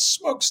 like a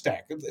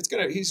smokestack.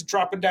 He's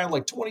dropping down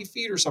like 20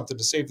 feet or something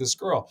to save this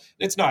girl.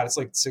 And it's not, it's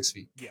like 6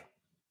 feet. Yeah.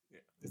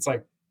 It's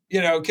like,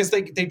 you know, because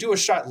they do a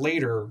shot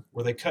later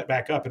where they cut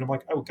back up and I'm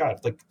like, oh God,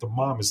 like the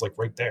mom is like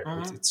right there.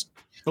 It's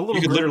the little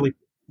you could literally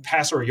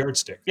pass her a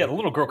yardstick. Yeah, the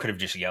little girl could have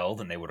just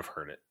yelled and they would have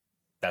heard it.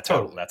 That's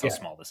how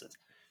small this is.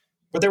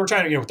 But they were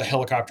trying to, with the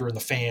helicopter and the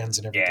fans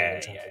and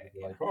everything.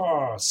 Like,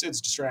 oh, Sid's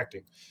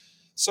distracting.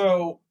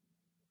 So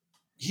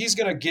he's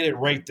going to get it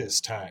right this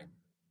time.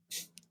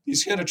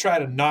 He's going to try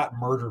to not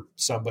murder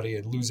somebody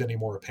and lose any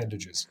more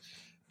appendages.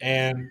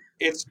 And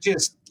it's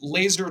just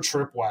laser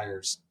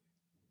tripwires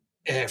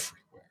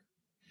everywhere.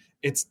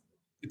 It's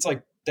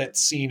like that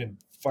scene in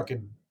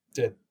fucking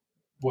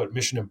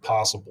Mission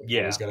Impossible.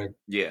 Yeah. He's got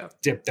to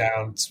dip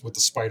down with the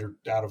spider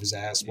out of his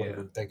ass,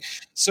 whatever thing.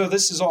 So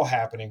this is all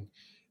happening.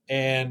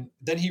 And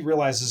then he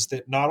realizes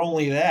that not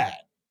only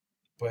that,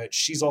 but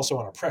she's also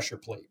on a pressure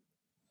plate.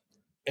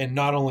 And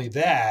not only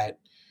that,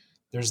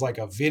 there's like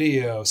a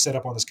video set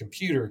up on this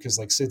computer because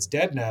like Sid's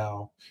dead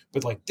now,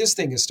 but like this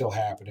thing is still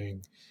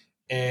happening.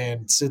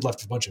 And Sid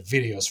left a bunch of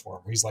videos for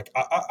him. He's like,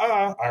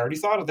 I already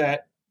thought of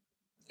that.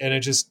 And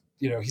it just,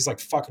 he's like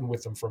fucking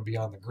with them from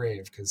beyond the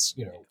grave because,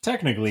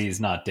 technically he's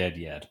not dead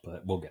yet,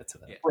 but we'll get to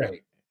that.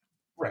 Right.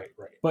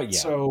 But yeah.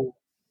 So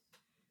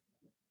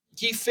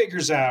he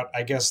figures out,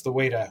 I guess, the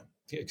way to,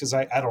 because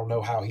I don't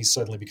know how he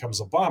suddenly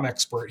becomes a bomb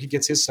expert. He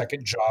gets his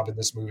second job in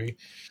this movie.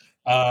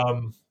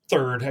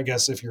 Third, I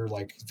guess, if you're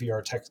like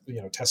VR tech,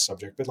 test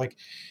subject, but like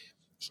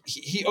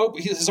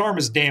his arm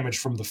is damaged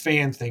from the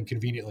fan thing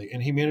conveniently.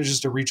 And he manages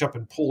to reach up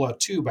and pull a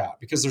tube out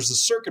because there's a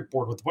circuit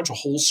board with a bunch of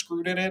holes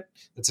screwed in it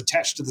that's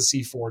attached to the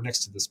C4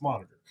 next to this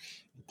monitor.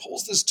 He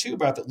pulls this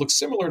tube out that looks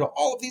similar to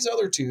all of these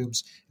other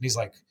tubes. And he's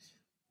like,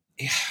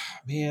 yeah,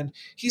 man,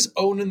 he's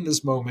owning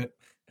this moment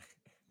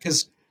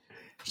because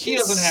he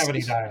doesn't have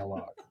any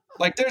dialogue.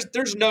 Like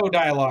there's no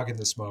dialogue in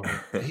this moment.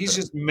 He's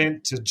just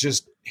meant to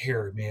just,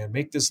 here, man,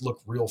 make this look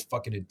real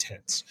fucking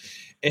intense.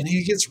 And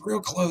he gets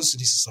real close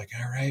and he's just like,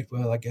 all right,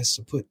 well, I guess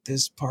I'll put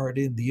this part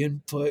in the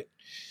input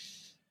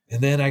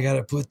and then I got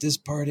to put this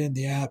part in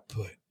the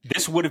output.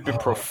 This would have been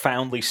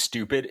profoundly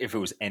stupid if it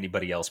was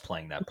anybody else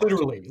playing that part.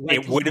 Literally. Like,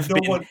 it would have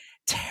been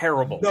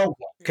terrible.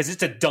 Because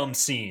it's a dumb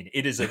scene.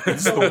 It's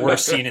the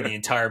worst scene in the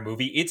entire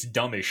movie. It's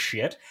dumb as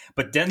shit.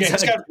 But Denzel...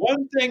 he's got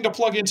one thing to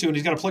plug into, and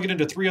he's got to plug it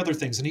into 3 other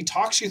things. And he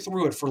talks you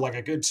through it for like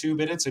a good 2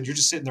 minutes, and you're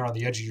just sitting there on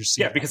the edge of your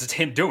seat. Yeah, because it's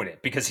him doing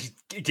it. Because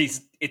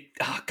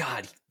oh,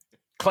 God.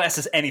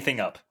 Classes anything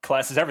up.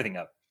 Classes everything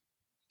up.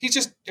 He's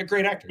just a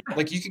great actor.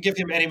 Like, you could give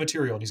him any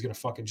material, and he's going to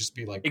fucking just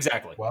be like...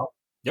 Exactly. Well...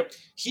 Yep.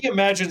 He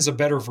imagines a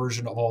better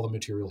version of all the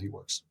material he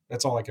works.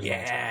 That's all I can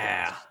imagine.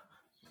 Yeah.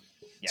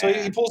 So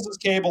he pulls his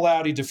cable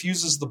out. He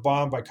diffuses the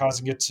bomb by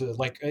causing it to,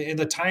 like, in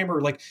the timer,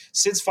 like,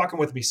 Sid's fucking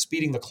with me,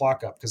 speeding the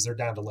clock up because they're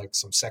down to, like,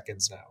 some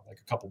seconds now, like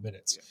a couple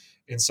minutes.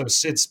 Yeah. And so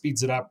Sid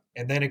speeds it up.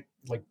 And then, it,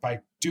 like, by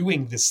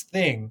doing this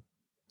thing,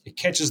 it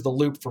catches the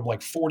loop from,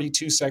 like,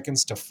 42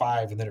 seconds to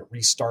 5, and then it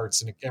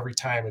restarts. And every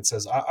time it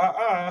says,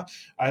 I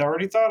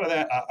already thought of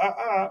that,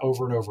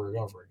 over and over and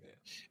over again.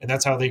 And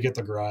that's how they get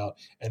the girl out.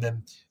 And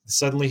then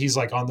suddenly he's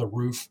like on the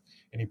roof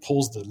and he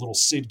pulls the little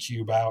Sid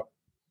cube out.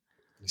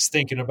 He's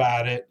thinking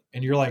about it.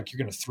 And you're like, you're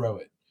going to throw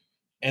it.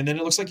 And then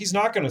it looks like he's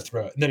not going to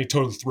throw it. And then he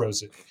totally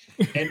throws it.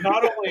 And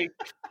not only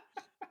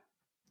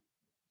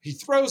he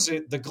throws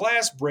it, the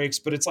glass breaks,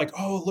 but it's like,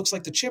 oh, it looks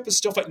like the chip is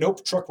still fighting.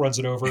 Nope, truck runs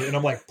it over. And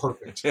I'm like,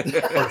 perfect.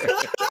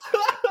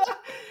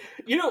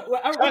 You know,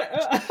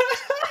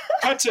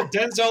 Cut to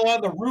Denzel on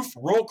the roof,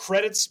 roll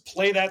credits,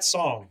 play that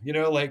song. You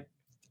know, like,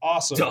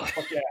 awesome. Done.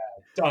 Fuck yeah,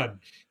 done.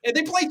 And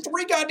they play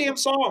 3 goddamn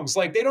songs.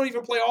 Like, they don't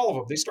even play all of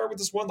them. They start with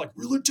this one, like,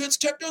 real intense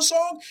techno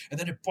song, and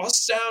then it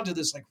busts down to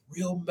this, like,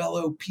 real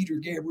mellow Peter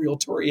Gabriel,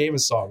 Tori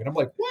Amos song. And I'm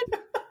like, what?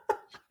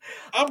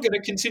 I'm going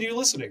to continue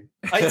listening.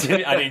 I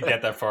didn't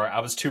get that far.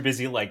 I was too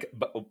busy, like,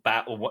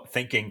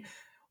 thinking,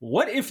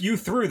 what if you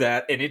threw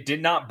that and it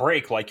did not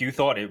break like you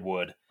thought it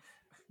would?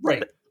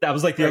 Right. That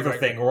was like the other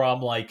thing where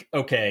I'm like,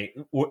 okay,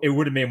 it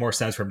would have made more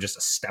sense for him just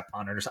to step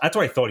on it. That's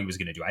what I thought he was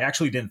going to do. I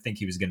actually didn't think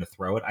he was going to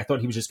throw it. I thought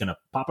he was just going to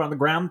pop it on the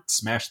ground,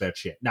 smash that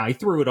shit. Now, he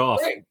threw it off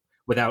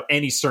without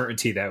any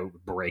certainty that it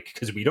would break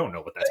because we don't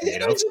know what that's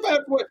made of. He's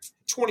about,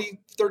 20,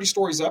 30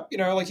 stories up, you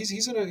know, like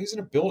he's in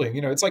a building,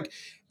 you know, it's like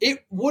it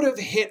would have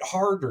hit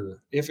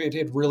harder if it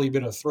had really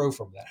been a throw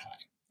from that high.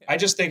 I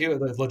just think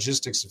the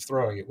logistics of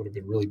throwing it would have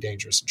been really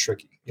dangerous and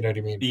tricky. You know what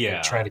I mean? Yeah.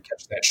 Like trying to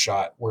catch that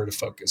shot, where to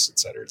focus, et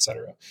cetera, et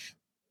cetera.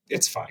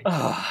 It's fine.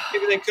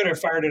 Maybe they could have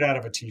fired it out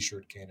of a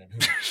t-shirt cannon. Who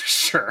knows?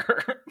 Sure.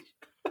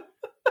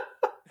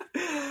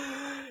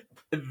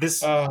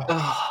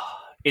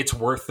 It's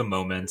worth the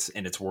moment,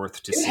 and it's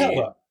worth to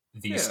see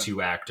these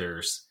two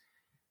actors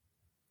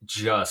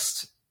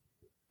just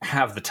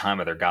have the time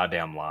of their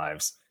goddamn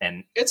lives.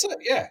 And it's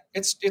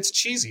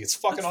cheesy. It's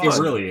fucking It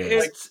awesome. really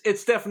is.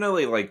 It's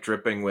definitely like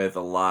dripping with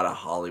a lot of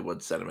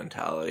Hollywood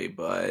sentimentality,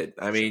 but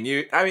I mean,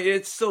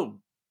 it's still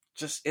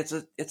just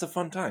it's a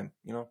fun time,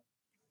 you know.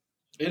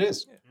 It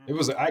is. It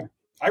was. I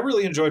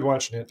really enjoyed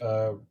watching it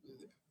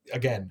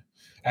again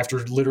after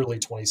literally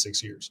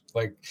 26 years.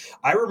 Like,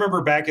 I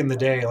remember back in the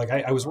day, like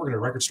I was working at a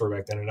record store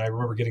back then, and I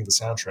remember getting the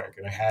soundtrack,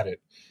 and I had it,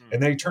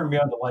 and they turned me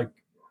on to like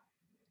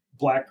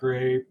Black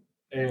Grape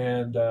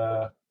and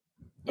a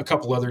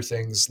couple other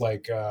things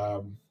like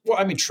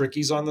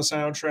Tricky's on the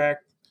soundtrack.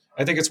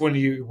 I think it's when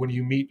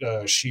you meet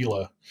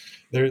Sheila,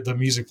 the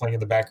music playing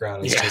in the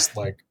background is just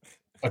like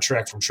a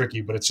track from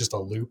Tricky, but it's just a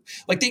loop.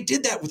 Like, they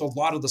did that with a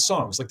lot of the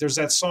songs. Like, there's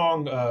that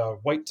song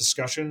White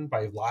Discussion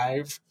by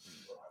Live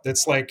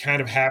that's like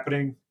kind of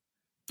happening.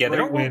 Yeah, they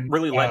don't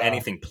really let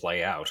anything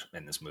play out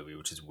in this movie,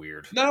 which is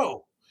weird.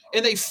 No.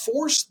 And they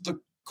forced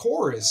the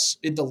chorus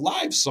in the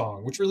Live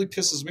song, which really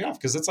pisses me off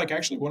because it's like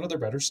actually one of their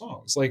better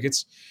songs. Like,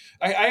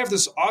 I have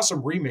this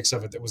awesome remix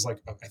of it that was like,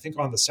 I think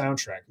on the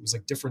soundtrack, it was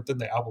like different than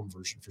the album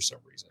version for some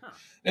reason. Huh.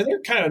 And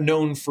they're kind of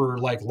known for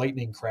like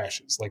lightning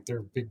crashes, like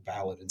their big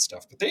ballad and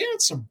stuff, but they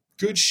had some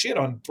good shit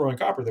on Throwing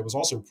Copper that was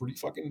also pretty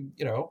fucking,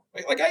 you know,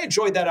 like I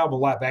enjoyed that album a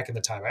lot back in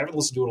the time. I haven't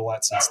listened to it a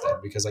lot since then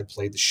because I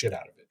played the shit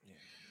out of it.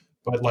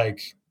 But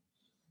like,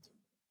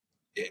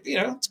 you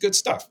know, it's good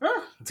stuff.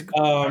 It's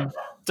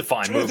a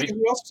fine movie.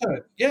 Who else is on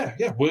it?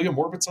 Yeah. William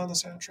Orbit's on the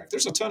soundtrack.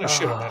 There's a ton of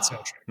shit on that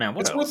soundtrack. Man,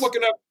 it's else? Worth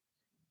looking up.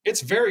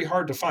 It's very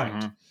hard to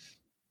find,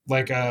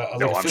 like a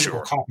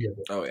physical copy of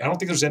it. Oh, yeah. I don't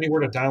think there's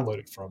anywhere to download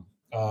it from.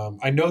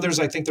 I know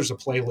I think there's a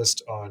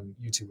playlist on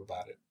YouTube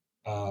about it.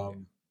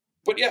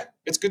 But yeah,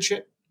 it's good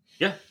shit.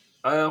 Yeah.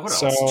 What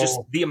else? Just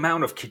the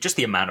amount of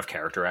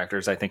character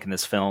actors I think in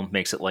this film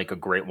makes it like a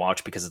great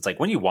watch, because it's like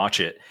when you watch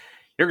it,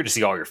 you're going to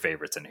see all your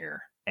favorites in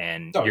here,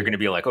 and you're going to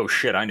be like, oh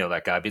shit, I know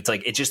that guy. But it's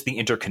like, it's just the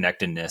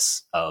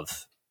interconnectedness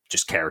of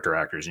just character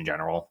actors in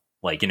general.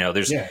 Like, you know,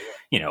 there's,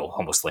 you know,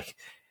 almost like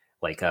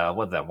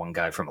what, that one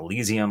guy from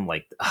Elysium,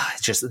 like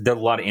it's just, there are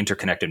a lot of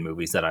interconnected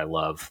movies that I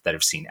love that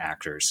have seen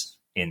actors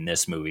in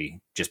this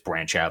movie just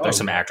branch out. There's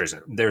some actors.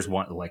 There's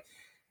one like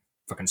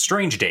fucking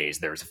Strange Days.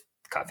 There's,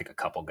 I think, a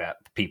couple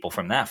people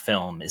from that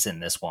film is in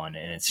this one,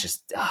 and it's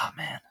just,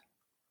 man.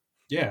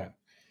 Yeah.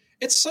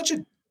 It's such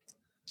a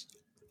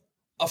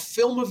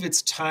film of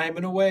its time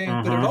in a way,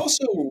 but it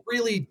also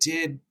really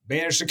did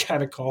manage to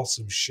kind of call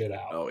some shit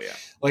out. Oh yeah.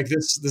 Like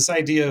this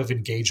idea of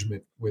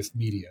engagement with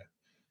media,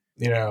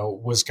 you know,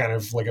 was kind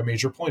of like a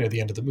major point at the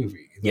end of the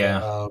movie.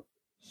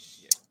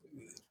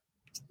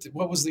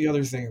 What was the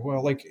other thing?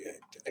 Well, like,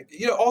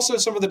 you know, also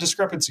some of the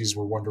discrepancies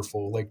were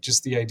wonderful. Like,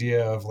 just the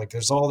idea of like,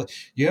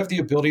 you have the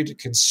ability to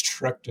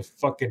construct a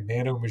fucking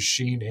nano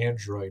machine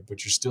android,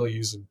 but you're still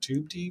using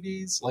tube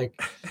TVs. Like,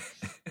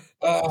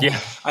 I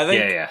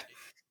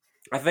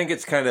think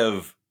it's kind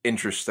of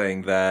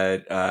interesting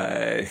that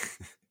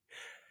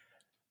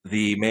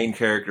the main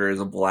character is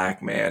a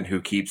black man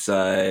who keeps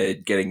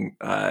getting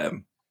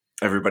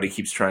everybody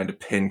keeps trying to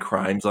pin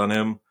crimes on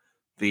him.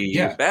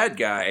 The bad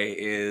guy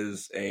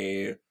is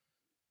a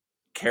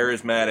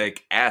charismatic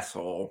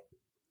asshole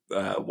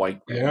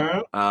white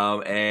man.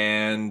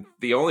 And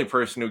the only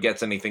person who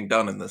gets anything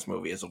done in this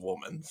movie is a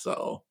woman.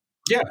 So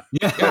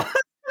That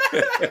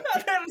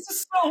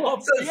is so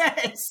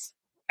yes.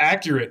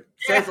 Accurate.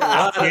 Says a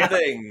lot of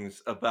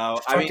things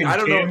about. I mean, I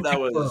don't know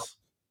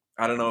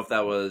if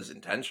that was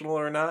intentional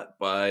or not,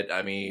 but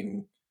I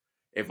mean,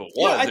 if it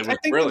was, it was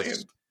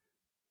brilliant.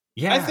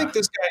 I think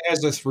this guy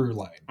has a through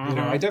line. You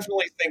know, I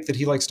definitely think that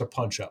he likes to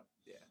punch up,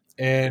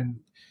 and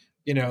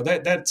you know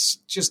that's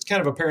just kind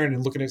of apparent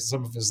in looking at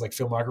some of his like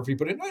filmography.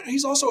 But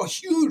he's also a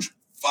huge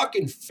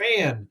fucking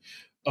fan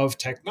of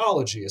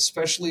technology,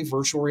 especially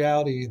virtual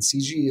reality and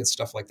CG and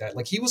stuff like that.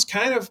 Like he was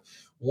kind of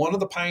one of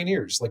the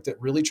pioneers, like that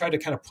really tried to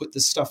kind of put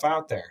this stuff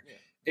out there.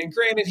 Yeah. And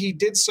granted, he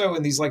did so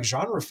in these like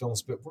genre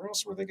films, but where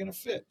else were they going to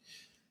fit?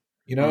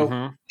 You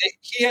know,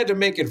 he had to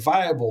make it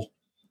viable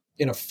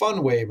in a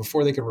fun way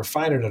before they could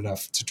refine it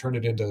enough to turn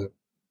it into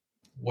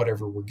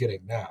whatever we're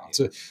getting now,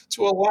 to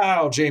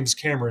allow James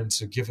Cameron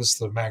to give us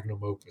the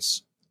magnum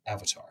opus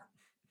Avatar.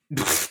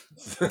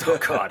 Oh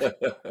God!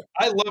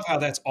 I love how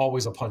that's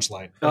always a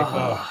punchline. Like,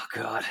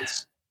 God!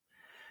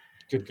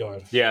 Good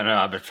God! Yeah, no,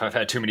 I've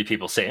had too many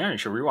people say, "Oh, you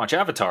should rewatch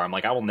Avatar." I'm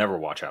like, I will never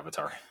watch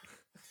Avatar.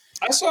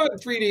 I saw it in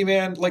 3D,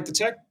 man. Like the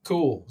tech,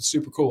 cool,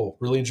 super cool.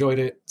 Really enjoyed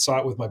it. Saw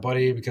it with my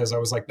buddy because I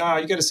was like, nah,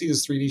 you got to see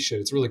this 3D shit.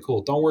 It's really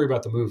cool. Don't worry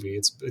about the movie.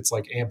 It's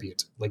like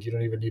ambient. Like you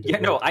don't even need to. Yeah,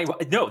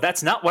 no,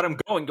 that's not what I'm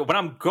going to. When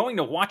I'm going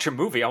to watch a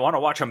movie, I want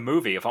to watch a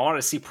movie. If I want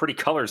to see pretty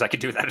colors, I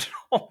could do that at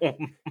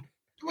home.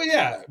 Well,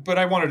 yeah, but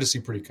I wanted to see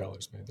pretty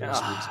colors, man. There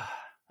was a reason.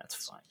 That's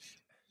fine.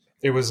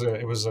 It was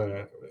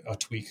a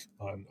tweak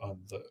on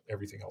the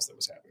everything else that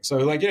was happening. So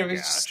like, yeah, it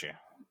was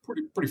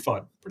pretty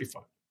fun.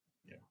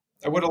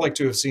 I would have liked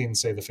to have seen,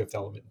 say, The Fifth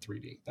Element in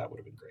 3D. That would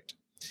have been great.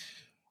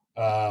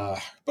 But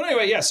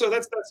anyway, yeah, so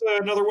that's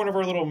another one of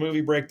our little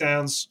movie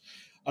breakdowns.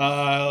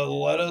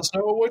 Let us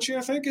know what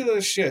you think of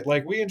this shit.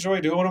 Like, we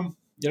enjoy doing them.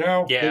 You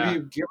know,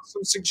 maybe give us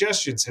some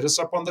suggestions. Hit us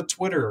up on the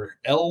Twitter,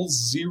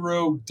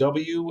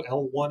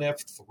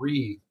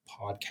 L0WL1F3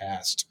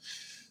 podcast.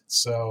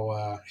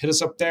 So hit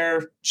us up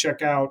there.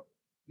 Check out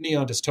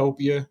Neon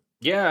Dystopia.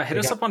 Yeah, hit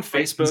us up on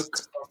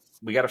Facebook.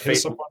 We got a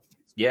Facebook.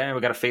 Yeah,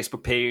 we got a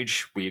Facebook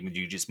page.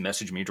 You just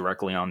message me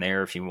directly on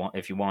there if you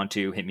want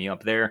to. Hit me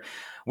up there.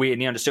 We at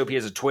Neon Dystopia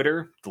is a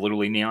Twitter,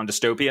 literally Neon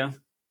Dystopia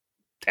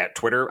at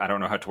Twitter. I don't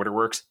know how Twitter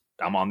works.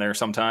 I'm on there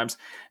sometimes.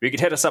 You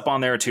could hit us up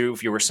on there too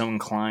if you were so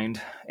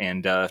inclined.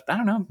 And I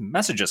don't know,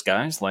 message us,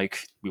 guys.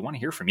 Like, we want to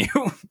hear from you.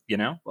 You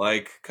know,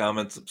 like,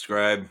 comment,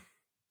 subscribe,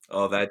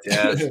 all that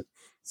jazz.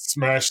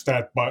 Smash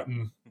that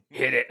button.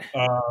 Hit it.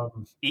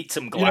 Eat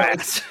some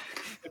glass. You know,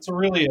 it's a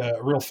really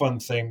real fun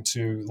thing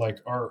to like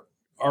our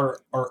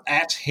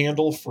at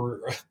handle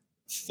for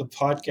the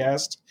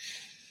podcast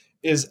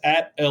is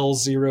at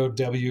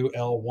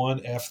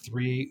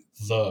L0WL1F3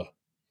 the.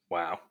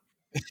 Wow.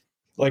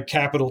 Like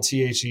capital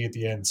THE at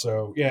the end.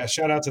 So yeah,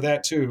 shout out to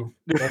that too.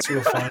 That's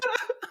real fun.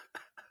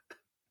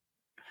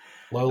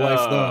 Low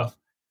life the.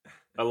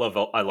 I love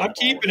I'm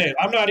keeping it.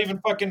 I'm not even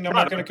fucking. I'm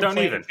not going to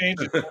complain and change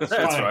it.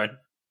 That's fine.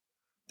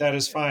 That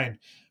is fine.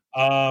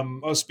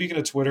 Speaking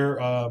of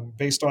Twitter,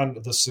 based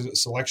on the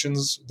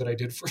selections that I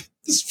did for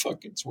this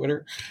fucking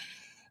Twitter,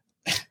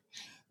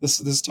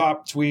 this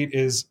top tweet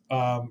is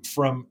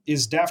from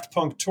Is Daft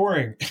Punk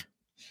Touring?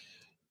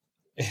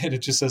 And it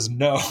just says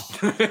no.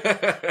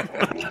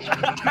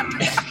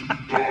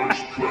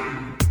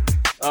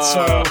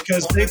 So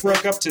because they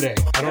broke up today.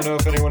 I don't know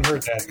if anyone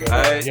heard that. But,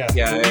 I just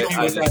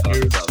saw that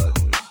news.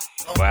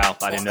 Wow,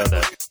 I didn't know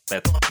that.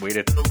 That's way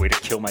to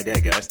kill my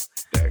day, guys.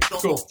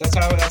 Cool. That's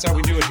how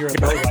we do it here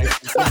at Low Life.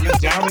 You're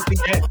down at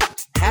the end.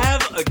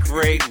 Have a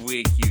great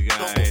week, you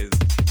guys.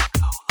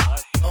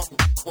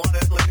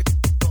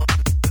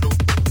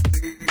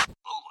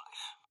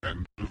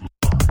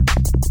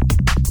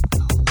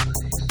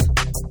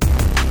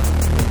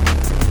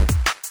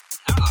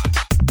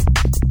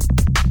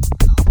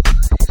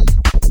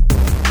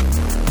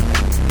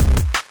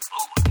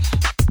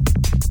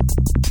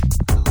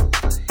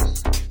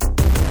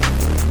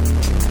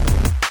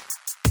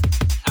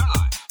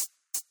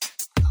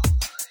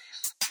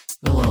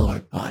 The Low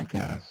Life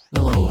Podcast.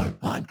 The Low Life